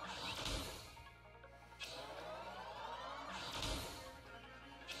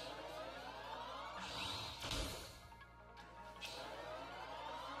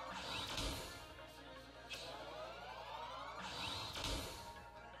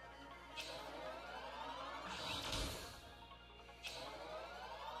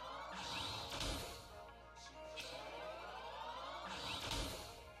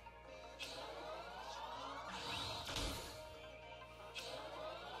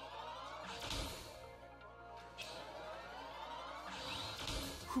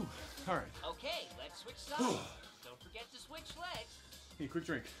 Whew. All right. Okay, let's switch sides. Don't forget to switch legs. Hey, quick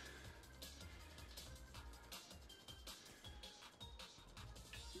drink.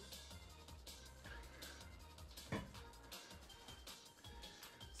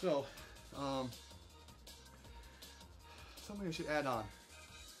 So, something I should add on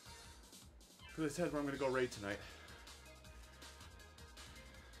for this head where I'm going to go raid tonight.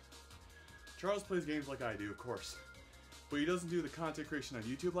 Charles plays games like I do, of course, but he doesn't do the content creation on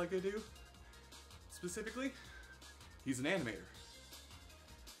YouTube like I do. Specifically, he's an animator.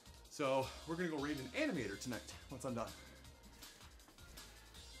 So we're gonna go raid an animator tonight once I'm done.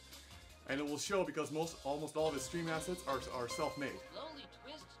 And it will show because almost all of his stream assets are self-made. Slowly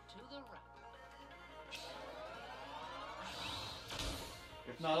twist to the right.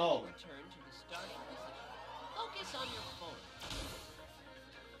 If not all of them. Return to the starting position. Focus on your form.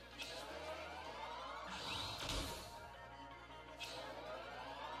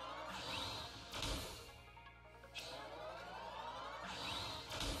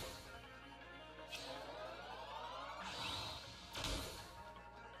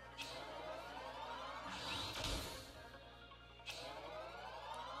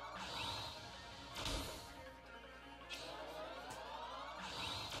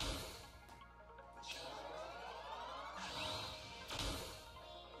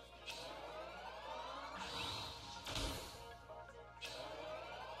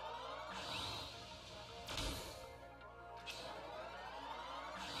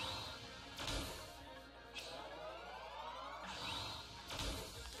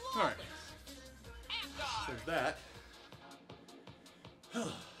 Alright, And guard. there's that.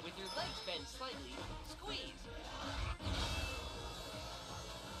 With your legs bent slightly, squeeze.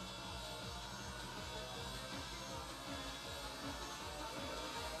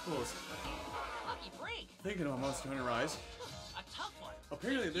 Close. Lucky break. Thinking about Monster Hunter Rise. A tough one.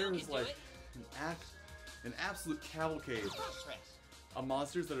 Apparently there You was can do like it. an absolute cavalcade Front press. of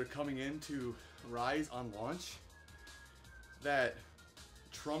monsters that are coming into Rise on launch that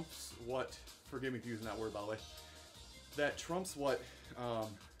trumps what, forgive me for using that word by the way, that trumps what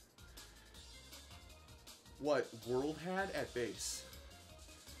World had at base.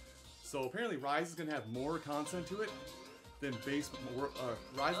 So apparently Rise is going to have more content to it than base,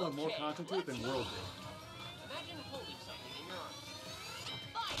 Rise will have more Okay, content to it than let's World move. did. Imagine holding something in your arms.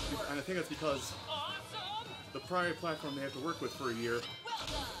 Fine work. And I think that's because Awesome. the primary platform they have to work with for a year Well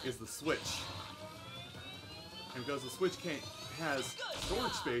done. is the Switch. And because the Switch has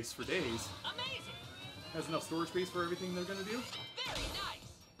storage space for days, Amazing. has enough storage space for everything they're gonna do, Very nice.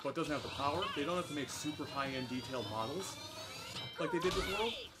 but doesn't have the power, they don't have to make super high-end detailed models like they did with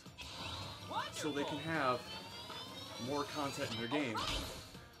World, Wonderful. so they can have more content in their game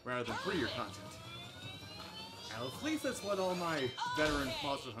rather than prettier content. And at least that's what all my veteran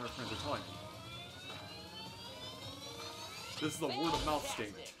Monster Hunter friends are telling me. This is a word of mouth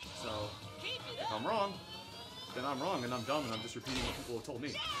statement, so Keep it if up. I'm wrong, then I'm wrong and I'm dumb and I'm just repeating what people have told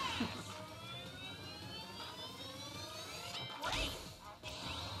me. Great!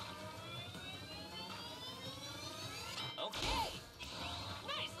 Okay!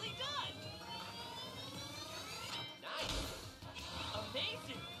 Nicely done! Nice!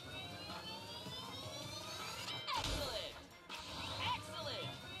 Amazing! Excellent! Excellent!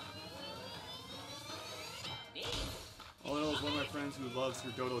 Neat! All I know is one of my friends who loves her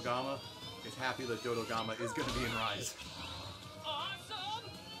Dodogama is happy that Dodogama is going to be in Rise. Awesome!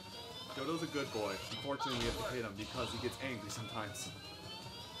 Dodo's a good boy. Unfortunately, we have to hit him because he gets angry sometimes.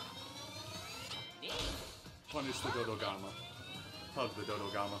 Neat! Punish the Dodogama. Hug the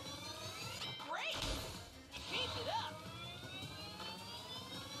Dodogama. Great! Keep it up!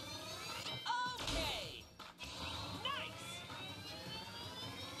 Okay! Nice!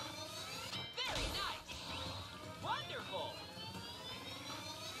 Very nice! Wonderful!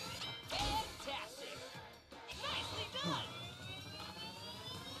 Fantastic! Nicely done!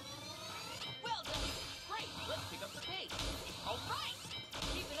 Well done! Great! Let's pick up the pace! Alright!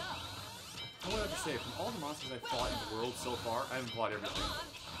 Keep it up! I would have to say, from all the monsters I've fought in the world so far, I haven't fought Come everything. on!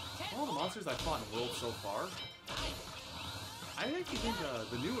 From all the monsters I've fought in the world so far, Nice! I actually think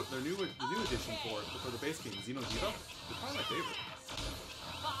the new addition for the base game, Xeno'jiva, is probably my favorite.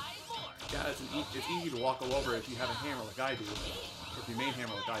 5 more! Yeah, it's easy to walk all over if you have a hammer like I do, or if you main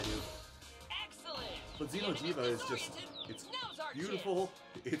hammer like I do. Excellent! But Xeno'jiva is just, it's Now's our beautiful,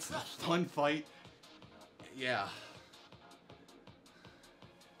 it's a fun fight. Yeah.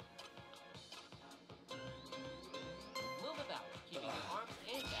 Move about, keeping your arms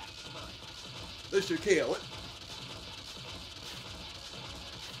and back. Come on. This should kill it.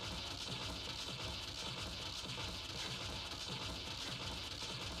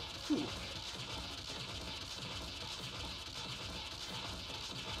 Whew.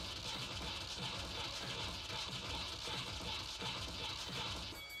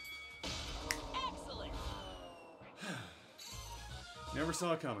 Excellent! Never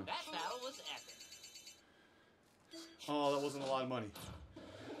saw it coming. That battle was epic. Oh, that wasn't a lot of money.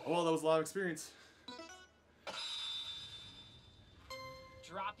 Oh, well, that was a lot of experience.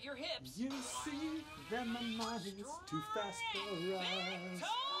 Drop your hips. You see that my mind is too fast for rise.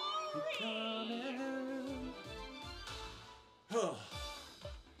 Coming.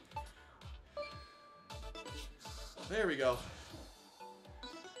 There we go. I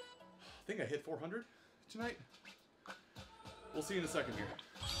think I hit 400 tonight. We'll see in a second here.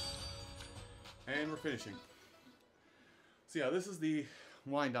 And we're finishing. So yeah, this is the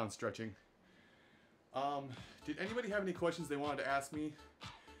wind down stretching. Did anybody have any questions they wanted to ask me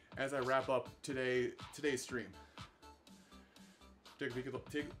as I wrap up today's stream?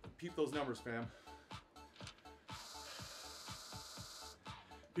 Peep those numbers, fam.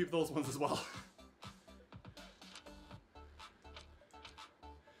 Peep those ones as well.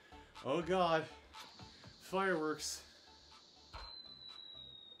 Oh God, fireworks.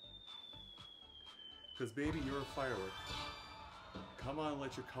 Because baby, you're a firework. Come on,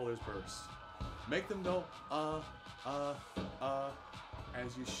 let your colors burst. Make them go,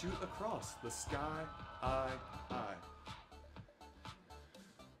 as you shoot across the sky, I.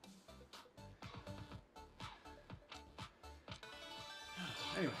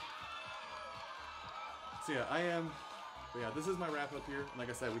 Anyway. So yeah, but yeah, this is my wrap up here. And like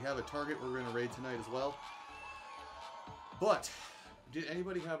I said, we have a target we're going to raid tonight as well. But, did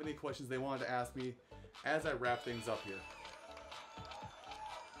anybody have any questions they wanted to ask me as I wrap things up here?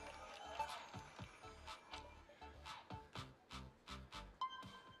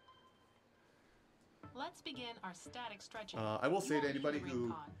 Let's begin our static stretching. I will say You to won't anybody need a who ring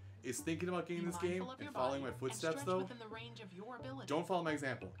con. is thinking about getting Be this game mindful of and your following my body footsteps and though, stretch within the range of your ability. don't follow my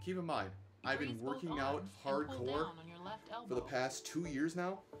example. Keep in mind, I've been Raise both working out arms and pull hardcore down on your left elbow. for the past 2 years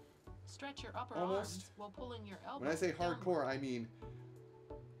now. Stretch your upper almost. arms while pulling your elbow. When I say hardcore, I mean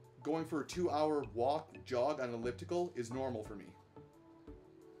going for a 2-hour walk, jog on an elliptical is normal for me.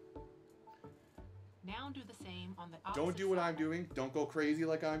 Now do the same on the opposite Don't do what side. I'm doing. Don't go crazy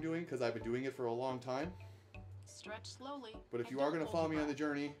like I'm doing, because I've been doing it for a long time. Stretch slowly. But if and you are don't going to hold follow me your on the breath.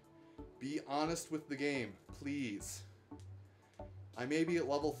 journey, be honest with the game, please. I may be at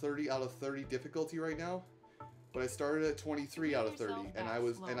level 30 out of 30 difficulty right now, but I started at 23 out of 30, and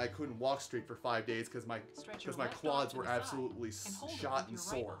I couldn't walk straight for 5 days because my Stretch your my left arm quads to were the side absolutely and hold it shot with and your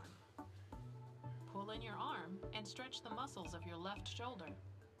right sore. arm. Pull in your arm and stretch the muscles of your left shoulder.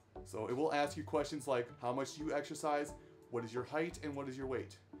 So it will ask you questions like, how much do you exercise, what is your height, and what is your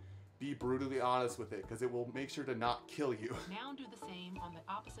weight? Be brutally honest with it, because it will make sure to not kill you. Now do the same on the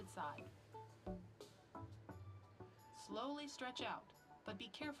opposite side. Slowly stretch out, but be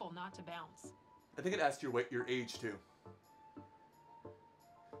careful not to bounce. I think it asks your weight, your age too.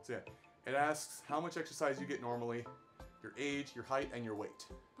 So yeah, it asks how much exercise you get normally, your age, your height, and your weight.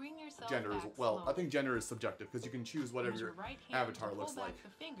 Bring yourself Gender is back well. slowly. I think gender is subjective because you can choose whatever Use your your right hand avatar to looks pull like. back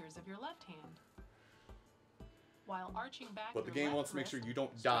the fingers of your left hand. While arching back But the your game left wants to make sure wrist, you don't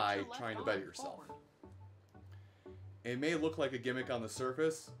stretch die your left trying to arm better yourself. forward. It may look like a gimmick on the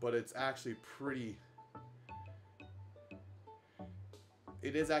surface, but it's actually pretty.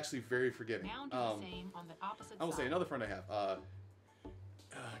 It is actually very forgiving. Now do the same on the opposite I will say side. another friend I have,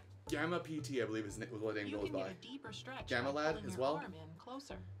 Gamma PT, I believe is what name You goes can by. get a deeper stretch Gamma by Lad pulling as your well? arm in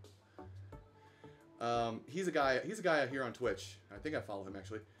closer. He's a guy here on Twitch. I think I follow him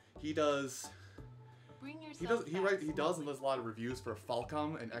actually. He does. Bring He yourself does. back He does and slowly. does a lot of reviews for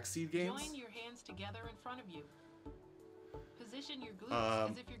Falcom and Xseed games. Join your hands together in front of you. Position your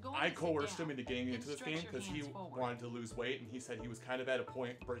glutes as if you're going I to sit coerced down, him into getting and into this stretch game your because he hands forward. wanted to lose weight, and he said he was kind of at a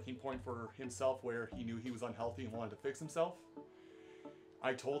breaking point for himself where he knew he was unhealthy and wanted to fix himself.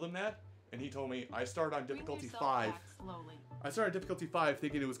 I told him that, and he told me I started on Bring difficulty yourself 5. back slowly. I started difficulty 5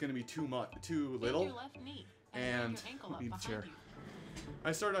 thinking it was going to be too Bend little. your left knee and- bring your ankle up need the behind chair. you.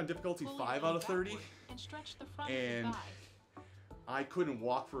 I started on difficulty Pull 5 your out knee of 30. backward and stretch the front and- of your thigh. I couldn't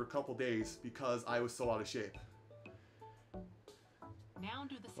walk for a couple days because I was so out of shape. Now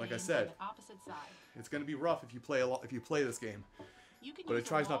do the same Like I said, on the opposite side. It's going to be rough if you play this game. You can but use it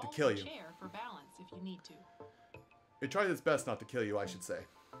tries a not to wall kill or you. chair for balance if you need to. It tries its best not to kill you, I should say.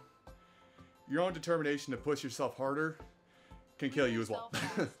 Your own determination to push yourself harder can kill you as well. Bring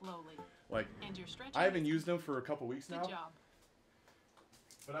yourself back slowly, Like, and your stretching I haven't is used them for a couple weeks now, Good job.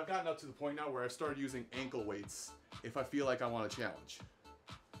 but I've gotten up to the point now where I've started using ankle weights if I feel like I want a challenge.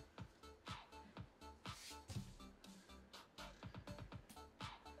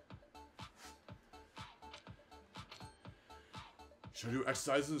 Should I do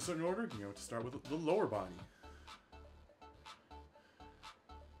exercises in a certain order? You know, to start with the lower body.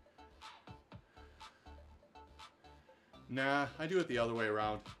 Nah, I do it the other way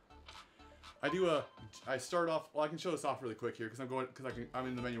around. I start off, well, I can show this off really quick here because I'm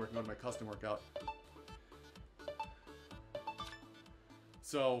in the menu where I can go to my custom workout.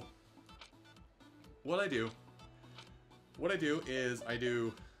 So, what I do is I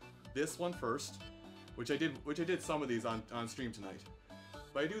do this one first, which I did some of these on stream tonight.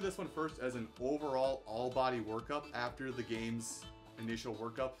 But I do this one first as an overall all-body workup after the game's initial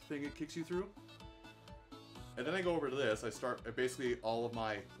workup thing it kicks you through. And then I go over to this. I start at basically all of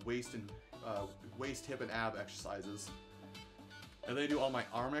my waist, hip, and ab exercises. And then I do all my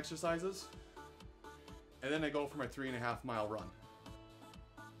arm exercises. And then I go for my 3.5 mile run.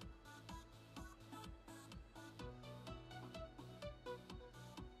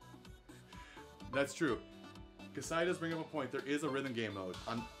 That's true. Kasai does bring up a point. There is a rhythm game mode.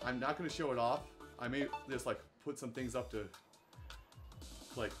 I'm not going to show it off. I may just like put some things up to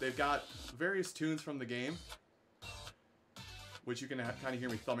like they've got various tunes from the game, which you can kind of hear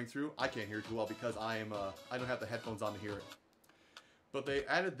me thumbing through. I can't hear it too well because I don't have the headphones on to hear it. But they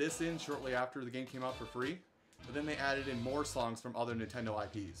added this in shortly after the game came out for free. But then they added in more songs from other Nintendo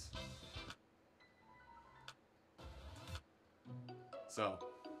IPs. So,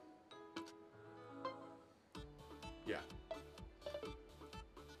 yeah.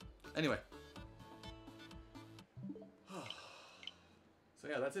 Anyway. So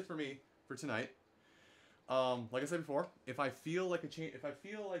yeah, that's it for me for tonight. Like I said before, if I feel like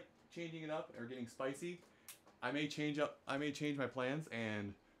changing it up or getting spicy, I may change my plans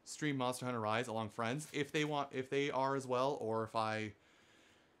and stream Monster Hunter Rise along friends if they are as well, or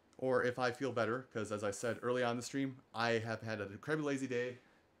if I feel better, because as I said early on in the stream, I have had an incredibly lazy day.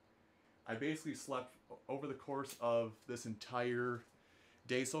 I basically slept over the course of this entire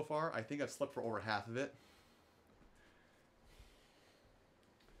day so far. I think I've slept for over half of it.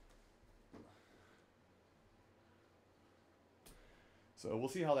 So we'll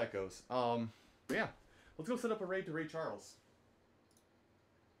see how that goes. But yeah, let's go set up a raid to raid Charles.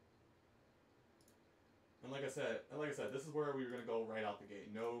 And like I said, this is where we were gonna go right out the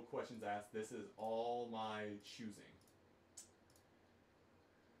gate. No questions asked. This is all my choosing.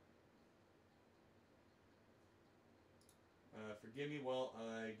 Forgive me while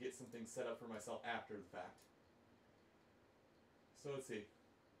I get some things set up for myself after the fact. So let's see.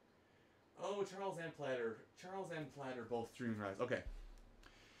 Oh, Charles and Platter both streaming Rise. Okay.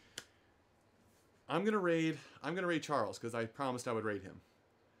 I'm gonna raid Charles because I promised I would raid him.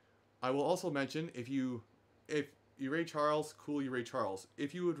 I will also mention if you raid Charles, cool, you raid Charles.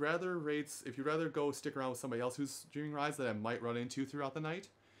 If you'd rather go stick around with somebody else who's streaming Rise that I might run into throughout the night,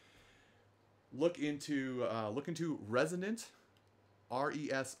 look into Resonant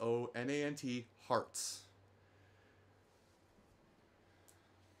RESONANT, Hearts.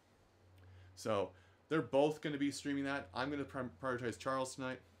 So they're both going to be streaming that. I'm going to prioritize Charles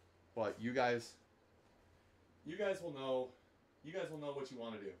tonight, but you guys will know. You guys will know what you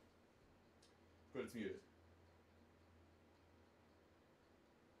want to do. But it's muted.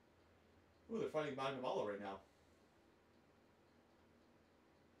 Ooh, they're fighting Magnamalo right now.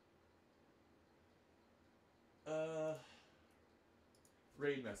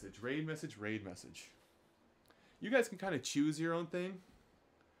 Raid message, raid message, raid message. You guys can kind of choose your own thing.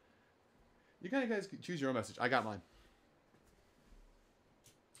 You guys can choose your own message. I got mine.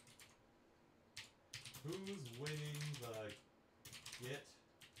 Who's winning the get?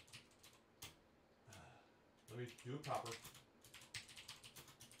 Let me do it proper.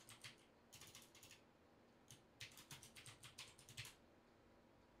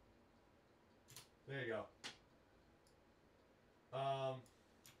 There you go.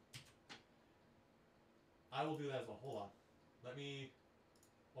 I will do that as well. Hold on. Let me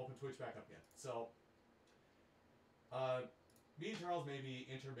open Twitch back up again. So, me and Charles may be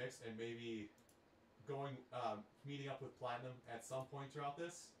intermixed and maybe going, meeting up with Platinum at some point throughout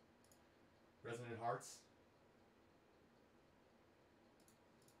this. Resonant Hearts.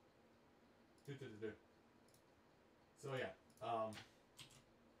 So yeah,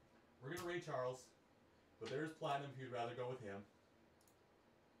 we're gonna raid Charles, but there's Platinum if you'd rather go with him.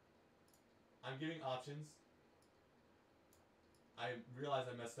 I'm giving options. I realize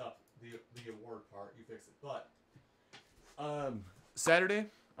I messed up the award part. You fix it, but Saturday,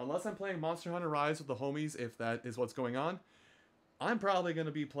 unless I'm playing Monster Hunter Rise with the homies, if that is what's going on, I'm probably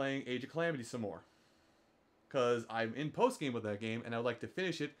gonna be playing Age of Calamity some more, cause I'm in post game with that game, and I'd like to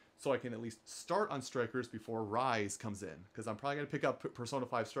finish it so I can at least start on Strikers before Rise comes in, cause I'm probably gonna pick up Persona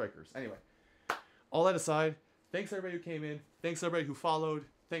 5 Strikers. Anyway, all that aside, thanks everybody who came in. Thanks everybody who followed.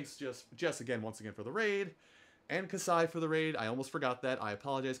 Thanks Jess again, once again for the raid. And Kasai for the raid. I almost forgot that. I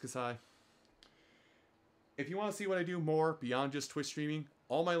apologize, Kasai. If you want to see what I do more beyond just Twitch streaming,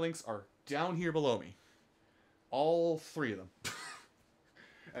 all my links are down here below me. All 3 of them.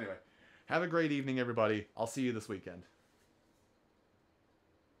 Anyway, have a great evening, everybody. I'll see you this weekend.